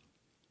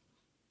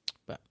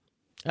 But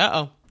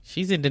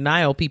she's in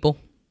denial, people.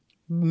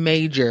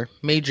 Major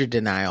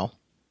denial.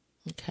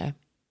 Okay.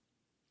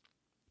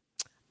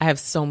 I have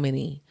so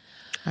many.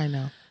 I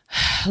know.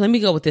 Let me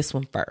go with this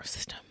one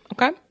first.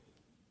 Okay.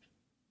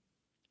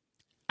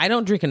 I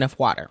don't drink enough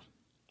water.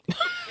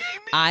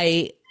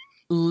 I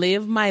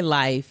live my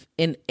life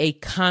in a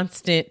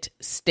constant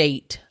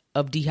state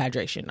of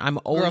dehydration. I'm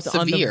always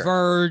on the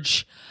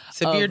verge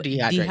of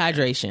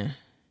dehydration.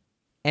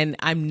 And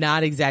I'm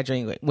not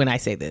exaggerating when I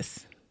say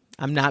this.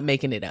 I'm not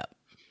making it up.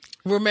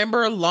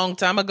 Remember a long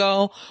time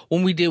ago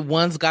when we did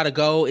One's Gotta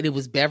Go and it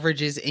was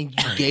beverages and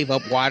you gave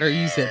up water?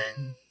 You said,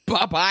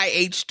 buy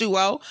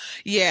H2O.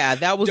 Yeah,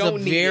 that was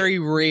very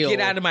real. Get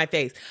out of my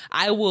face.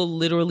 I will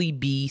literally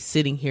be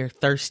sitting here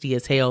thirsty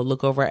as hell.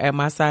 Look over at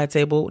my side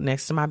table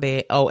next to my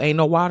bed. Oh, ain't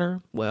no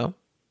water? Well,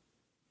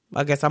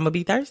 I guess I'm going to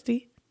be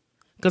thirsty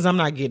because I'm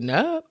not getting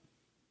up.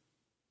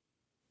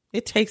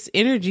 It takes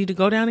energy to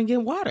go down and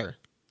get water.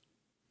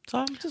 So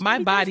I'm just my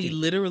body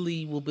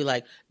literally will be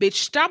like, bitch,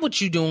 stop what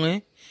you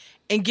doing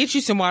and get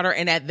you some water.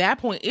 And at that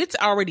point, it's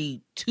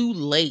already too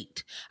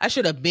late. I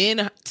should have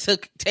been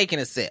taking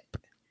a sip.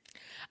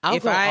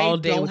 If I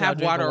don't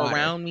have water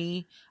around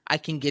me, I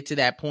can get to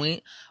that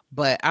point.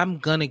 But I'm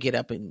going to get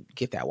up and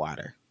get that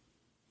water.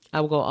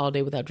 I will go all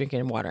day without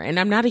drinking water. And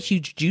I'm not a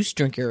huge juice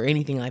drinker or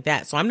anything like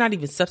that. So I'm not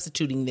even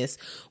substituting this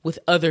with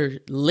other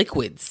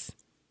liquids.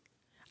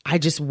 I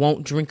just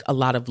won't drink a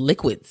lot of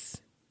liquids.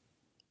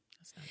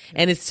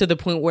 And it's to the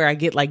point where I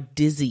get like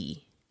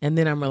dizzy. And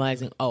then I'm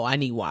realizing, oh, I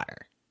need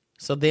water.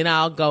 So then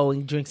I'll go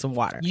and drink some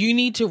water. You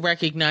need to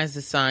recognize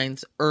the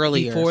signs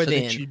earlier so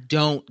that you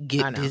don't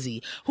get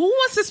dizzy. Who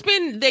wants to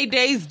spend their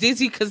days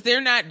dizzy because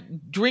they're not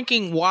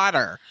drinking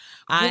water?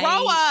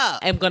 Grow up.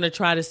 I'm going to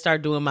try to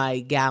start doing my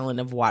gallon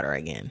of water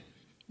again.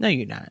 No,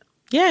 you're not.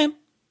 Yeah.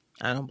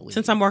 I don't believe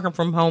Since I'm working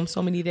from home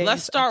so many days.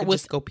 Let's start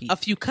with a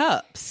few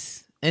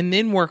cups and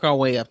then work our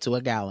way up to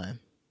a gallon.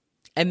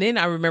 And then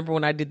I remember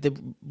when I did the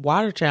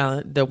water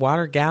challenge, the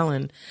water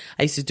gallon,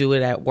 I used to do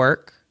it at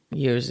work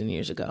years and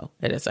years ago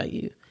at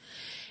SIU.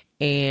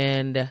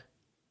 And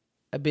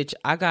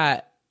I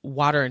got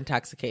water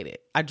intoxicated.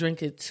 I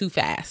drank it too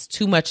fast,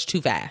 too much,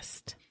 too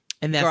fast.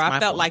 And that's I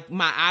felt like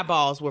my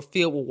eyeballs were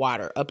filled with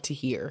water up to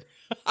here.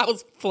 I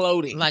was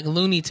floating like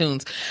Looney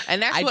Tunes.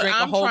 And that's what drank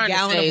I'm a whole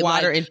gallon of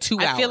water in 2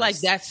 hours. I feel like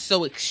that's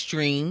so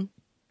extreme.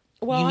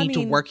 Well, you need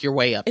to work your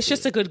way up. It's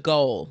just a good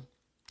goal.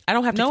 I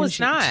don't have to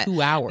finish it in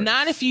 2 hours.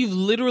 Not if you've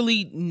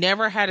literally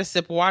never had a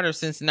sip of water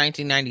since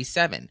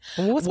 1997.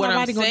 Well, what's my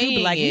body going to do?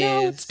 Be like,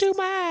 no, it's too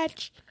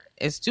much.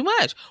 It's too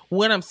much.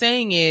 What I'm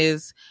saying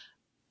is,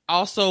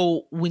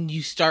 also, when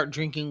you start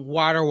drinking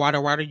water,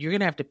 you're going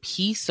to have to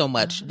pee so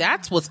much.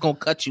 That's what's going to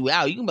cut you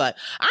out. You can be like,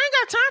 I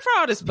ain't got time for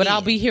all this. But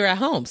I'll be here at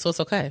home, so it's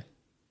okay.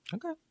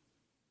 Okay.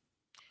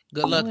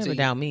 Good luck to you.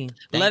 Without me.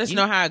 Let us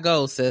know how it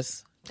goes,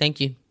 sis. Thank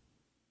you.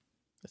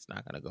 It's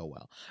not going to go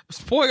well.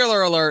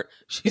 Spoiler alert,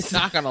 she's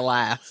not going to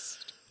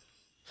last.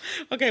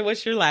 Okay,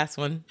 what's your last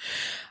one?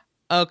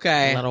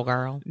 Okay. Little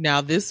girl.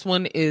 Now, this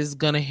one is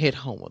going to hit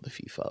home with a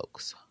few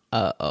folks.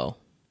 Uh-oh.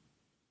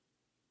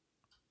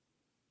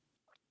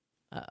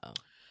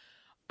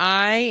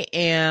 I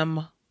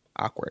am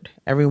awkward.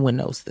 Everyone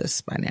knows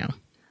this by now.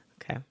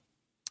 Okay.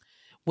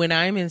 When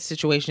I'm in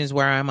situations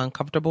where I'm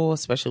uncomfortable,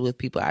 especially with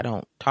people I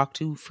don't talk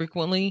to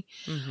frequently,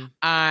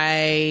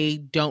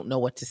 I don't know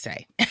what to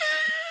say.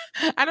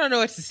 I don't know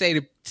what to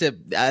say to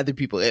other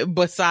people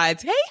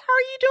besides, hey, how are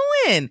you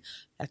doing?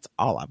 That's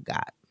all I've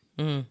got.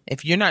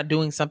 If you're not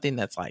doing something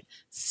that's like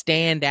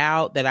stand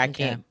out that I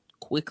can't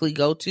quickly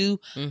go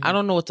to, I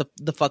don't know what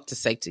the fuck to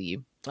say to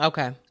you.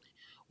 Okay.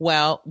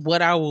 Well,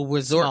 what I will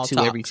resort to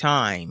every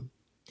time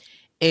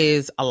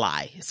is a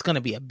lie. It's going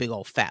to be a big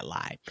old fat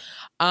lie.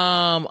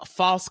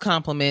 False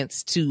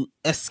compliments to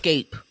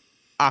escape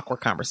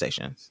awkward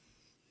conversations.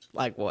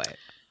 Like what?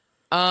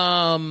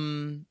 I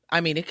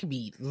mean, it could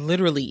be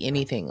literally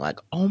anything. Like,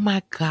 oh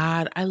my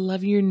God, I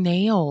love your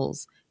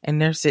nails.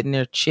 And they're sitting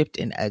there chipped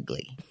and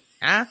ugly.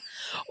 Huh?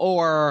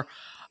 Or,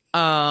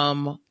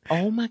 oh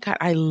my God,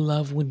 I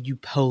love when you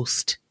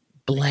post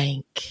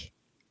blank.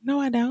 No,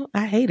 I don't.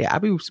 I hate it. I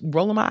be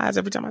rolling my eyes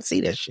every time I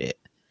see that shit.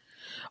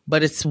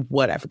 But it's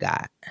what I've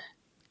got.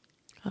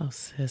 Oh,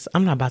 sis,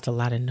 I'm not about to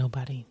lie to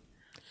nobody.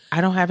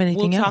 I don't have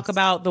anything else. We'll talk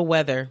about the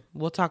weather.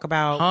 We'll talk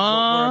about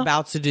what we're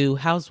about to do.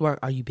 How's work?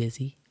 Are you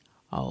busy?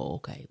 Oh,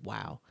 okay.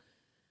 Wow.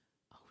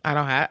 I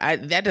don't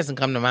have, that doesn't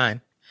come to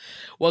mind.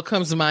 What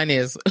comes to mind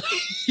is,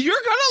 you're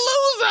going to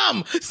lose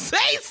them.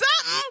 Say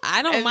something.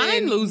 I don't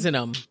mind losing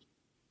them.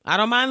 I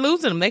don't mind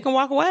losing them. They can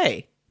walk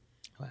away.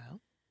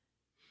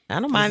 I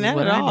don't mind that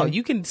at all.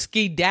 You can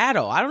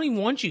skedaddle. I don't even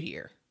want you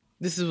here.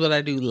 This is what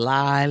I do.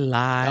 Lie.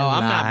 Oh,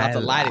 I'm not about to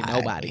lie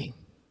to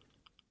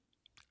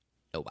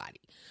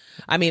nobody.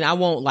 I mean, I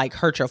won't like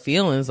hurt your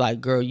feelings.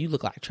 Like, girl, you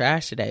look like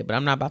trash today. But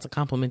I'm not about to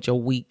compliment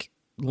your weak,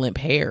 limp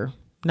hair.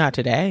 Not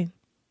today.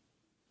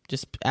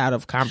 Just out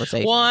of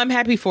conversation. Well, I'm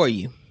happy for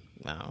you.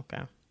 Oh,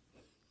 okay.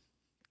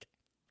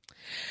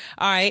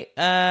 All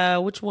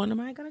right. Which one am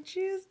I going to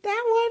choose?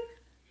 That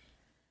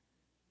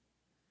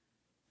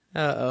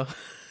one? Uh-oh.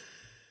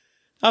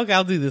 Okay,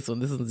 I'll do this one.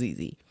 This one's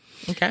easy.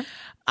 Okay.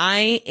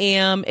 I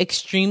am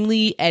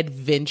extremely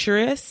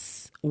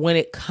adventurous when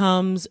it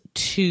comes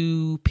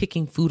to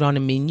picking food on a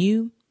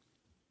menu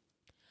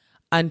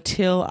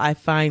until I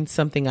find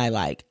something I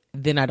like.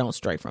 Then I don't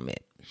stray from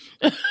it.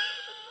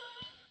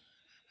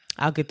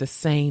 I'll get the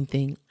same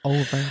thing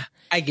over.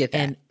 I get that.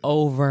 And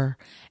over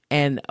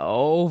and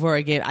over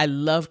again. I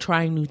love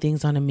trying new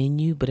things on a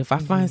menu, but if I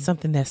find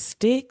something that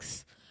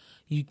sticks,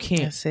 you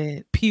can't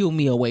peel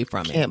me away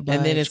from it. And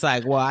then it's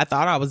like, well, I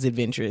thought I was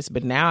adventurous,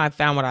 but now I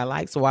found what I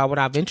like, so why would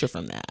I venture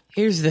from that?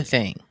 Here's the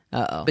thing.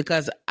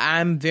 because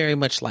I'm very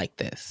much like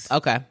this.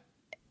 Okay.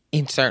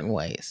 In certain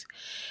ways.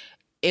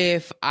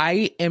 If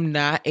I am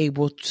not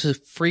able to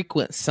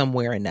frequent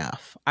somewhere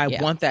enough, I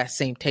want that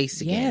same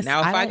taste again. Yes,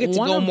 now, if I get to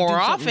go more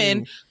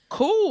often,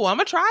 cool, I'm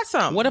going to try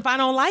something. What if I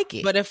don't like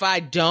it? But if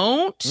I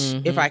don't,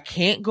 if I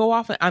can't go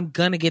often, I'm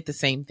going to get the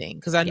same thing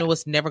because I know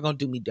it's never going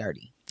to do me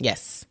dirty.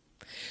 Yes.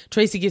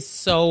 Tracy gets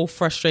so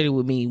frustrated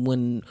with me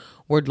when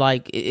we're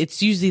like,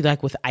 it's usually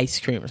like with ice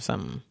cream or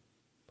something.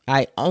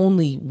 I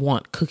only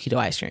want cookie dough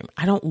ice cream.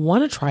 I don't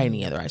want to try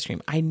any other ice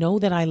cream. I know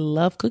that I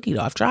love cookie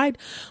dough. I've tried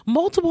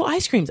multiple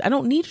ice creams. I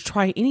don't need to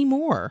try any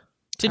more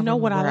to know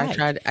what I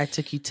like. I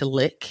took you to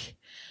Lick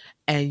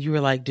and you were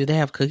like, do they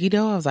have cookie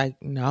dough? I was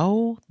like,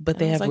 no, but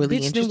they have like, really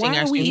interesting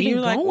interesting ice cream. You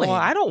were like, well,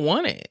 I don't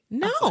want it.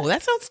 No,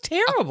 that sounds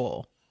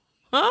terrible.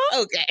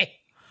 Huh? Okay.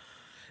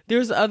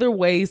 There's other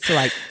ways to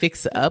like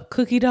fix up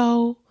cookie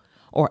dough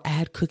or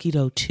add cookie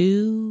dough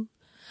too.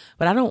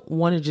 But I don't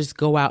want to just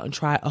go out and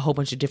try a whole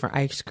bunch of different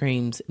ice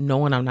creams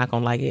knowing I'm not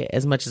going to like it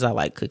as much as I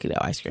like cookie dough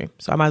ice cream.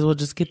 So I might as well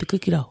just get the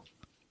cookie dough.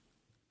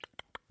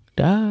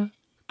 Duh.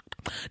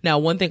 Now,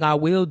 one thing I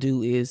will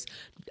do is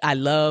I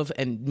love,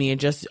 and me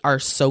and Jess are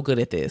so good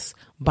at this,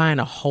 buying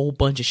a whole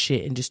bunch of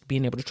shit and just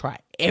being able to try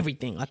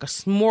everything, like a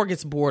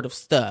smorgasbord of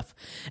stuff.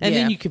 And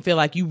then you can feel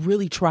like you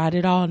really tried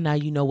it all. Now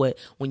you know what,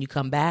 when you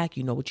come back,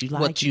 you know what you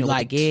like. What you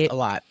like it a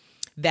lot.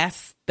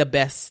 That's the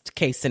best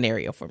case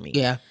scenario for me.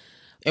 Yeah.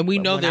 And we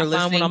know they're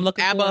listening. What I'm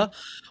looking Abba,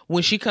 for,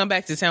 when she come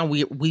back to town,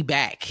 we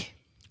back.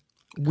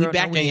 We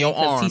back in your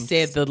arms. He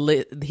said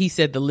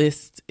the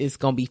list is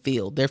gonna be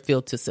filled. They're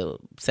filled to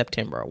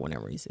September or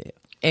whenever he said.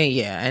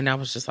 And I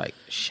was just like,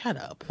 shut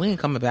up. We ain't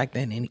coming back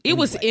then. It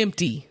was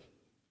empty.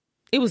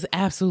 It was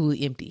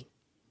absolutely empty.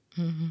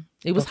 Mm-hmm.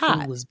 It was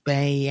hot. It was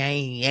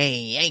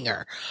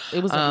banger.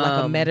 It was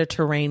like a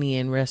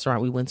Mediterranean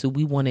restaurant we went to.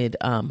 We wanted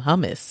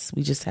hummus.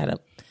 We just had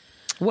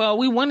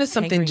we wanted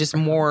something just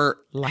more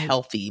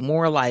healthy,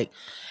 more like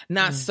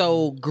not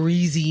so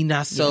greasy,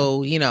 not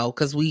so,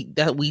 because we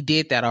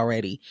did that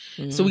already.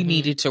 Mm-hmm. So we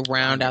needed to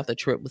round out the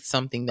trip with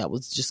something that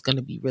was just going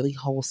to be really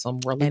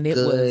wholesome, really and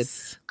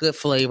good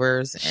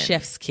flavors.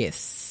 Chef's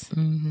kiss.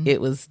 Mm-hmm.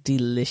 It was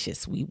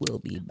delicious. We will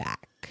be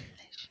back.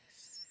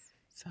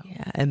 So.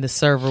 Yeah, and the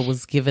server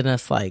was giving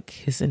us like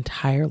his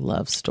entire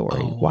love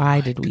story.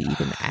 Why did we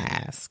even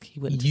ask? He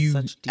went into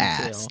such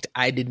detail. Asked.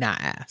 I did not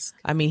ask.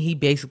 I mean, he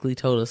basically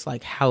told us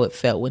like how it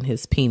felt when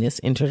his penis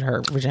entered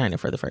her vagina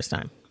for the first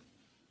time.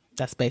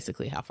 That's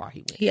basically how far he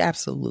went. He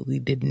absolutely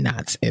did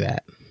not say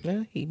that.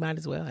 Well, he might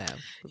as well have.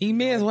 He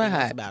may as well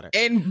have about her.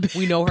 And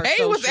we know her.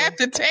 Pay was at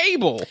the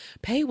table.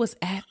 Pay was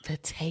at the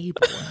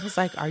table. I was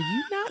like, "Are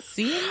you not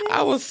seeing this?"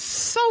 I was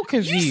so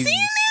confused. You seen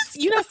this?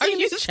 You not seeing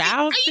this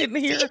child sitting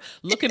here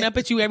looking up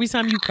at you every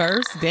time you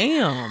curse?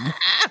 Damn.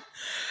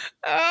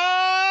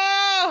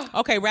 Oh.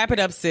 Okay, wrap it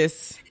up,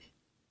 sis.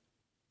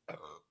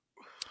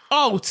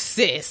 Oh,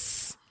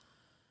 sis.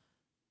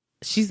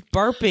 She's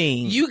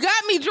burping. You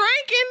got me drinking.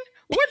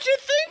 What you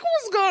think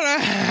was gonna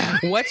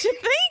happen? What you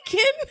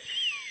thinking?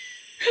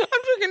 I'm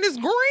drinking this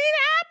green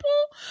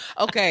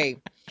apple. Okay.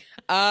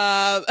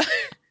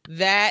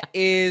 That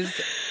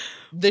is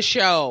the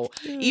show.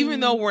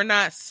 Even though we're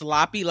not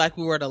sloppy like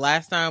we were the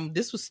last time,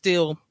 this was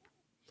still,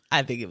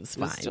 I think it was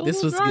fine.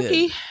 This was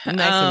good. Nice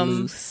and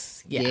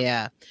loose.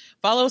 Yeah.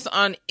 Follow us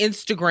on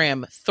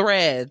Instagram,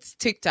 Threads,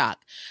 TikTok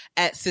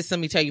at Sis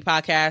Let Me Tell You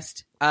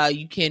Podcast.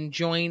 You can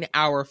join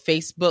our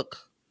Facebook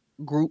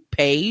group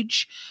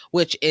page,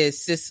 which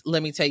is Sis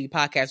Let Me Tell You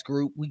Podcast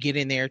group. We get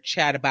in there,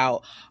 chat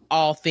about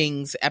all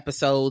things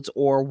episodes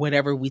or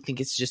whatever we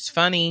think is just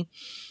funny.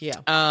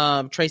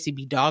 Yeah. Tracy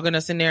be dogging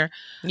us in there.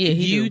 Yeah.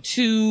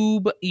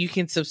 YouTube, you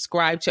can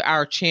subscribe to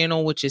our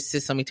channel, which is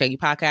Sis Let Me Tell You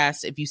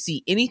Podcast. If you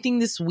see anything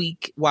this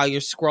week while you're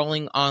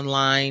scrolling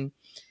online,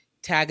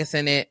 tag us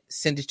in it,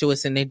 send it to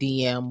us in a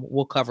DM.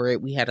 We'll cover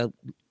it. We had a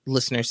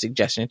listener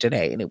suggestion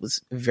today and it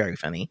was very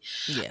funny.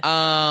 Yes.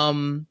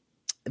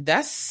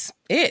 That's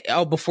it.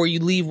 Oh, before you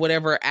leave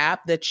whatever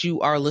app that you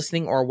are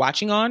listening or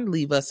watching on,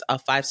 leave us a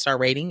 5-star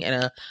rating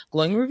and a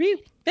glowing review.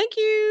 Thank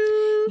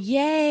you.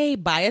 Yay.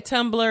 Buy a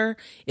Tumblr.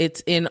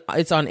 It's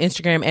on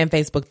Instagram and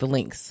Facebook, the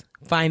links.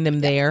 Find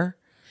them there.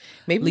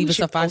 Maybe leave us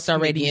a 5-star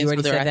rating. You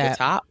already said that. At the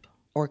top,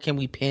 or can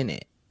we pin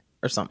it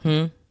or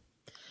something?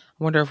 I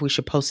wonder if we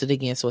should post it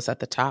again so it's at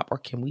the top, or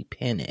can we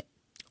pin it?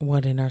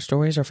 What, in our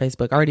stories or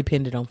Facebook? I already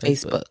pinned it on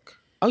Facebook.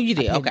 Oh, you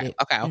did? Okay.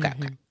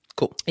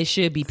 Cool. It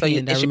should be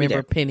pinned. I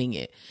remember pinning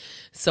it.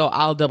 So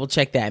I'll double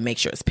check that and make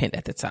sure it's pinned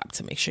at the top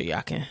to make sure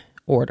y'all can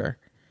order.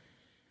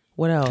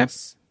 What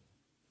else?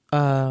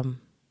 Okay.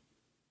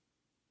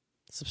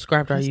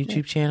 Subscribe to our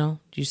YouTube channel.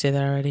 Did you say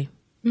that already?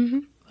 Mm-hmm.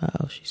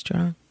 Oh, she's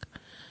drunk.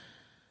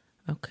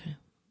 Okay.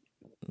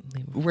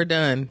 We're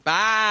done.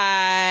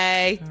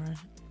 Bye. All right.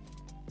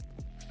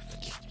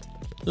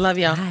 Love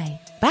y'all. Bye.